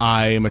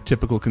 I am a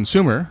typical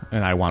consumer,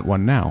 and I want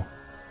one now.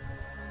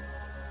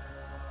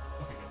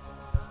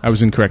 I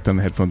was incorrect on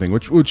the headphone thing,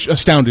 which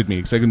astounded me,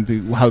 because I couldn't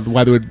think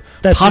why they would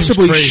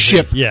possibly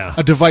ship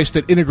a device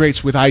that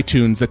integrates with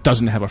iTunes that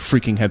doesn't have a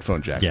freaking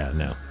headphone jack. Yeah,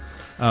 no.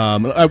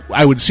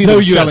 I would see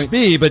no them USB,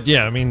 selling, but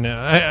yeah, I mean,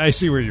 I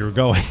see where you were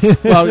going.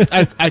 Well,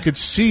 I could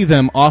see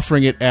them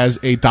offering it as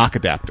a dock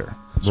adapter.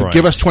 So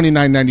give us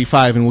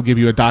 $29.95, and we'll give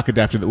you a dock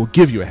adapter that will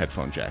give you a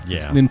headphone jack.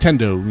 Yeah.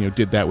 Nintendo,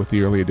 did that with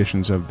the early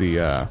editions of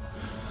the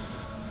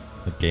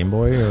Game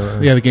Boy, or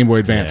the Game Boy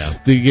Advance. Yeah.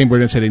 The Game Boy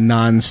Advance had a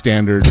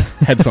non-standard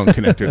headphone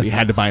connector. You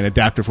had to buy an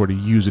adapter for to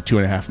use a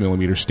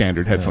 2.5mm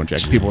standard headphone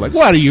jack. People were like,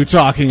 "What are you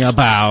talking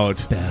about?"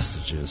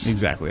 Bastages.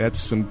 Exactly. That's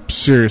some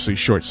seriously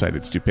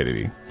short-sighted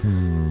stupidity.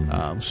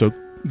 So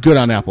good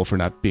on Apple for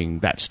not being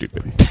that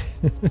stupid.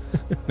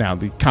 Now,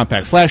 the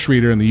compact flash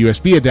reader and the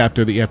USB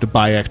adapter that you have to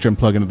buy extra and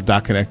plug into the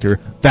dock connector,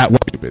 that was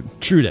stupid.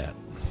 True that.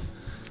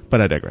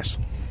 But I digress.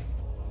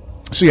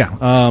 So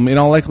yeah, in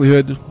all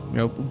likelihood,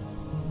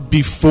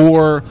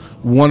 before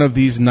one of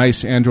these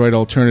nice Android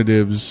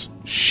alternatives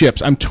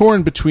ships, I'm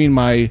torn between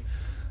my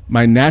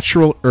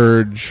natural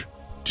urge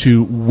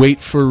to wait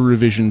for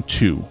revision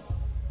 2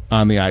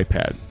 on the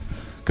iPad,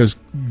 because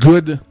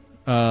good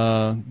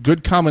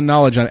common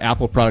knowledge on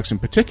Apple products in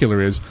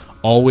particular is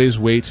always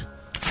wait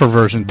for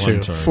version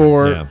 2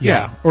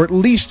 or at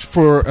least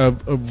for a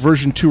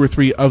version 2 or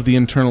 3 of the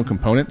internal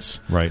components,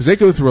 right? Because they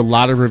go through a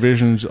lot of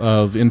revisions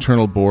of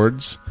internal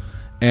boards,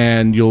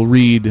 and you'll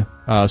read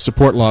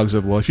support logs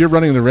of, well, if you're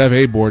running the Rev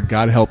A board,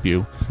 God help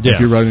you. Yeah.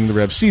 If you're running the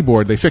Rev C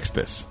board, they fixed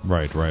this.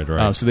 Right.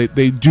 So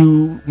they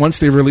do, once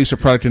they release a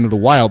product into the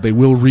wild, they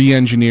will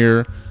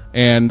re-engineer,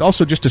 and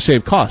also just to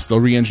save costs, they'll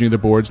re-engineer the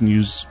boards and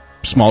use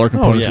smaller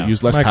components that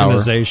use less power.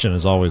 Mechanization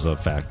is always a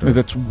factor.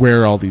 That's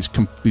where all these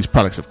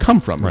products have come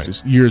from. There's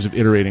just years of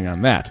iterating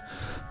on that.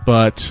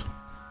 But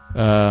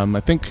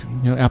I think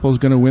Apple's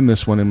going to win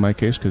this one in my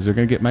case because they're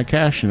going to get my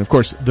cash. And, of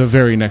course, the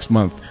very next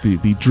month, the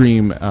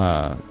Dream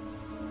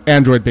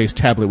Android-based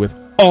tablet with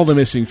all the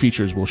missing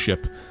features will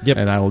ship. Yep.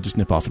 And I will just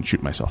nip off and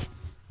shoot myself.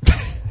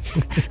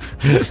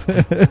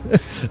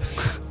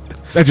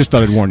 I just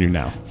thought I'd warn you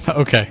now.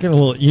 Okay. Getting a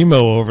little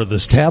emo over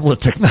this tablet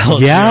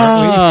technology,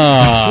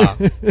 Yeah. aren't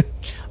we?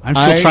 I'm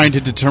still trying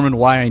to determine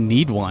why I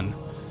need one.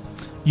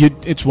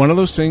 It's one of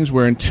those things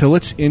where until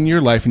it's in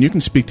your life, and you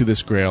can speak to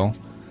this, Grail,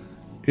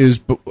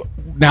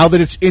 now that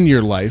it's in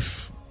your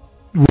life,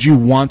 would you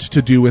want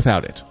to do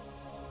without it?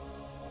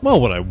 Well,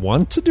 would I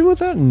want to do with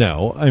that?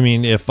 No. I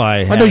mean, if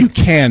I know you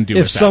can do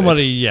if without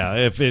somebody,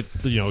 if it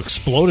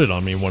exploded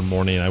on me one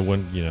morning, I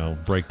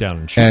wouldn't break down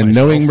and shoot and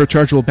myself. knowing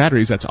rechargeable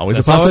batteries, that's always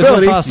a Always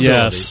possibility. a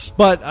possibility. Yes.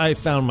 But I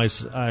found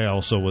I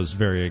also was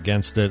very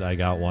against it. I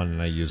got one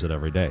and I use it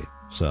every day.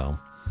 So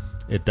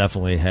it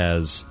definitely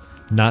has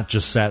not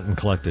just sat and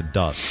collected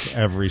dust.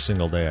 Every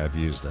single day I've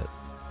used it.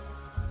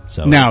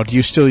 So Now, do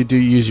you still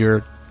use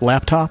your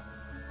laptop?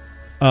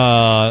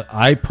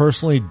 I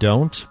personally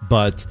don't,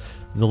 but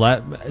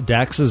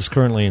Dax is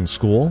currently in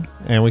school,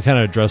 and we kind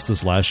of addressed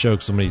this last show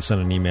because somebody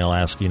sent an email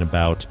asking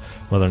about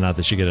whether or not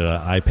they should get an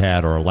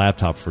iPad or a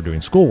laptop for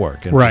doing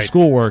schoolwork. And for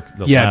schoolwork,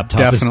 the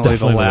laptop is definitely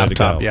the way to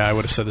go. Yeah, I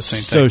would have said the same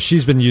thing. So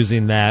she's been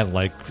using that,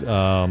 like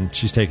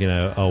she's taking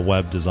a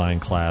web design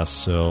class,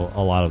 so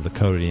a lot of the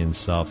coding and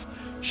stuff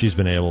she's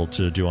been able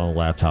to do on the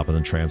laptop and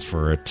then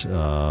transfer it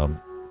to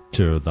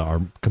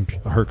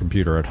her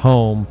computer at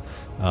home,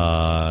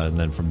 and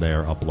then from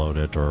there upload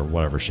it or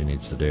whatever she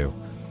needs to do.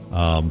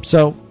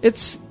 So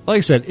it's, like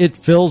I said, it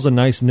fills a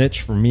nice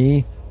niche for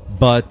me,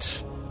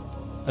 but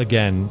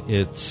again,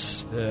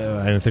 it's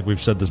I think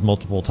we've said this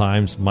multiple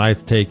times. My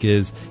take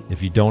is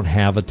if you don't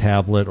have a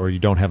tablet or you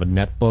don't have a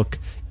netbook,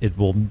 it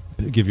will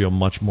give you a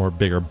much more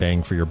bigger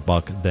bang for your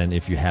buck than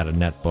if you had a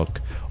netbook,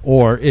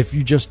 or if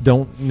you just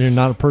you're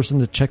not a person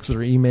that checks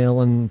their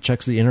email and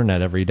checks the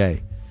internet every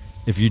day.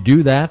 If you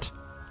do that,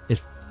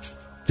 it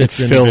fits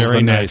in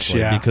very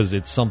nicely because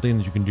it's something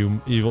that you can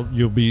do.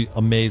 You'll be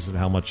amazed at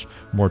how much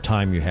more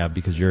time you have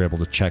because you're able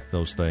to check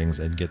those things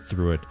and get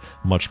through it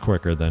much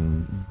quicker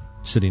than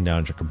sitting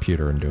down at your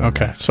computer and doing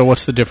Okay, that. so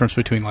what's the difference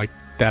between like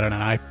that and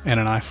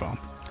an iPhone?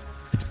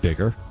 It's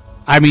bigger.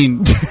 I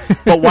mean,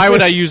 but why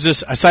would I use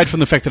this aside from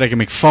the fact that I can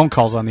make phone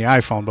calls on the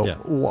iPhone?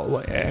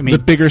 But I mean, the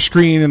bigger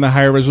screen and the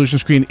higher resolution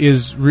screen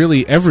is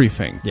really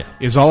everything. Yeah,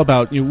 it's all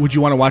about. Would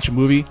you want to watch a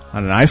movie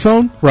on an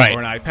iPhone, right,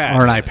 or an iPad,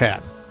 or an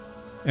iPad?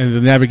 And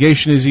the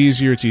navigation is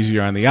easier. It's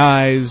easier on the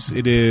eyes.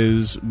 It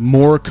is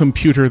more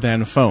computer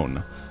than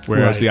phone,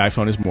 whereas the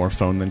iPhone is more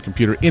phone than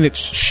computer in its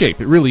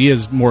shape. It really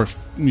is more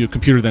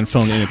computer than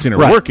phone in its inner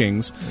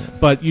workings.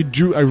 But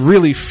I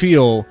really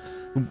feel.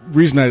 The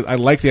reason I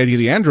like the idea of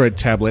the Android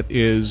tablet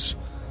is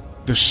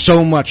there's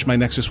so much my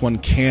Nexus 1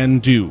 can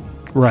do.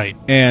 Right.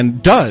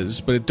 And does,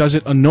 but it does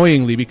it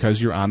annoyingly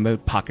because you're on the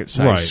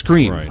pocket-sized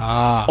screen. Right.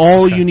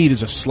 All you need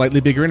is a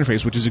slightly bigger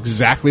interface, which is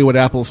exactly what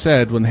Apple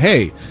said when,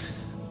 hey,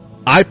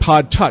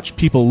 iPod Touch,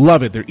 people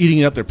love it. They're eating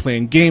it up. They're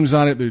playing games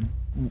on it. They're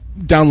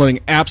downloading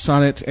apps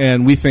on it.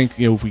 And we think,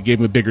 if we gave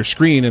them a bigger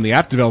screen and the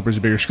app developers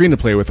a bigger screen to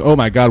play with, oh,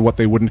 my God, what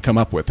they wouldn't come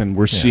up with. And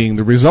we're seeing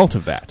the result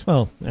of that.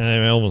 Well,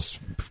 and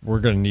we're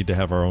going to need to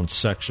have our own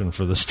section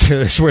for this.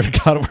 I swear to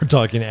God, we're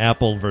talking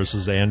Apple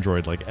versus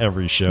Android like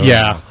every show.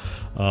 Yeah.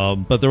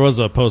 But there was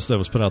a post that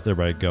was put out there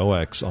by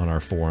GoX on our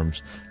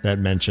forums that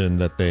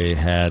mentioned that they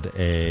had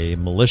a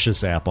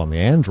malicious app on the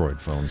Android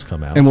phones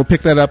come out. And we'll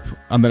pick that up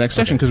on the next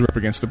section because we're up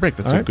against the break.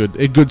 That's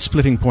a good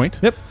splitting point.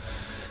 Yep.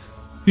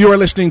 You are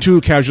listening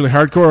to Casually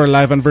Hardcore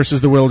live on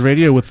Versus the World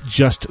Radio with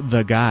just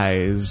the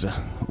guys.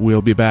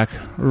 We'll be back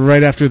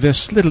right after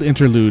this little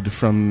interlude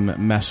from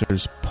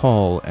Masters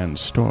Paul and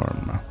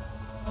Storm.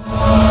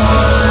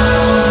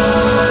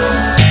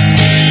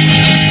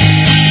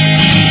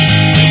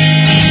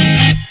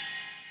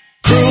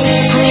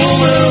 Cruel, cruel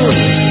moon,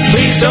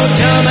 please don't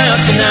come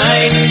out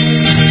tonight.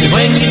 'Cause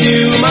when you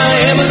do, my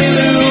Emily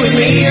Lou and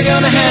me are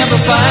gonna have a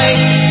fight.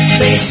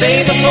 They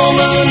say the full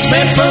moon's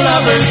meant for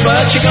lovers,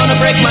 but you're gonna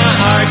break my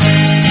heart.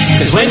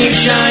 'Cause when you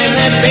shine,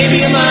 that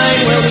baby of mine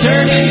will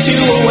turn into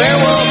a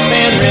werewolf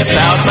and rip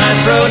out my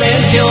throat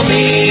and kill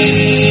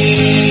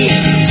me.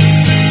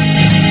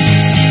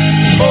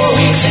 4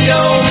 weeks ago,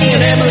 me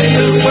and Emily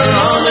Lou were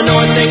on the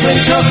North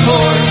England tug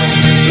tour.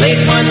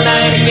 Late one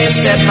night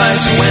against that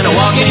bison went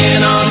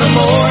a-walking on the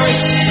moors.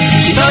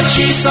 She thought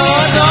she saw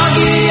a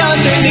doggy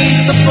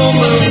underneath the full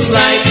moon's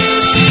light.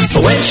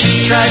 But when she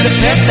tried to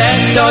pet that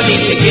doggy,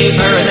 it gave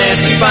her a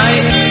nasty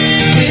bite.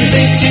 Didn't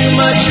think too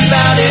much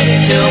about it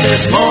till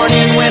this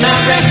morning when I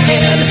read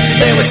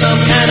there was some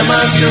kind of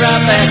monster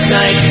out last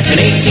night and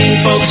 18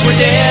 folks were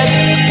dead.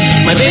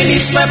 My baby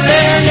slept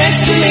there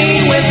next to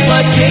me with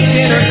blood caked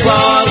in her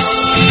claws.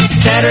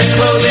 Tattered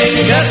clothing,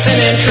 guts and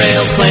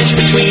entrails clenched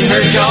between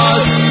her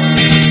jaws.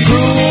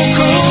 Cruel,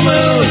 cruel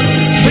moon,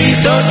 please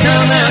don't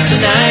come out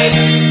tonight.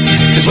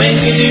 'Cause when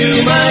you do,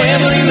 my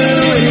Emily Lou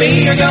and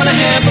me are gonna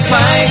have a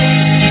fight.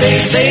 They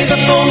say the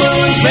full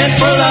moon's meant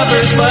for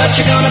lovers, but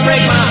you're gonna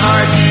break my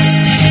heart.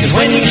 'Cause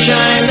when you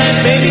shine, that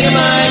baby of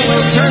mine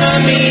will turn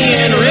on me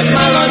and rip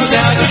my lungs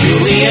out,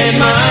 Julie, and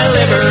my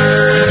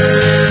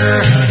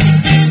liver.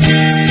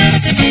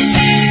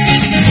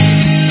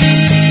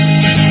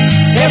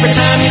 Every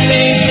time you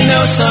think you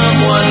know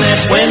someone,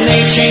 that's when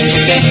they change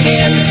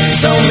again.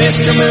 So,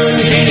 Mr. Moon,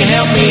 can you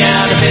help me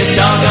out of this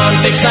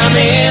doggone fix I'm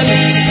in?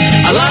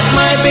 I lock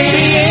my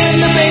baby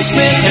in the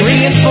basement and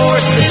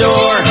reinforce the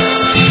door.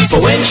 But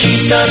when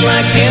she's done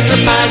like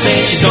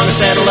anthropizing, she's gonna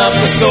settle up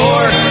the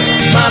score.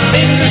 My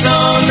finger's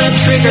on the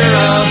trigger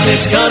of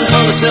this gun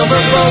full of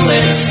silver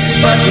bullets.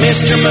 But,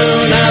 Mr.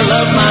 Moon, I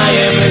love my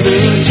Emily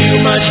Lou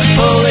too much to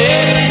pull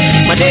it.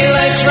 My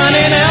daylight's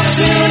running out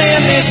soon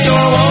and this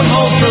door won't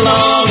hold for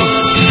long.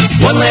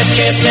 One last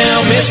chance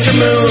now, Mr.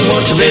 Moon,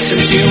 won't you listen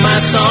to my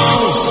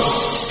song?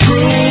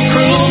 Cruel,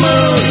 cruel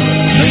moon,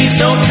 please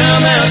don't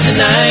come out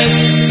tonight.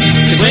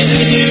 'Cause when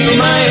you do,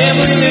 my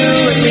Emily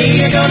Lou and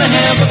me are gonna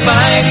have a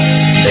fight.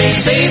 They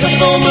say the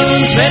full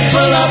moon's meant for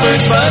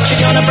lovers, but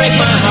you're gonna break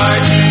my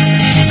heart.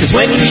 'Cause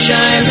when you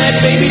shine, that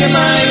baby of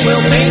mine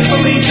will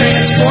painfully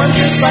transform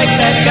just like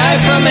that guy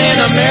from An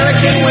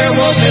American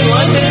Werewolf in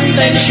London.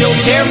 Then she'll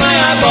tear my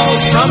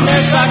eyeballs from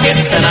their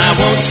sockets, then I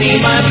won't see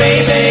my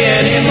baby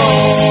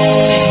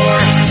anymore.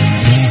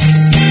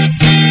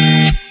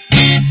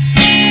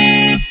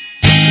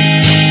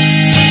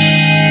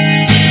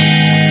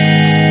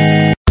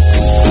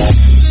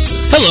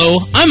 Hello,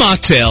 I'm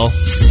Octail.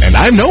 And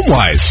I'm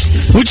Gnomewise.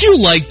 Would you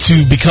like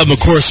to become a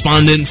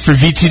correspondent for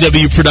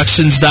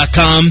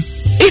VTWProductions.com?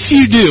 If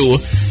you do,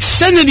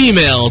 send an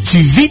email to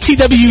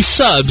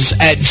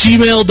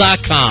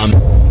VTWSubs@gmail.com.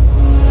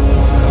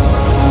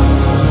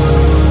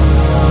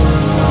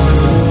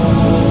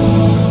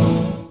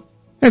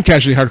 And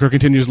Casually Hardcore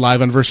continues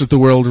live on Versus the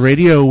World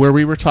Radio, where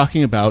we were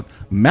talking about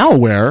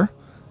malware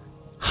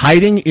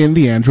hiding in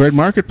the Android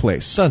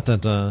marketplace. Dun, dun,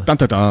 dun. Dun,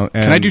 dun, dun.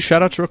 Can I do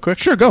shout-outs real quick?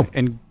 Sure, go.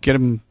 And get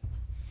them,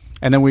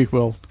 and then we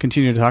will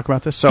continue to talk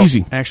about this. So,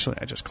 easy. Actually,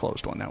 I just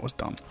closed one. That was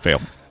dumb.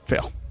 Fail.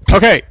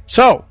 Okay,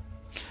 so,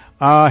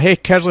 hey,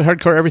 Casually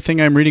Hardcore,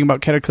 everything I'm reading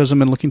about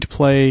Cataclysm and looking to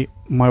play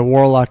my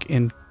Warlock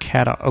in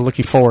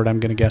looking forward, I'm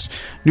going to guess.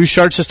 New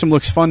shard system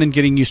looks fun and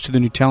getting used to the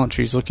new talent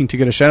trees. Looking to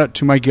get a shout-out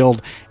to my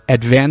guild,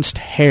 Advanced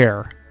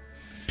Hair.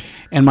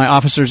 And my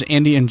officers,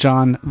 Andy and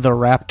John the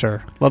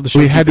Raptor. Love the show.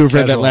 We had to have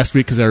read that last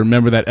week because I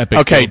remember that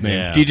epic guild name.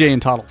 Yeah. DJ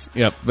and Toddles.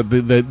 Yep, but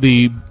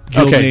the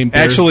guild name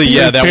bears,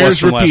 that was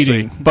from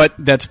repeating. last week. But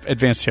that's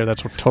Advanced Hair.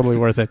 That's totally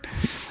worth it.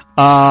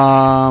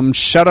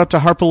 Shout out to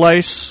Harper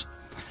Lice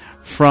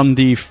for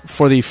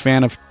the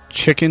fan of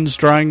chickens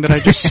drawing that I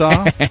just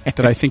saw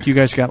that I think you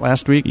guys got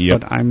last week,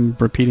 but I'm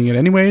repeating it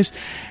anyways.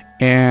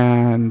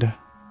 And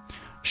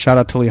shout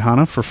out to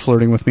Liana for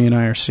flirting with me in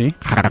IRC.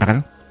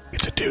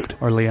 It's a dude.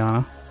 Or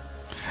Liana.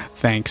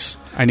 Thanks.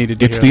 I needed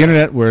to It's hear the that.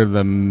 internet where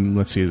the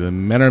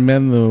men are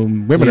men, the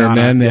women are Liana,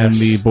 men, and yes.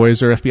 the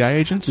boys are FBI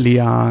agents.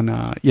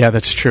 Liana. Yeah,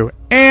 that's true.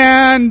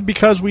 And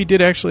because we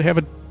did actually have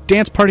a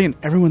dance party and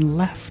everyone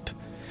left.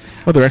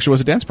 Oh, there actually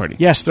was a dance party.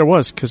 Yes, there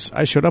was, because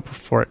I showed up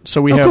for it.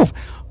 So we have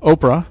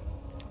Oprah,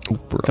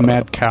 the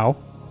Mad Cow.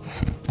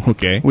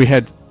 Okay. We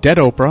had Dead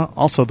Oprah,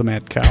 also the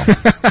Mad Cow.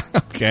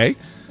 Okay.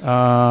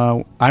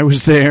 I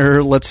was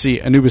there. Let's see.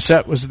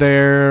 Anubisette was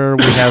there.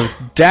 We have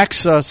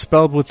Daxa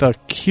spelled with a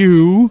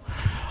Q.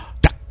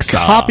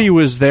 Copy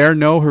was there.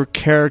 No, her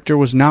character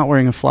was not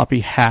wearing a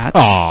floppy hat.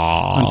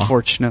 Aww.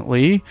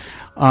 Unfortunately.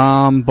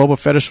 Boba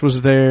Fetish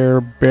was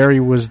there. Barry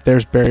was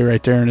there's Barry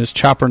right there, and his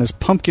chopper and his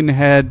pumpkin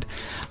head.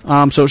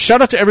 So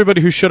shout out to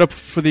everybody who showed up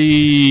for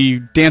the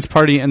dance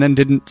party and then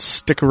didn't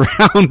stick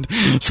around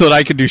so that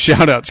I could do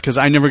shout outs, because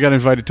I never got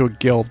invited to a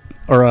guild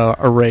or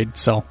a raid.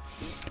 So,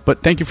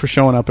 but thank you for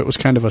showing up. It was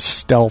kind of a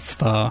stealth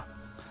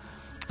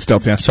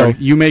dance so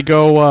party. you may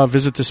go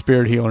visit the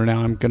Spirit Healer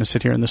now. I'm going to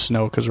sit here in the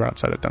snow because we're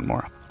outside of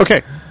Dunmore.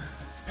 Okay.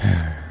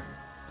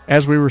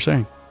 As we were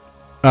saying.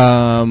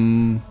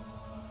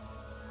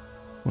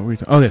 What were we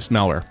talking? Oh, this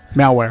malware.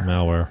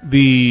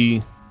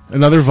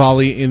 Another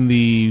volley in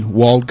the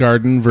walled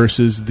garden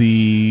versus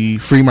the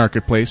free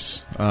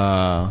marketplace,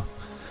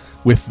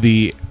 with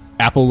the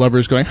Apple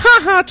lovers going, ha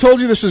ha, told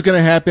you this was going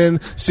to happen.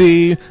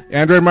 See,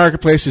 Android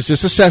marketplace is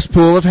just a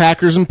cesspool of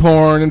hackers and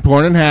porn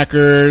and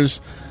hackers.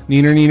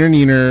 Neener, neener,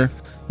 neener.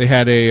 They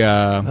had a...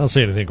 I don't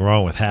see anything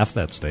wrong with half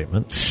that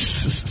statement.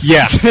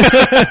 Yeah.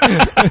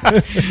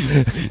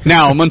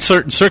 Now, among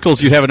certain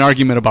circles, you'd have an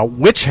argument about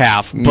which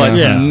half,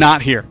 but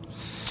not here.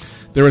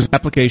 There was an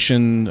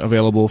application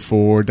available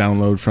for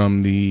download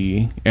from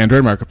the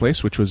Android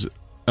marketplace, which was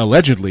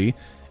allegedly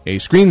a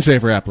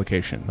screensaver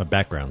application.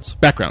 Backgrounds.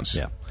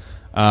 Yeah.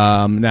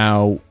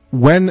 Now,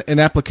 when an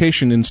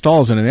application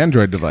installs on an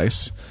Android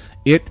device,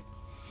 it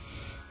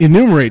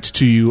enumerates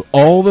to you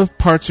all the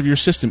parts of your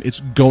system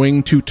it's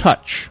going to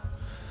touch.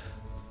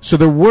 So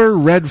there were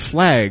red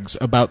flags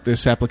about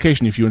this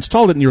application. If you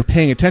installed it and you were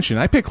paying attention,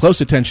 I pay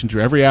close attention to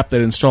every app that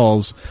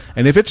installs,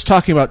 and if it's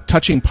talking about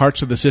touching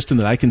parts of the system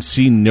that I can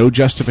see no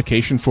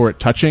justification for it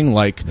touching,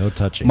 like no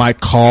touching. my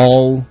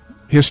call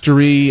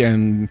history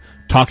and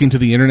talking to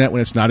the internet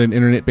when it's not an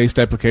internet-based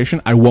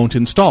application, I won't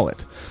install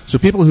it. So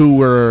people who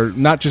were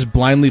not just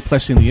blindly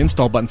pressing the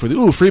install button for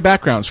the free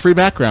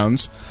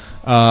backgrounds,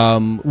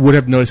 would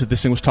have noticed that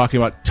this thing was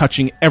talking about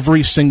touching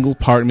every single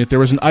part. I mean, if there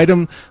was an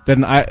item that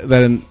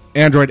an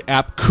Android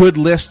app could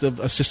list of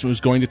a system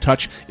was going to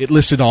touch, it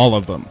listed all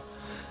of them.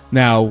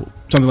 Now,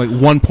 something like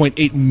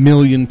 1.8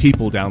 million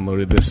people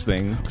downloaded this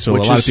thing, so a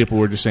lot of people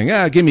were just saying,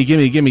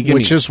 gimme.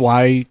 Which is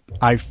why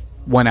I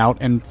went out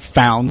and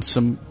found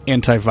some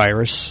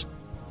antivirus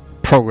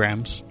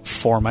programs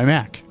for my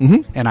Mac.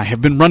 Mm-hmm. And I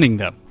have been running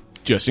them.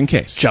 Just in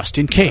case.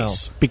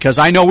 Well. Because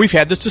I know we've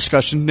had this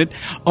discussion that,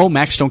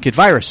 Macs don't get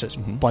viruses.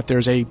 Mm-hmm. But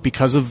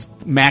because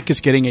of Mac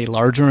is getting a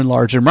larger and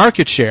larger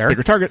market share.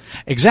 Bigger target.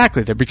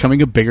 Exactly. They're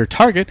becoming a bigger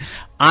target.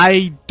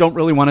 I don't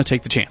really want to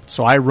take the chance.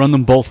 So I run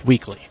them both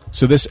weekly.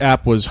 So this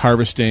app was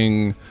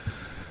harvesting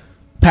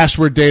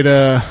password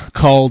data,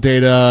 call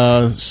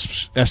data,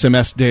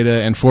 SMS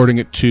data, and forwarding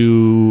it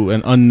to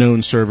an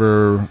unknown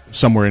server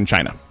somewhere in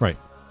China. Right.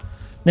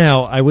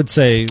 Now, I would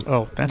say...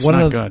 that's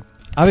not good.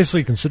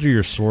 Obviously, consider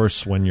your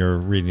source when you're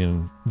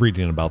reading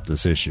about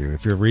this issue.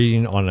 If you're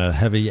reading on a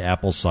heavy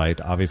Apple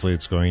site, obviously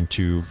it's going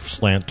to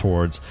slant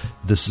towards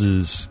this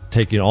is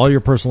taking all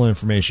your personal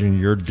information,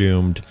 you're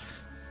doomed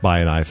by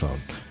an iPhone.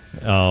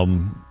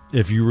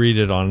 If you read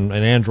it on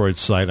an Android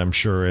site, I'm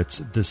sure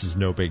this is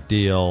no big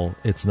deal.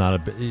 It's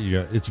not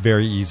it's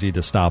very easy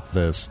to stop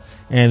this.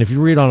 And if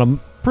you read on a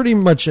pretty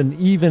much an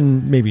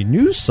even maybe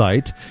news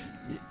site,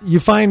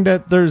 you find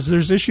that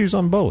there's issues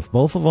on both.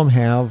 Both of them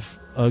have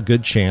a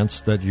good chance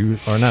that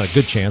not a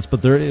good chance,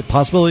 but there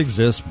possibility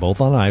exists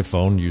both on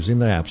iPhone using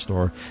the App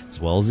Store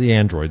as well as the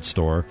Android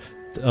store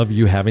of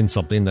you having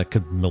something that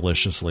could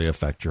maliciously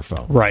affect your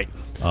phone. Right.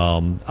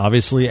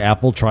 Obviously,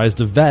 Apple tries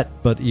to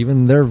vet, but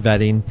even their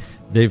vetting,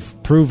 they've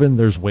proven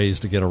there's ways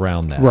to get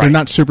around that. Right. They're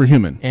not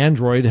superhuman.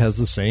 Android has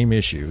the same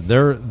issue.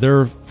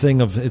 Their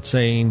thing of it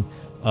saying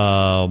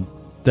that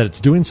it's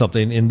doing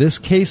something. In this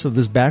case of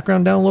this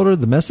background downloader,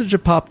 the message that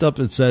popped up,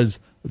 it says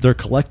they're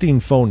collecting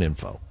phone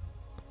info.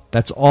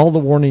 That's all the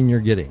warning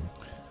you're getting.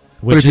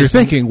 But if you're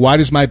thinking, why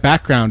does my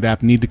background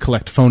app need to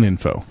collect phone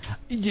info?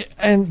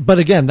 But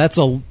again, that's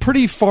a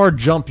pretty far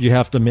jump you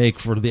have to make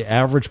for the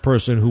average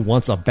person who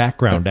wants a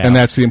background app. And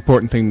that's the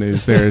important thing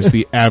is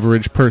the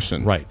average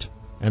person. Right.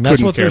 And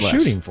that's what they're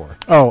shooting for.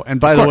 Oh, and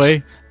by the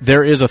way,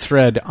 there is a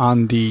thread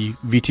on the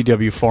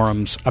VTW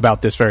forums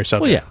about this very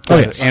subject.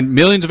 Well, yeah. And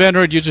millions of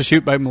Android users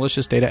shoot by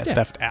malicious data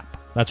theft app.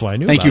 That's why I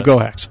knew Thank you,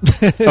 about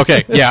GoHex.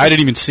 Okay, yeah, I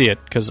didn't even see it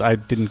because I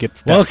didn't get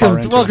that far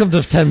into Welcome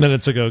to 10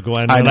 minutes ago,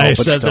 Gwen, when I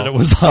said that it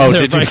was on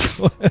there by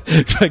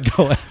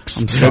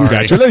GoHex. I'm sorry.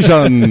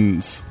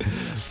 Congratulations.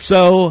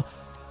 So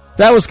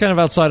that was kind of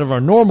outside of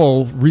our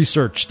normal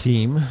research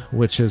team,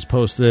 which has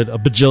posted a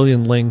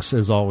bajillion links,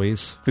 as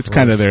always. It's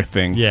kind of their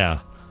thing. Yeah,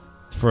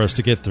 for us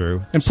to get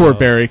through. And poor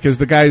Barry, because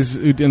the guys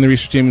in the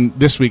research team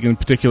this week in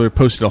particular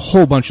posted a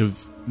whole bunch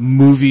of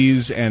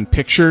movies and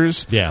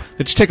pictures that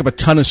just take up a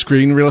ton of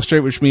screen real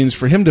estate, which means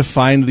for him to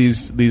find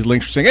these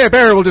links saying, hey,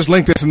 Barry, we'll just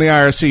link this in the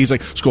IRC. He's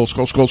like, scroll.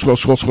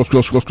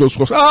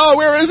 Oh,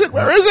 where is it?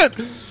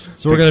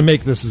 So we're going to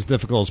make this as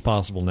difficult as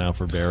possible now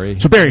for Barry.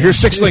 So, Barry, here's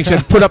 6 links you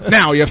have to put up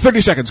now. You have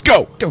 30 seconds.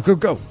 Go.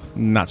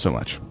 Not so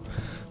much.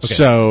 Okay.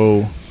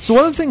 So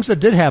one of the things that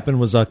did happen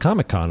was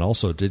Comic-Con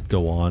also did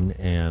go on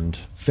and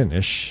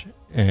finish.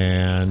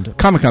 And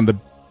Comic-Con, the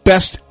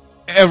best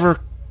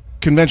ever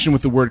convention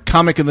with the word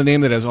comic in the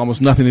name that has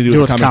almost nothing to do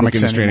with the comic book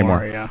industry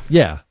anymore.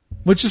 Yeah.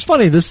 Which is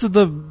funny.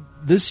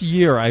 This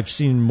year I've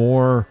seen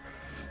more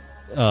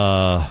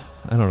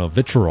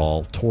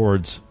vitriol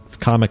towards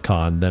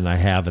Comic-Con than I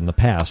have in the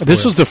past.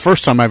 This was the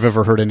first time I've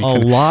ever heard any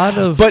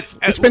but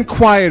it's been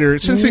quieter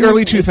since the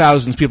early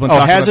 2000s. People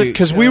talking has about it?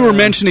 Because we were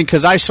mentioning,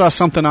 because I saw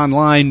something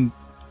online.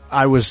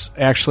 I was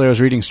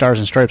reading Stars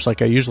and Stripes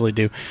like I usually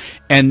do,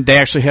 and they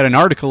actually had an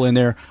article in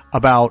there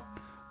about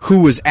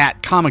who was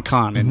at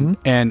Comic-Con,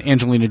 and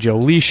Angelina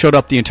Jolie showed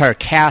up. The entire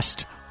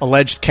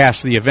alleged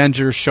cast of the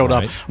Avengers showed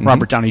up.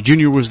 Robert Downey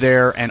Jr. was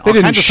there, and they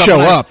didn't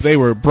show up. They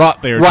were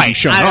brought there to be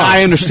shown up.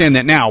 I understand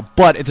that now,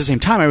 but at the same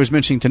time, I was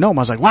mentioning to Noam, I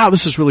was like, wow,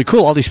 this is really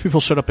cool. All these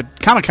people showed up at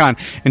Comic-Con,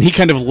 and he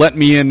kind of let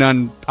me in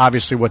on,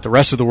 obviously, what the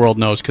rest of the world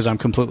knows, because I'm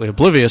completely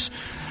oblivious,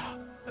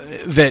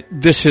 that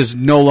this is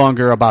no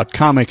longer about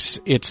comics.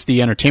 It's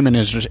the entertainment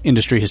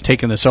industry has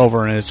taken this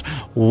over, and it's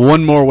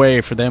one more way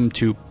for them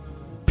to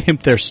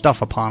pimp their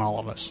stuff upon all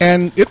of us.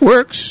 And it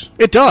works.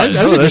 It does.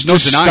 There's no denying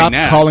stop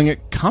that. calling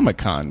it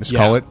Comic-Con. Just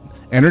call it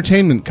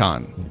Entertainment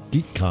Con.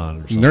 Geek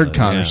Con or something. Nerd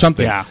Con or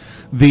something. Yeah.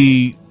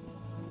 The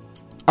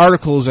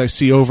articles I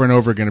see over and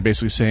over again are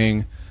basically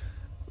saying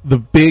the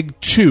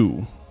big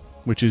two,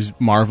 which is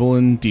Marvel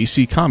and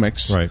DC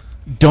Comics,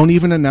 don't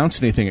even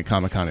announce anything at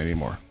Comic-Con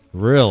anymore.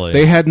 Really?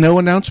 They had no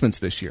announcements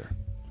this year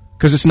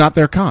because it's not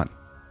their con.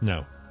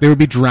 No. They would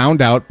be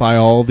drowned out by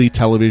all the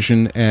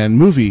television and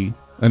movie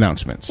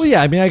announcements. Well,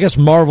 yeah, I mean, I guess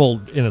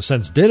Marvel, in a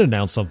sense, did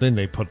announce something.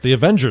 They put the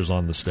Avengers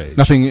on the stage.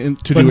 Nothing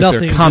to do with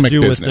their comic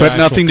business. But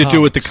nothing to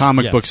do with the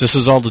comic books. This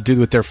is all to do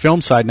with their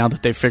film side now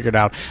that they've figured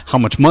out how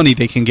much money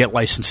they can get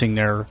licensing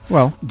their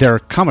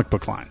comic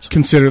book lines.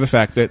 Consider the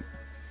fact that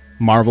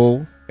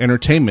Marvel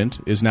Entertainment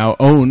is now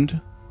owned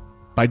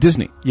by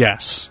Disney.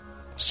 Yes.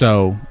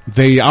 So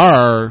they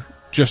are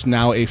just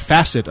now a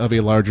facet of a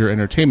larger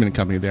entertainment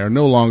company. They are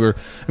no longer...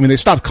 I mean, they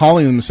stopped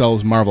calling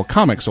themselves Marvel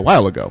Comics a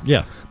while ago.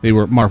 Yeah. They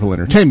were Marvel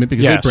Entertainment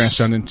because they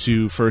branched on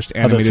into first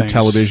animated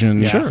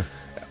television. Yeah. Sure.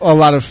 A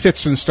lot of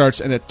fits and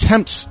starts and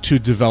attempts to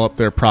develop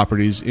their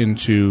properties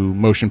into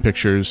motion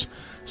pictures,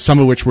 some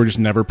of which were just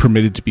never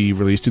permitted to be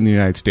released in the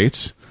United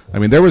States. I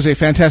mean, there was a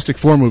Fantastic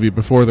Four movie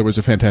before there was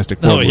a Fantastic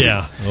Four movie.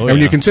 Yeah. And when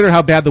you consider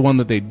how bad the one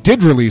that they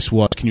did release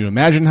was, can you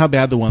imagine how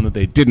bad the one that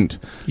they didn't?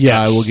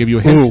 Yes. I will give you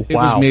a hint. It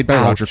was made by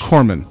Roger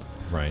Corman.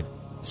 Right.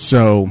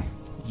 So,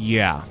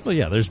 yeah. Well,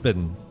 yeah, there's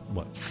been,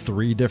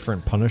 3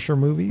 different Punisher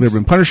movies? There have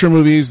been Punisher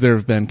movies. There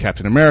have been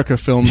Captain America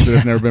films that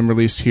have never been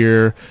released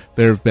here.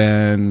 There have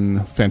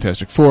been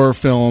Fantastic Four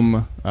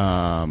film.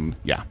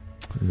 Yeah.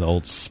 The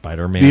old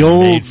Spider-Man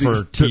made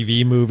for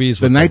TV movies.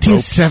 The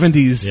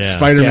 1970s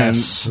Spider-Man.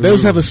 Yes.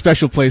 Those have a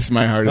special place in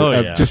my heart.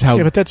 Just how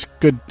but that's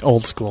good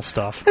old school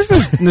stuff.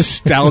 Isn't this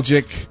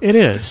nostalgic? It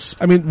is.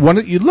 I mean,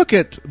 you look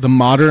at the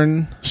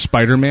modern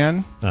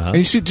Spider-Man, and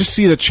you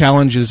see the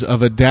challenges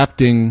of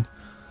adapting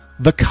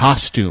the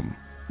costume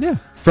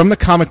from the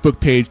comic book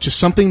page to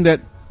something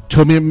that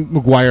Tobey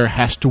Maguire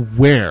has to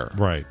wear.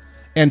 Right.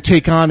 And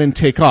take on and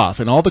take off.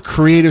 And all the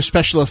creative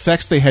special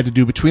effects they had to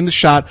do between the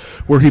shot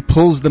where he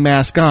pulls the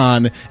mask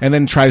on and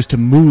then tries to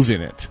move in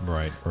it.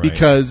 Right.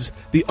 Because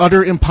the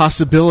utter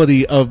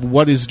impossibility of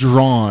what is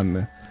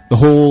drawn, the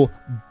whole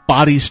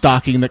body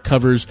stocking that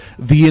covers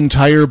the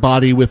entire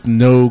body with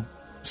no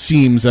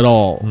seams at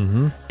all.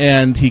 Mm-hmm.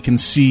 And he can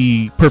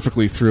see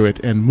perfectly through it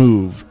and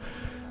move.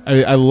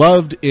 I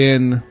loved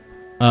in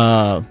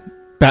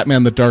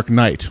Batman the Dark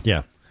Knight.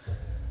 Yeah.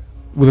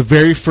 Well, the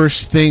very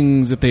first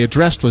thing that they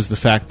addressed was the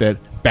fact that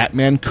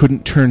Batman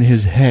couldn't turn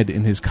his head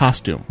in his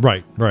costume.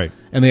 Right.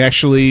 And they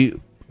actually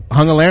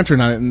hung a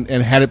lantern on it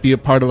and had it be a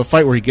part of the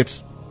fight where he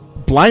gets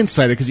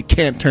blindsided because he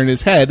can't turn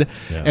his head.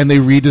 Yeah. And they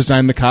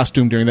redesigned the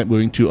costume during that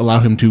movie to allow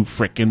him to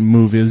frickin'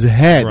 move his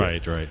head.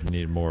 Right.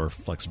 Need more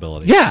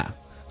flexibility. Yeah.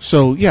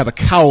 So, yeah, the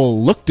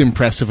cowl looked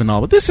impressive and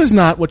all, but this is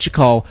not what you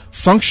call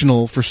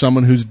functional for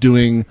someone who's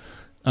doing,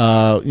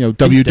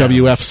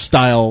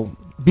 WWF-style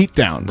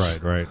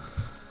beatdowns. Right.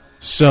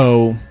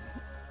 So,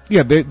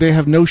 yeah, they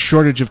have no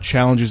shortage of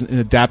challenges in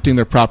adapting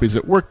their properties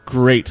that work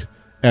great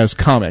as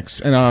comics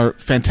and are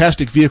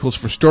fantastic vehicles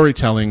for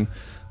storytelling.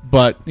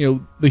 But,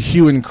 the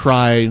hue and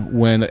cry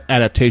when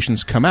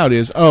adaptations come out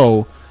is,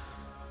 the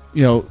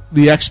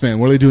X-Men,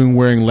 what are they doing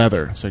wearing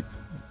leather? It's like,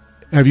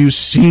 have you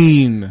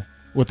seen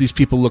what these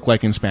people look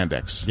like in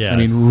spandex? Yeah. I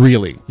mean,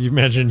 really. You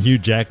imagine Hugh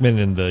Jackman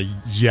in the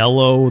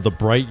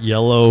bright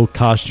yellow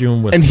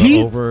costume with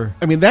over.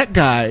 I mean, that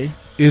guy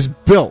is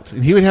built,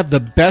 and he would have the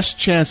best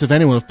chance of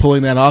anyone of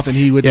pulling that off, and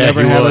he would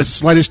never have the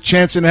slightest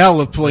chance in hell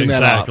of pulling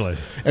that off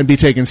and be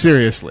taken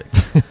seriously.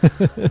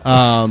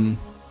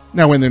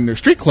 Now, when they're in their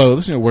street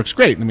clothes, it works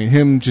great. I mean,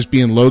 him just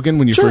being Logan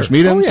when you first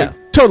meet him,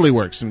 totally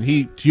works. I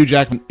mean, Hugh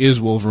Jackman is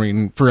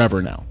Wolverine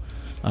forever now.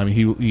 I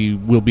mean, he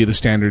will be the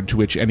standard to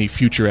which any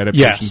future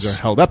adaptations are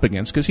held up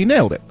against because he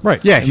nailed it.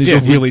 Right. Yeah, he's a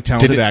really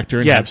talented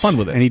actor and had fun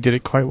with it. And he did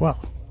it quite well.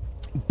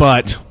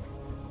 But...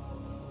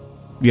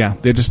 yeah,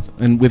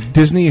 and with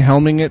Disney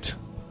helming it,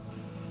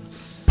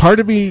 part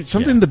of me,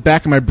 in the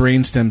back of my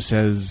brainstem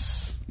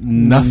says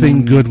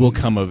nothing good will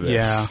come of this.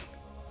 Yeah.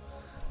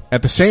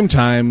 At the same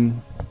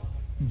time,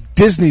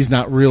 Disney's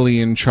not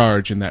really in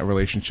charge in that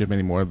relationship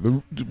anymore.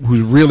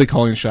 Who's really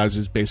calling the shots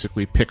is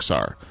basically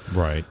Pixar.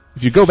 Right.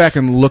 If you go back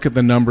and look at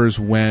the numbers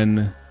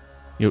when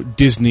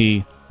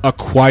Disney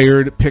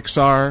acquired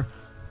Pixar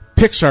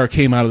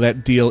came out of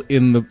that deal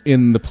in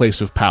the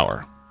place of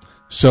power.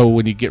 So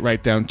when you get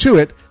right down to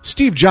it,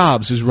 Steve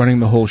Jobs is running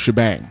the whole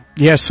shebang.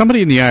 Yeah,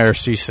 somebody in the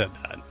IRC said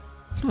that.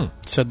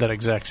 Said that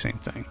exact same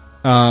thing.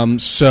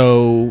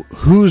 So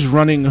who's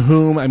running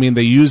whom? I mean,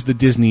 they use the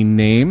Disney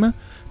name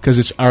because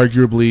it's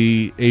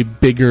arguably a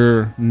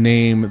bigger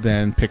name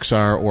than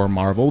Pixar or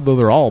Marvel, though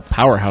they're all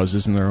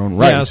powerhouses in their own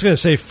right. Yeah, I was going to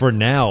say for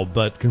now,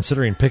 but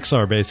considering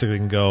Pixar basically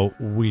can go,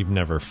 we've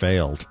never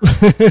failed.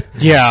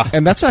 Yeah.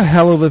 And that's a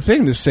hell of a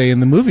thing to say in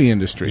the movie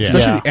industry,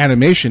 especially the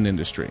animation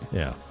industry.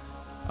 Yeah.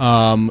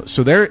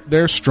 So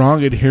their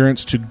strong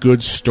adherence to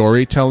good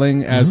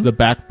storytelling as the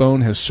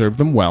backbone has served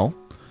them well,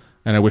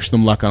 and I wish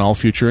them luck on all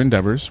future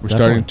endeavors. We're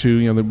starting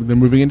to, they're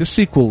moving into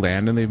sequel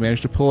land, and they've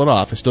managed to pull it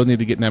off. I still need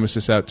to get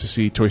Nemesis out to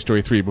see Toy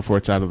Story 3 before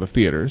it's out of the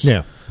theaters.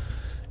 Yeah.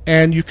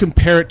 And you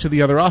compare it to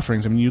the other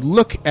offerings. I mean, you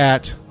look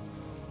at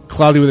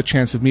Cloudy with a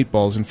Chance of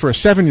Meatballs, and for a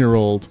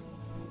 7-year-old,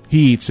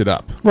 he eats it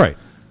up. Right.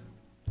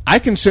 I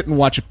can sit and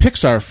watch a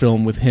Pixar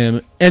film with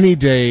him any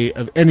day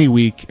of any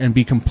week and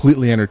be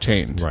completely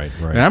entertained. Right.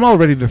 And I'm all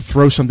ready to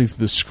throw something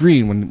through the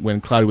screen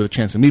when Cloudy with a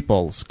Chance of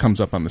Meatballs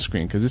comes up on the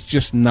screen because it's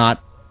just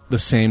not the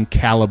same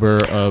caliber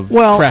of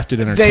crafted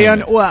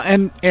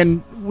entertainment.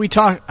 And we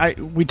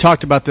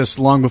talked about this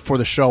long before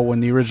the show when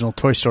the original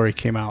Toy Story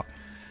came out,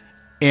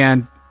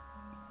 and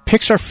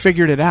Pixar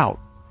figured it out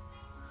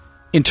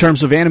in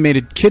terms of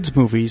animated kids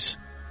movies.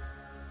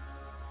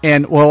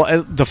 And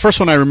the first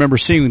one I remember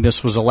seeing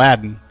this was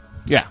Aladdin.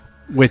 Yeah,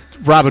 with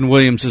Robin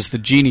Williams as the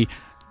genie.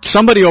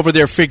 Somebody over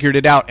there figured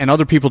it out, and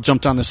other people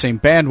jumped on the same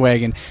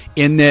bandwagon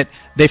in that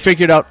they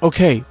figured out,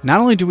 okay, not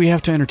only do we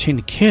have to entertain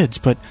the kids,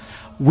 but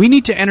we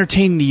need to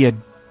entertain the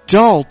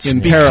adults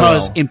in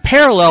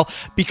parallel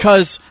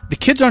because the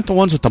kids aren't the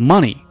ones with the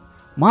money.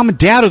 Mom and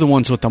dad are the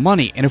ones with the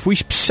money. And if we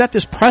set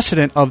this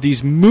precedent of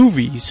these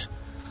movies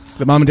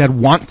that mom and dad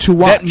want to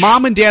watch, that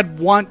mom and dad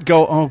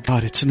go, oh,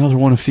 God, it's another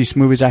one of these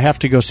movies. I have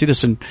to go see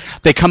this. And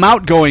they come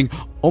out going,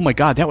 oh, my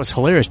God, that was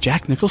hilarious.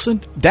 Jack Nicholson,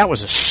 that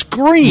was a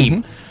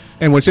scream. Mm-hmm.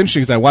 And what's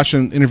interesting is I watched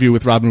an interview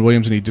with Robin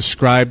Williams, and he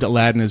described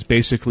Aladdin as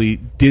basically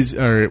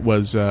it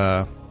was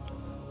a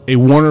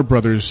Warner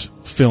Brothers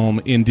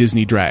film in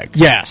Disney drag.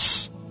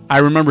 Yes, I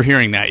remember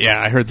hearing that. Yeah,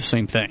 I heard the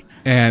same thing.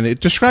 And it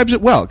describes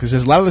it well because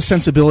there's a lot of the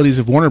sensibilities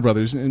of Warner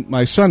Brothers. And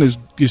my son is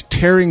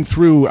tearing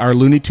through our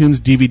Looney Tunes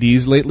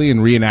DVDs lately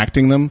and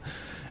reenacting them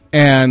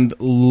and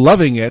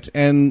loving it.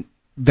 And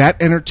that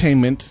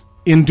entertainment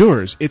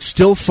endures. It's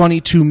still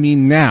funny to me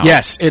now.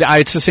 Yes,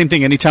 it's the same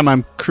thing. Anytime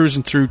I'm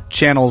cruising through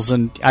channels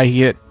and I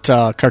hit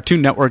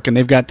Cartoon Network and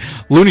they've got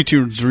Looney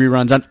Tunes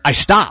reruns on, I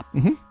stop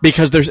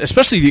because there's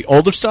especially the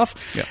older stuff.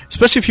 Yeah.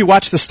 Especially if you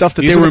watch the stuff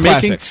that they were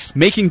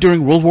making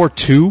during World War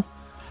II.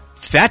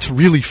 That's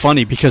really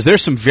funny because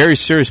there's some very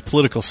serious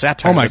political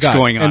satire that's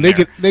going on.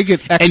 And they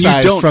get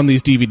excised from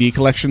these DVD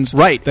collections.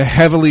 Right. The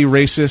heavily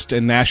racist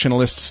and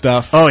nationalist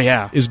stuff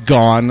is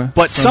gone.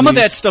 But some of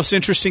that stuff's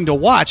interesting to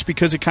watch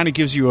because it kind of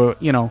gives you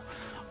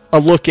a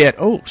look at,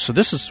 so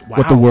this is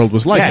what the world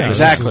was like. Yeah,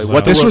 exactly.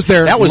 This was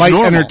their light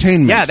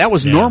entertainment. Yeah, that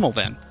was normal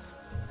then.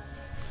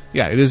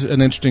 Yeah, it is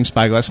an interesting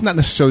spyglass. It's not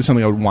necessarily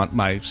something I would want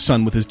my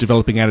son with his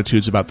developing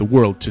attitudes about the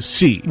world to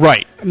see.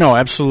 Right. No,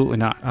 absolutely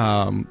not.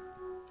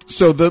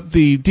 So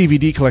the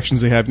DVD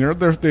collections they have,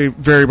 they're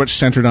very much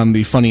centered on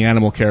the funny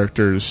animal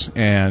characters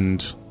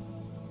and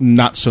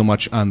not so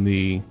much on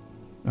the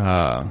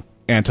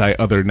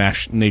anti-other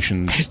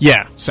nations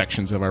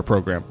sections of our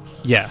program.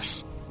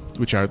 Yes.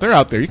 They're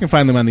out there. You can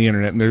find them on the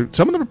internet, and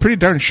some of them are pretty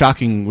darn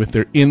shocking with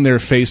their in their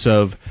face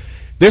of,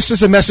 this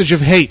is a message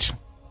of hate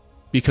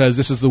because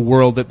this is the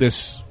world that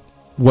this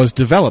was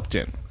developed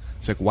in.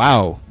 It's like,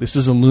 wow, this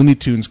is a Looney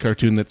Tunes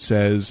cartoon that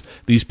says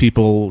these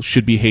people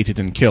should be hated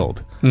and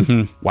killed.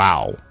 Mm-hmm.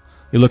 Wow.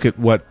 You look at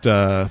what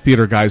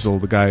Theodore Geisel,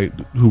 the guy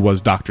who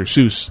was Dr.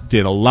 Seuss,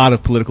 did a lot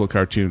of political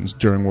cartoons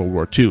during World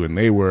War II, and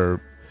they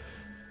were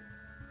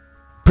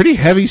pretty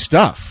heavy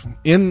stuff.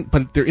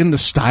 But they're in the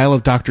style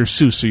of Dr.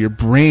 Seuss, so your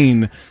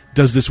brain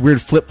does this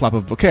weird flip-flop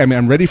of, okay,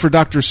 I'm ready for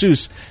Dr.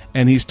 Seuss,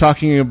 and he's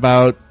talking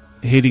about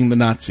hating the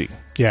Nazi.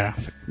 Yeah.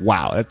 It's like,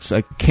 wow,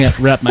 I can't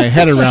wrap my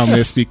head around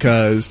this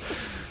because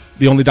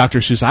the only Dr.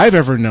 Seuss I've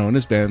ever known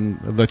has been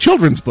the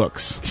children's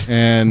books,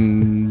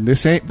 and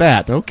this ain't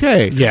that.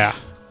 Okay. Yeah.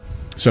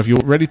 So if you're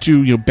ready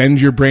to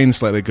bend your brain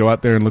slightly, go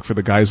out there and look for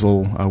the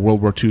Geisel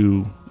World War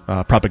II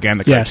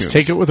propaganda cartoons. Yes,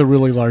 take it with a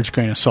really large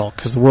grain of salt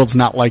because the world's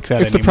not like that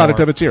anymore. It's the product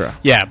of its era.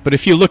 Yeah, but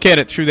if you look at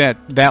it through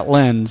that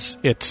lens,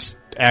 it's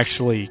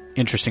actually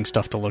interesting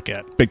stuff to look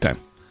at. Big time.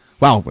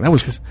 Wow, that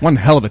was one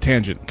hell of a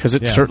tangent. Because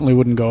it certainly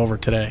wouldn't go over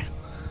today.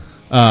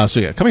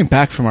 Coming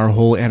back from our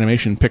whole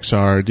animation,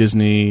 Pixar,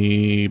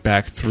 Disney,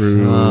 back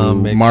through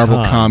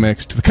Marvel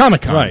Comics to the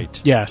Comic-Con.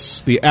 Right.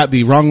 Yes.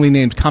 The wrongly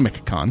named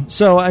Comic-Con.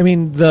 So, I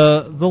mean,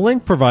 the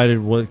link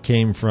provided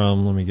came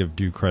from, let me give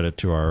due credit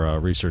to our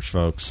research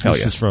folks.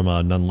 This is from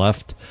None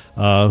Left,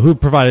 who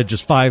provided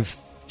just five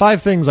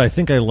things I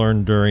think I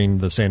learned during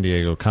the San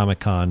Diego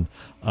Comic-Con.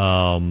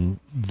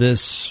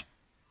 This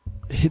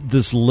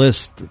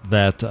list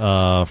that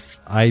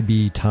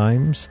IB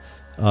Times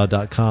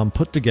 .com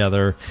put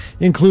together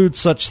includes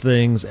such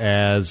things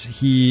as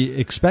he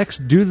expects,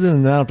 due to the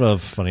amount of,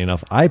 funny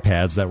enough,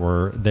 iPads that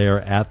were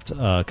there at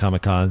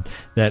Comic-Con,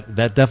 that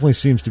definitely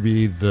seems to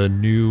be the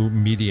new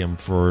medium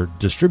for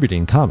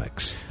distributing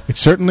comics. It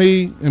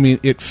certainly,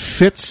 it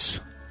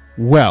fits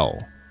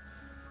well.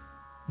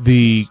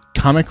 The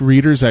comic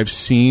readers I've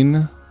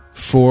seen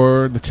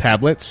for the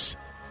tablets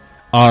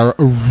are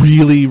a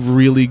really,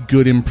 really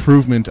good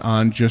improvement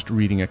on just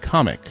reading a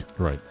comic.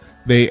 Right.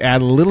 They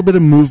add a little bit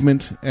of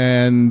movement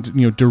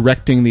and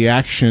directing the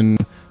action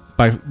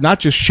by not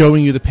just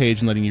showing you the page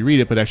and letting you read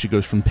it, but actually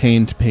goes from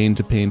pane to pane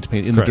to pane to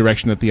pane in the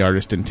direction that the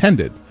artist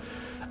intended.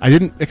 I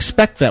didn't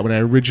expect that when I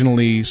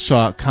originally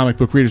saw comic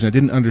book readers, and I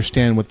didn't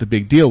understand what the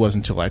big deal was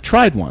until I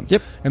tried one.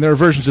 Yep. And there are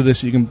versions of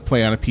this you can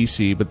play on a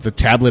PC, but the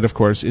tablet, of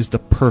course, is the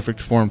perfect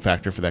form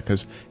factor for that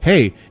because,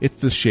 hey, it's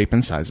the shape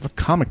and size of a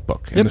comic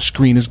book, and the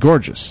screen is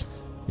gorgeous.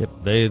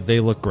 Yep, they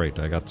look great.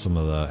 I got some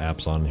of the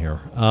apps on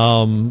here.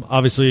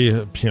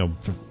 Obviously,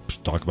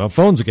 talk about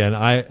phones again.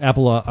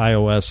 Apple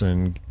iOS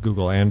and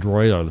Google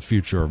Android are the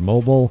future of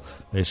mobile.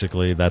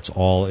 Basically, that's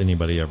all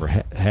anybody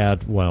ever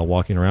had while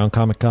walking around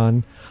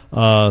Comic-Con.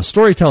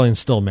 Storytelling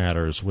still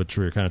matters, which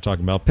we were kind of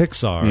talking about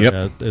Pixar.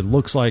 Yep. It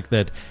looks like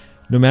that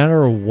no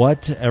matter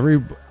what,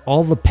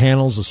 all the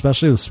panels,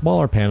 especially the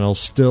smaller panels,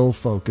 still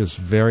focus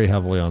very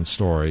heavily on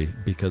story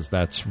because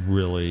that's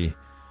really,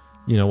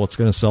 what's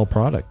going to sell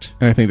product.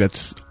 And I think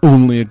that's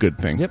only a good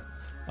thing. Yep.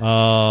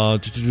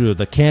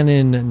 The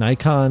Canon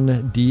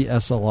Nikon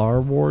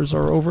DSLR wars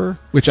are over.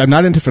 Which I'm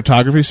not into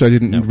photography, so I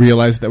didn't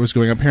realize that was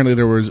going on. Apparently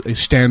there was a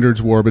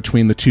standards war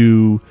between the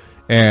two,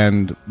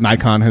 and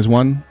Nikon has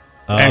won.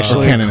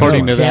 Actually,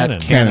 according to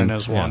that, Canon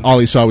has won. All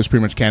he saw was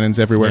pretty much Canons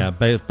everywhere.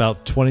 Yeah,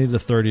 about 20 to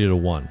 30 to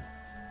 1.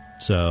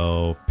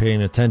 So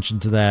paying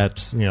attention to that,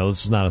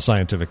 this is not a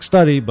scientific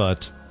study,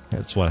 but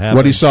that's what happened.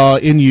 What he saw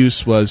in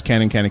use was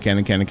Canon,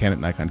 Nikon,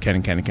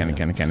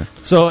 Canon.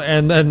 So,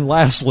 and then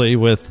lastly,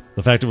 with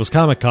the fact it was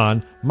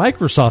Comic-Con,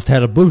 Microsoft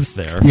had a booth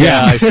there.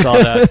 Yeah, I saw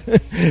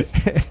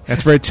that.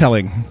 That's very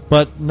telling.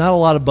 But not a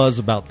lot of buzz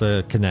about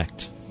the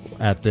Kinect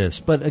at this.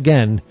 But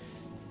again,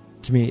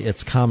 to me,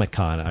 it's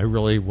Comic-Con. I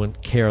really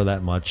wouldn't care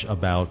that much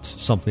about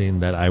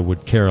something that I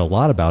would care a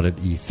lot about at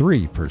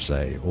E3, per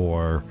se,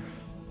 or,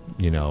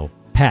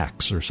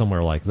 PAX or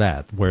somewhere like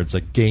that, where it's a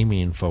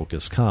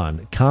gaming-focused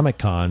con.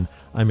 Comic-Con,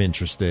 I'm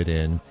interested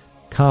in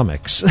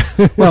comics.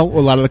 Well,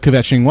 a lot of the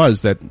kvetching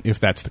was that if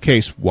that's the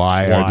case,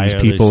 why are these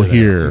people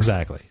here?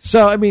 Exactly.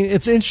 So, I mean,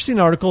 it's an interesting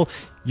article.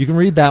 You can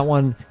read that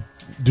one.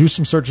 Do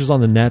some searches on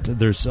the net.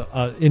 There's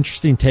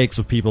interesting takes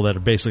of people that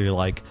are basically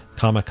like,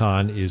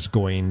 Comic-Con is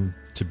going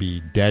to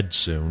be dead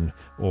soon,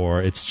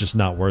 or it's just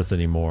not worth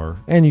anymore.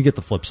 And you get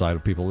the flip side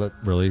of people that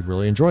really,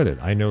 really enjoyed it.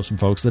 I know some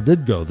folks that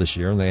did go this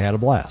year, and they had a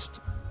blast.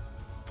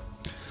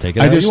 Take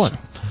it how you want.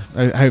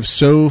 I have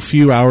so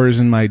few hours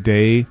in my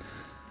day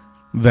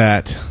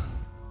that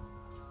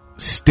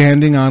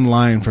standing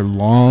online for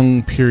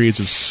long periods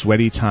of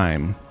sweaty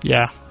time,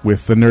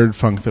 with the nerd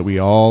funk that we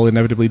all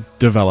inevitably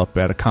develop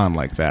at a con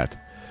like that,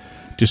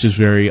 just is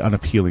very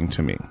unappealing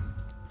to me.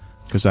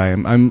 Because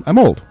I'm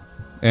old,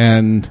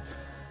 and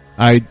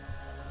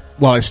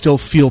while I still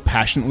feel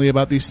passionately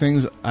about these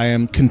things, I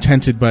am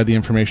contented by the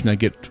information I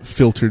get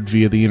filtered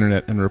via the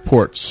internet and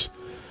reports,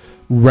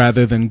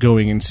 rather than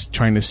going and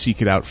trying to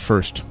seek it out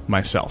first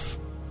myself.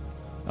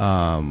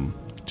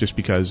 Just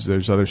because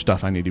there's other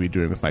stuff I need to be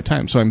doing with my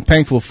time. So I'm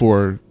thankful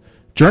for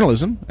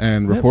journalism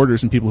and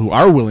reporters and people who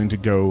are willing to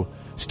go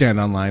stand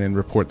online and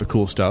report the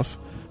cool stuff,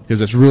 because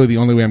that's really the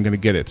only way I'm going to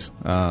get it.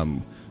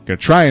 I'm going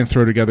to try and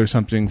throw together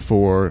something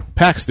for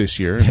PAX this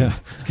year. Yeah.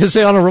 Because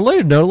on a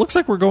related note, it looks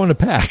like we're going to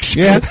PAX.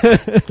 Yeah.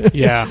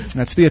 Yeah.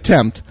 That's the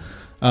attempt.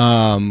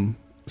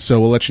 So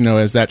we'll let you know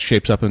as that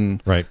shapes up.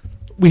 And right.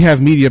 We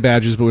have media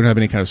badges, but we don't have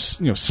any kind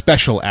of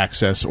special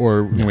access,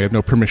 or we have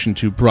no permission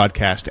to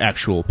broadcast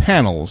actual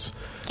panels.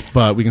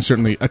 But we can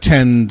certainly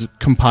attend,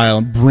 compile,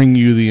 and bring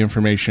you the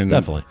information.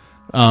 Definitely.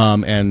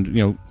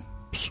 And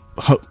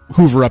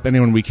hoover up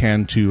anyone we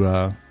can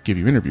to give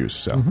you interviews.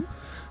 So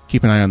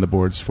keep an eye on the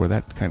boards for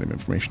that kind of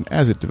information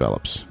as it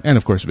develops. And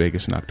of course,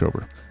 Vegas in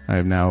October. I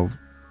have now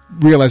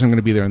realized I'm going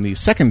to be there in the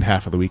second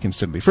half of the week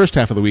instead of the first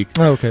half of the week.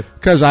 Oh, okay.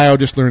 Because Io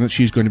just learned that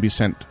she's going to be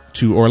sent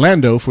to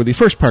Orlando for the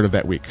first part of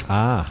that week.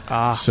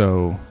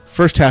 So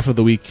first half of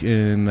the week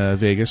in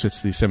Vegas,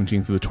 it's the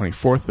 17th through the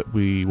 24th that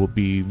we will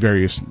be,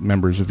 various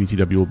members of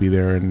VTW will be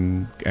there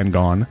and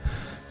gone.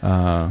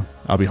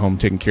 I'll be home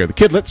taking care of the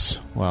kidlets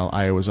while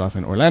Io is off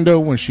in Orlando.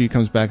 When she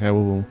comes back, I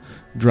will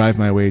drive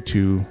my way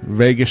to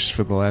Vegas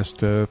for the last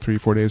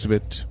 3-4 days of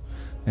it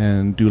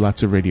and do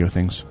lots of radio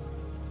things.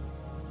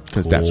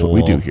 Because that's what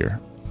we do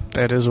here.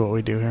 That is what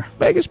we do here.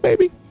 Vegas,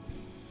 baby.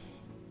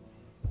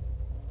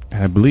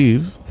 And I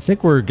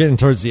think we're getting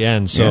towards the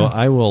end, so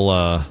I will.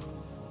 I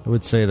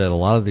would say that a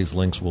lot of these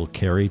links will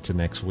carry to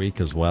next week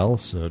as well.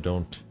 So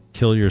don't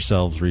kill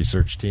yourselves,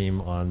 research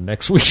team, on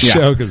next week's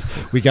show, because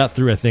we got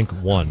through, I think,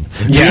 one.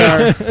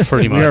 Yeah,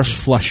 pretty much. We are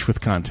flush with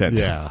content.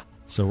 Yeah,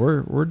 so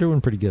we're doing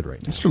pretty good right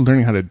now. I'm still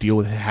learning how to deal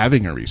with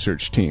having a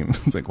research team.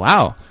 It's like,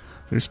 wow,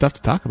 there's stuff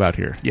to talk about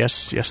here.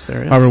 Yes,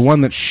 there is. However,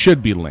 one that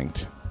should be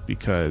linked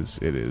because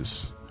it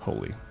is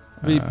holy.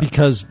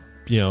 Because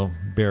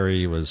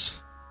Barry was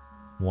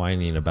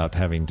whining about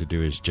having to do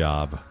his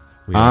job.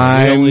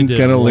 I'm going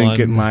to link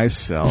it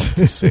myself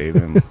to save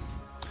him.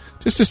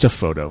 Just a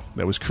photo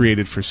that was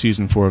created for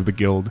Season 4 of the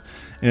Guild.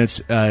 And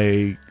it's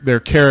they're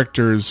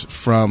characters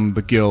from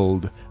the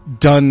Guild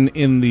done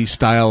in the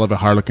style of a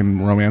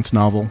Harlequin romance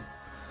novel.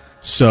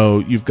 So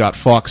you've got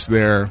Fawkes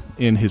there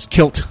in his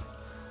kilt,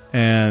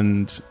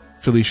 and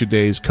Felicia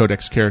Day's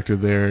Codex character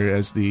there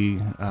as the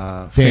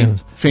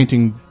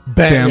fainting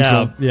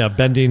damsel. Yeah,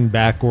 bending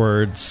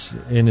backwards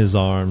in his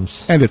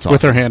arms. And it's awesome.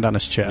 With her hand on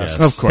his chest.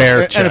 Yes. Of course.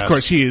 Bare chest. And of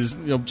course he is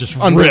just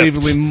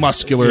unbelievably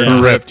muscular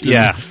and ripped.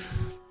 Yeah.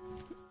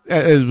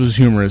 It was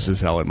humorous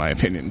as hell in my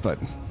opinion, but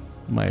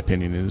my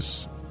opinion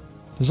is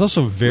There's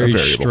also a very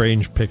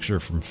strange picture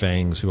from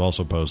Fangs, who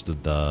also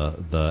posted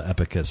the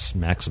Epicus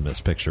Maximus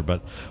picture.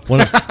 But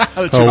one of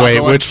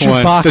which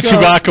one? The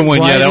Chewbacca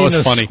one. Yeah, that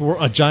was funny.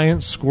 A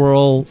giant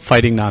squirrel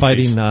fighting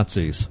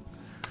Nazis.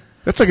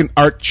 That's like an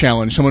art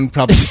challenge. Someone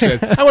probably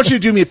said, I want you to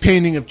do me a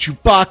painting of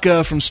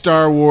Chewbacca from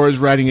Star Wars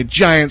riding a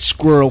giant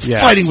squirrel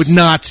fighting with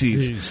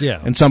Nazis.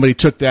 Yeah. And somebody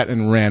took that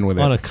and ran with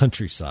it. On a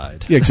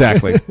countryside. Yeah,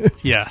 exactly.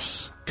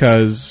 Yes.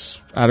 Because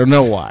I don't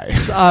know why.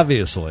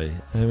 Obviously.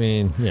 I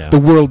mean, yeah. The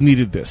world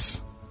needed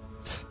this.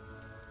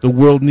 The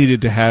world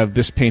needed to have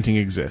this painting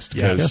exist.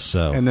 Yeah, I guess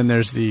so. And then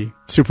there's the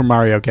Super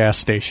Mario gas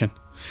station.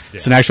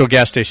 It's an actual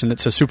gas station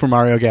that says Super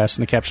Mario Gas,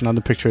 and the caption on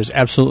the picture is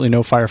absolutely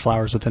no fire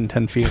flowers within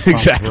 10 feet of the pump.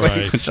 Exactly.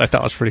 Right. Which I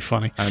thought was pretty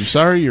funny. I'm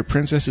sorry, your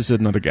princess is at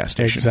another gas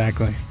station.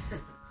 Exactly.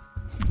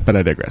 But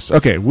I digress.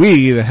 Okay,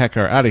 we the heck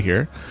are out of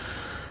here.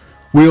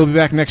 We'll be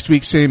back next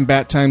week, same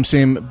bat time,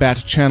 same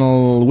bat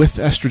channel with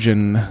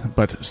Estrogen,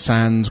 but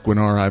sans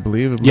Gwenora, I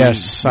believe.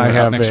 Yes, I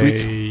have next a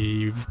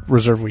week.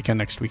 reserve weekend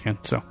next weekend,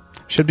 so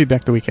should be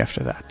back the week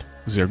after that.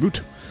 Sehr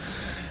gut.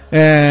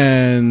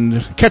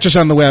 And catch us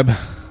on the web,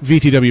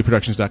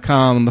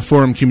 vtwproductions.com. The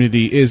forum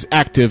community is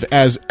active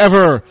as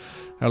ever.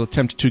 I'll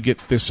attempt to get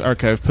this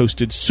archive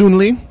posted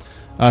soonly.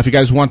 If you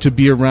guys want to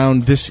be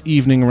around this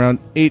evening around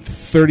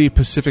 8:30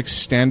 Pacific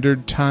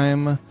Standard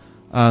Time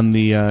on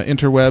the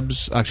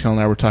interwebs, Axel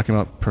and I were talking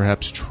about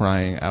perhaps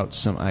trying out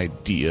some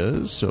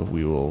ideas. So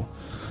we will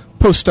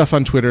post stuff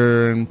on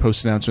Twitter and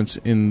post announcements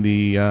in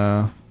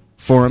the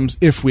forums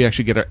if we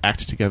actually get our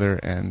act together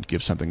and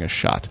give something a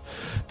shot.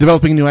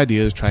 Developing new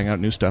ideas, trying out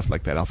new stuff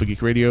like that Alpha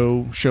Geek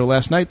Radio show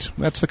last night.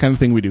 That's the kind of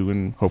thing we do,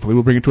 and hopefully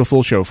we'll bring it to a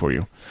full show for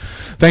you.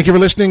 Thank you for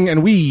listening,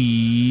 and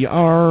we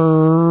are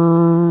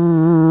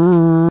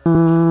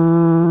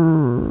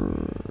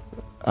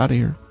out of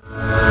here.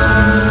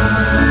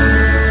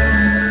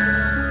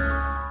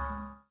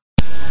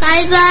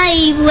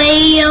 Bye-bye,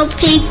 radio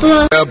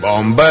people.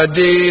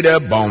 Bombadita,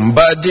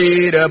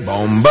 bombadita,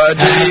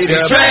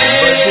 bombadita,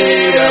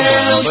 bombadita,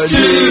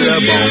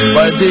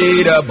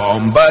 bombadita,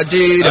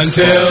 bombadita,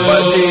 until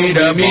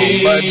we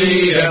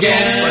meet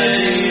again.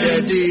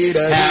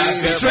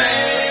 Happy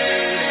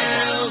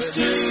trails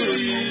to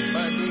you.